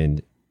Things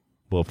and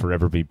will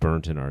forever be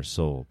burnt in our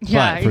soul.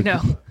 Yeah, But I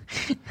know.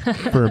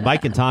 for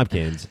Mike and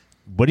Tompkins,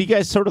 what do you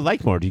guys sort of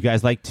like more? Do you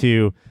guys like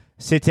to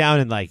sit down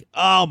and like,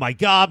 oh my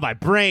god, my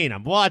brain,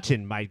 I'm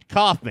watching my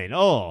Kaufman,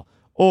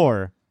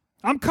 or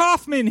I'm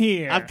Kaufman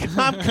here. I'm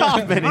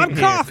Kaufman I'm here.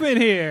 Kaufman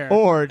here.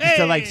 Or just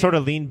to like Hey! sort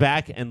of lean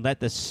back and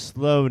let the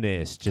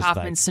slowness just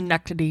Kaufman, like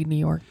Schenectady, New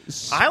York.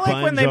 I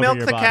like when sponge they over milk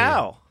your the body.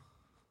 cow.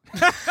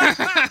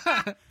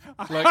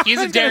 Look, he's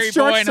a I'm gonna dairy boy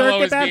short and he'll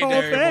always circuit be that a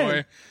whole dairy thing.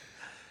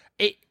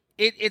 boy.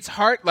 It's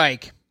hard,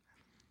 like...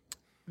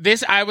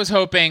 This, I was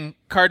hoping,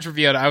 cards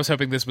revealed, I was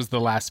hoping this was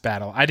the last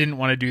battle. I didn't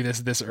want to do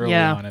this early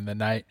Yeah. on in the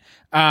night.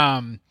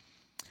 And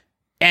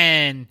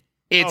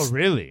it's... Oh,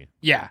 really?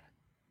 Yeah.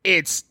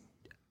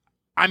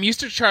 I'm used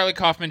to Charlie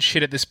Kaufman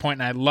shit at this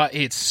point, and I love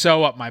it's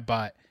so up my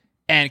butt.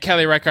 And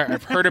Kelly Reichardt,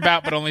 I've heard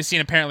about, but only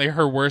seen apparently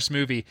her worst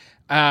movie.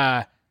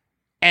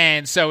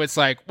 And so it's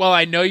like, well,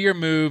 I know your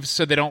moves,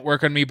 so they don't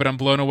work on me, but I'm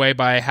blown away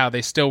by how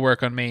they still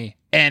work on me.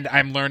 And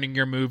I'm learning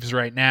your moves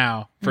right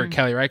now for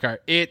Kelly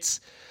Reichardt.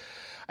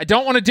 I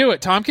don't want to do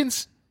it,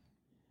 Tompkins.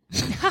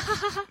 For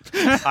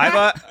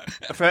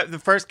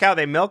the First Cow,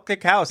 they milk the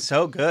cow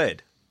so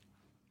good.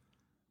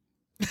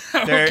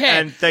 Okay.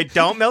 And they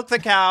don't milk the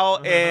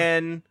cow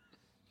in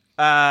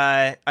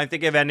I'm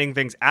Thinking of Ending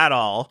Things at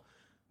all,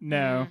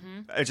 No.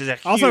 which is a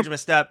huge Also-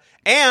 misstep.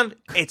 And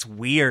it's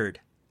weird.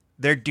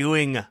 They're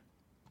doing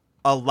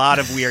a lot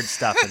of weird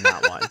stuff in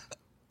that one.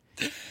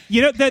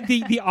 You know,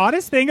 the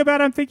oddest thing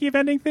about I'm Thinking of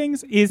Ending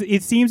Things is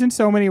it seems in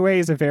so many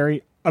ways a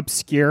very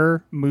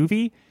obscure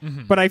movie,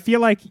 but I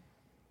feel like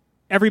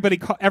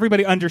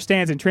everybody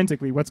understands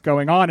intrinsically what's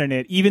going on in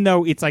it, even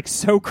though it's like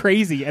so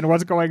crazy and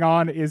what's going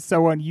on is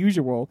so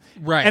unusual.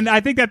 Right. And I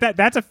think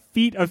that's a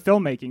feat of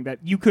filmmaking that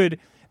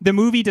the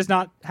movie does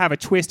not have a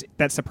twist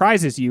that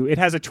surprises you. It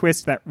has a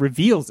twist that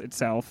reveals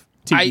itself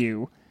to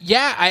you.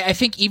 Yeah, I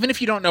think even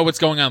if you don't know what's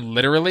going on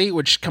literally,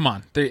 which, come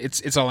on,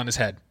 it's all in his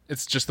head.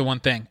 It's just the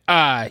one thing.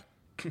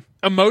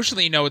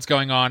 Emotionally, you know what's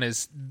going on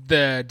is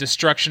the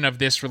destruction of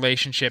this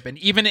relationship. And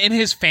even in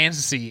his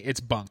fantasy, it's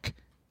bunk.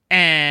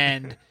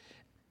 And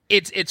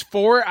it's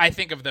four, I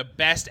think, of the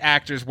best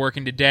actors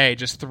working today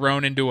just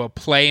thrown into a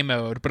play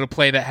mode, but a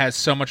play that has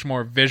so much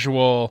more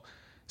visual...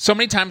 So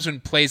many times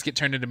when plays get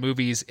turned into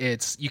movies,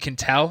 you can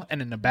tell,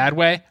 and in a bad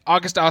way.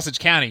 August Osage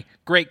County,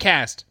 great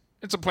cast.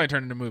 It's a play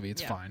turned into a movie.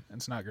 It's fine.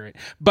 It's not great.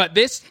 But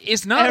this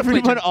is not a play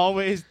Everyone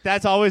turned...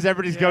 that's always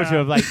everybody's go-to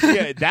of like,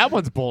 yeah, that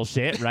one's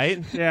bullshit,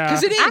 right? Yeah.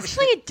 Because it is.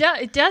 Actually,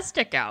 it does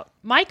stick out.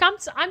 Mike,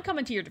 I'm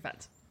coming to your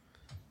defense.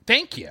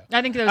 Thank you.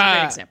 I think that was a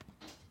great example.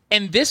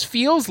 And this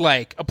feels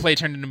like a play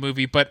turned into a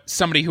movie, but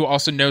somebody who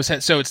also knows how.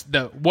 So it's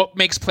what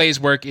makes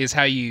plays work is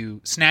how you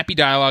snappy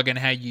dialogue and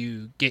how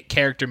you get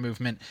character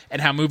movement,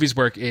 and how movies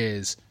work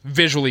is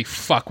visually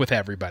fuck with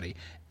everybody,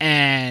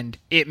 and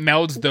it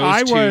melds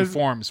those two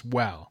forms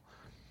well.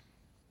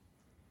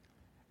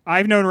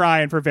 I've known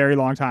Ryan for a very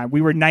long time.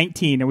 We were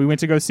 19 and we went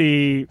to go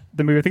see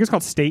the movie. I think it's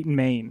called State and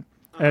Maine,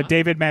 a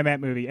David Mamet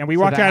movie. And we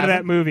walked out of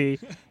that movie.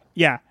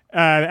 Yeah.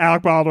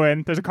 Alec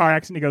Baldwin, there's a car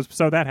accident. He goes,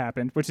 so that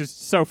happened, which is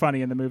so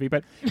funny in the movie.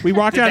 But we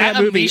walked out of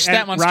that movie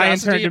that and Ryan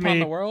turned to upon me.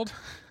 The world?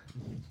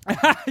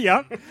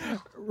 Yep.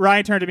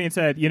 Ryan turned to me and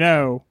said,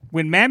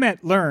 when Mamet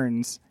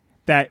learns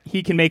that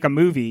he can make a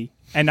movie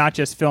and not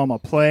just film a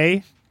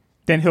play,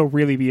 then he'll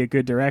really be a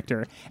good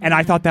director. And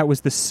I thought that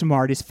was the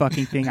smartest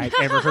fucking thing I've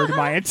ever heard in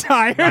my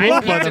entire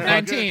life.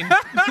 19.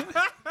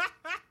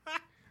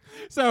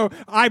 So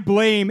I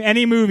blame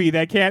any movie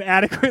that can't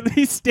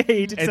adequately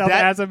stage itself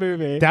as a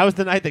movie. That was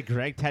the night that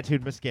Greg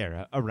tattooed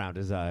mascara around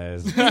his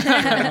eyes.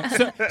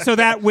 so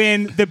that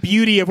when the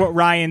beauty of what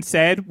Ryan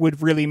said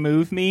would really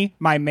move me,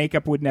 my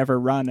makeup would never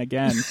run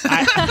again.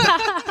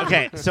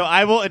 Okay, so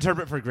I will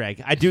interpret for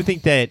Greg. I do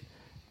think that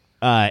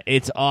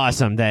it's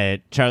awesome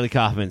that Charlie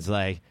Kaufman's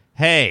like,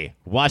 hey,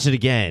 watch it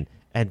again,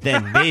 and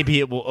then maybe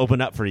it will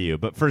open up for you.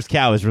 But First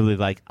Cow is really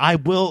like, I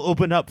will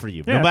open up for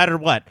you. Yeah. No matter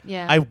what.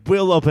 Yeah. I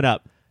will open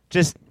up.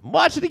 Just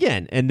watch it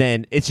again. And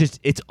then it's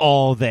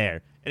all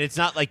there. And it's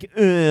not like,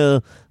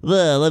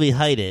 let me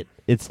hide it.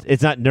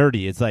 It's not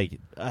nerdy. It's like,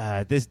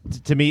 this,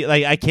 to me,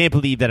 like, I can't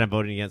believe that I'm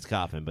voting against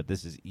Kaufman, but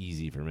this is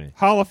easy for me.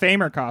 Hall of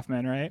Famer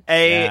Kaufman, right?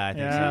 Yeah, I think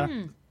Yeah.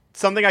 so.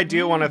 Something I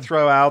do want to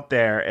throw out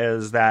there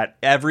is that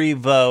every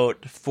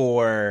vote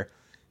for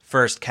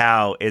First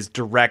Cow is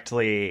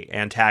directly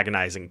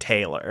antagonizing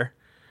Taylor.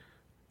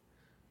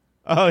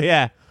 Oh,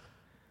 yeah.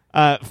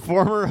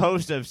 Former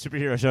host of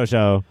Superhero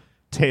Show,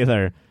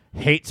 Taylor,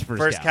 hates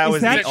First Cow. Cow Is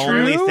is that the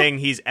only true? thing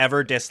he's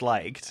ever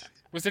disliked.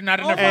 Was there not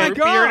enough my root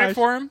beer in gosh. it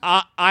for him?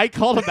 I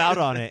called him out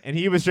on it, and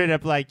he was straight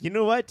up like, you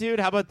know what, dude?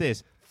 How about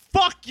this?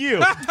 Fuck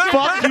you.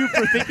 Fuck you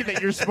for thinking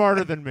that you're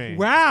smarter than me.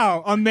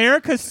 Wow,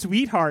 America's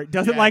Sweetheart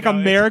doesn't Yeah, like no,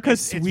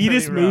 America's it's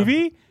sweetest pretty rough.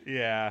 movie?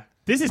 Yeah.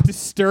 This is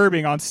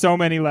disturbing on so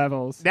many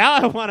levels. Now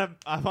I want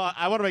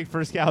to make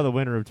First Cow the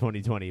winner of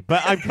 2020,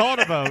 but I'm calling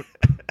a vote.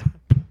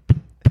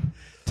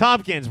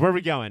 Tompkins, where are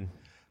we going?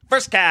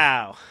 First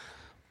Cow.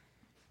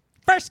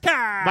 First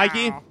Cow!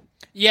 Mikey?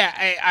 Yeah,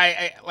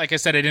 I like I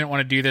said, I didn't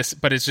want to do this,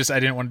 but it's just I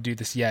didn't want to do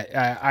this yet.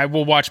 I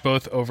will watch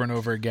both over and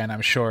over again,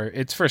 I'm sure.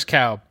 It's First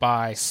Cow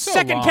by so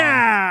Second long.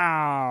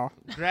 Cow!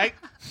 Greg?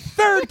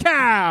 Third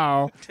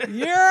Cow!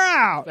 You're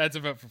out! That's a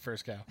vote for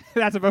First Cow.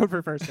 That's a vote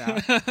for First Cow.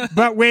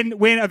 But when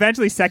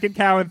eventually Second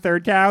Cow and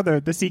Third Cow,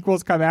 the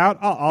sequels come out,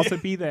 I'll also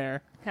be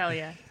there. Hell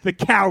yeah. The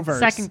Cowverse.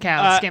 Second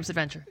Cow, Scamp's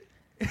Adventure.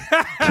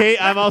 Kate,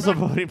 I'm also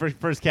voting for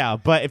First Cow,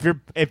 but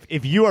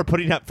if you are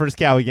putting up First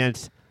Cow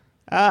against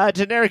a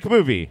generic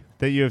movie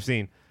that you have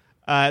seen,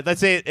 let's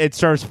say it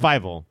stars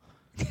Fievel.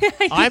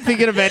 I'm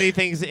thinking of many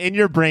things in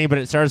your brain, but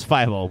it stars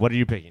Fievel. What are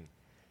you picking?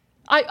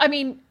 I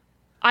mean,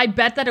 I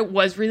bet that it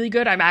was really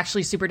good. I'm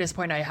actually super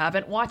disappointed I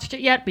haven't watched it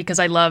yet because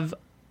I love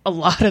a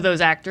lot of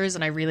those actors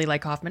and I really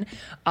like Kaufman.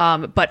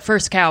 But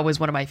First Cow was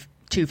one of my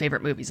two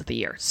favorite movies of the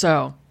year.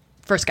 So,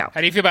 First Cow. How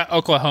do you feel about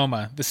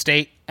Oklahoma, the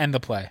state and the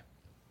play?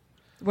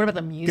 What about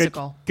the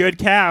musical? Good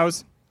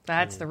cows.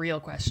 That's the real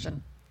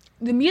question.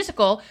 The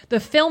musical, the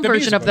film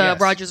version of musical, the yes.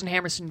 Rodgers and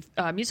Hammerstein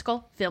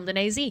musical, filmed in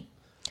AZ.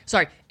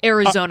 Sorry,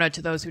 Arizona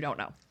to those who don't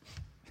know.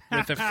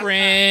 With a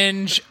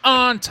fringe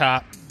on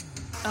top.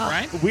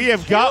 Right? We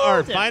have got our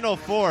Killed it. final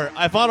four.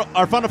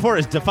 Our final four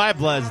is Defy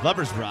Bloods,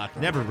 Lovers Rock,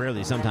 Never,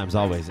 Rarely, Sometimes,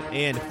 Always,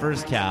 and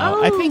First Cow.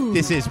 Oh, I think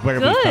this is where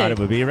we good. thought it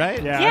would be,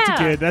 right?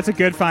 Yeah, that's a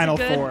good final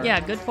Good, four. yeah,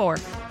 good four.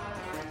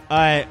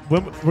 We're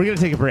going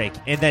to take a break,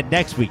 and then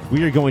next week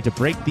we are going to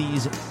break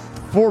these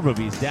four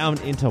movies down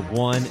into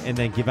one and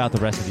then give out the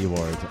rest of the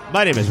awards.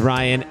 My name is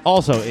Ryan.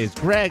 Also is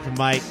Greg,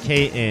 Mike,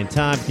 Kate, and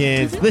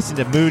Tompkins. Listen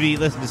to Moody.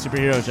 Listen to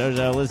Superhero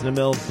Show. Listen to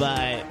Mills.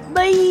 Bye.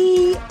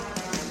 Bye.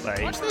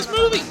 Watch those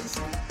movies.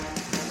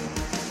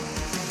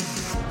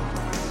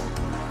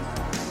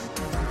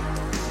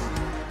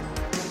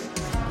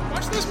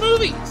 Watch those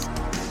movies.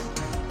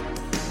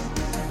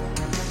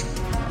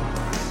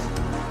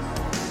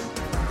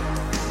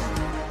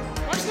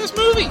 Watch those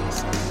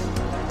movies.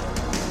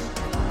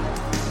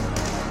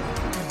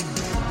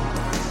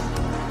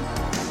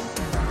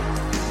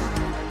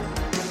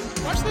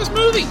 Watch those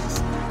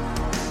movies.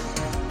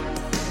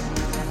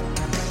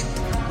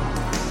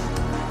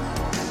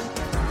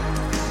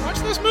 Watch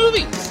those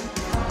movies.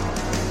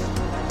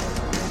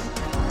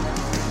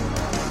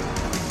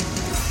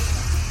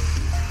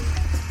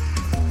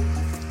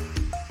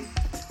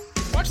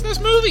 Watch those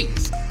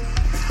movies.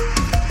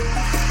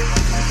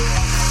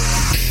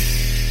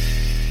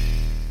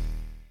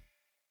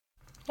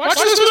 Watch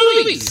those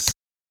movies.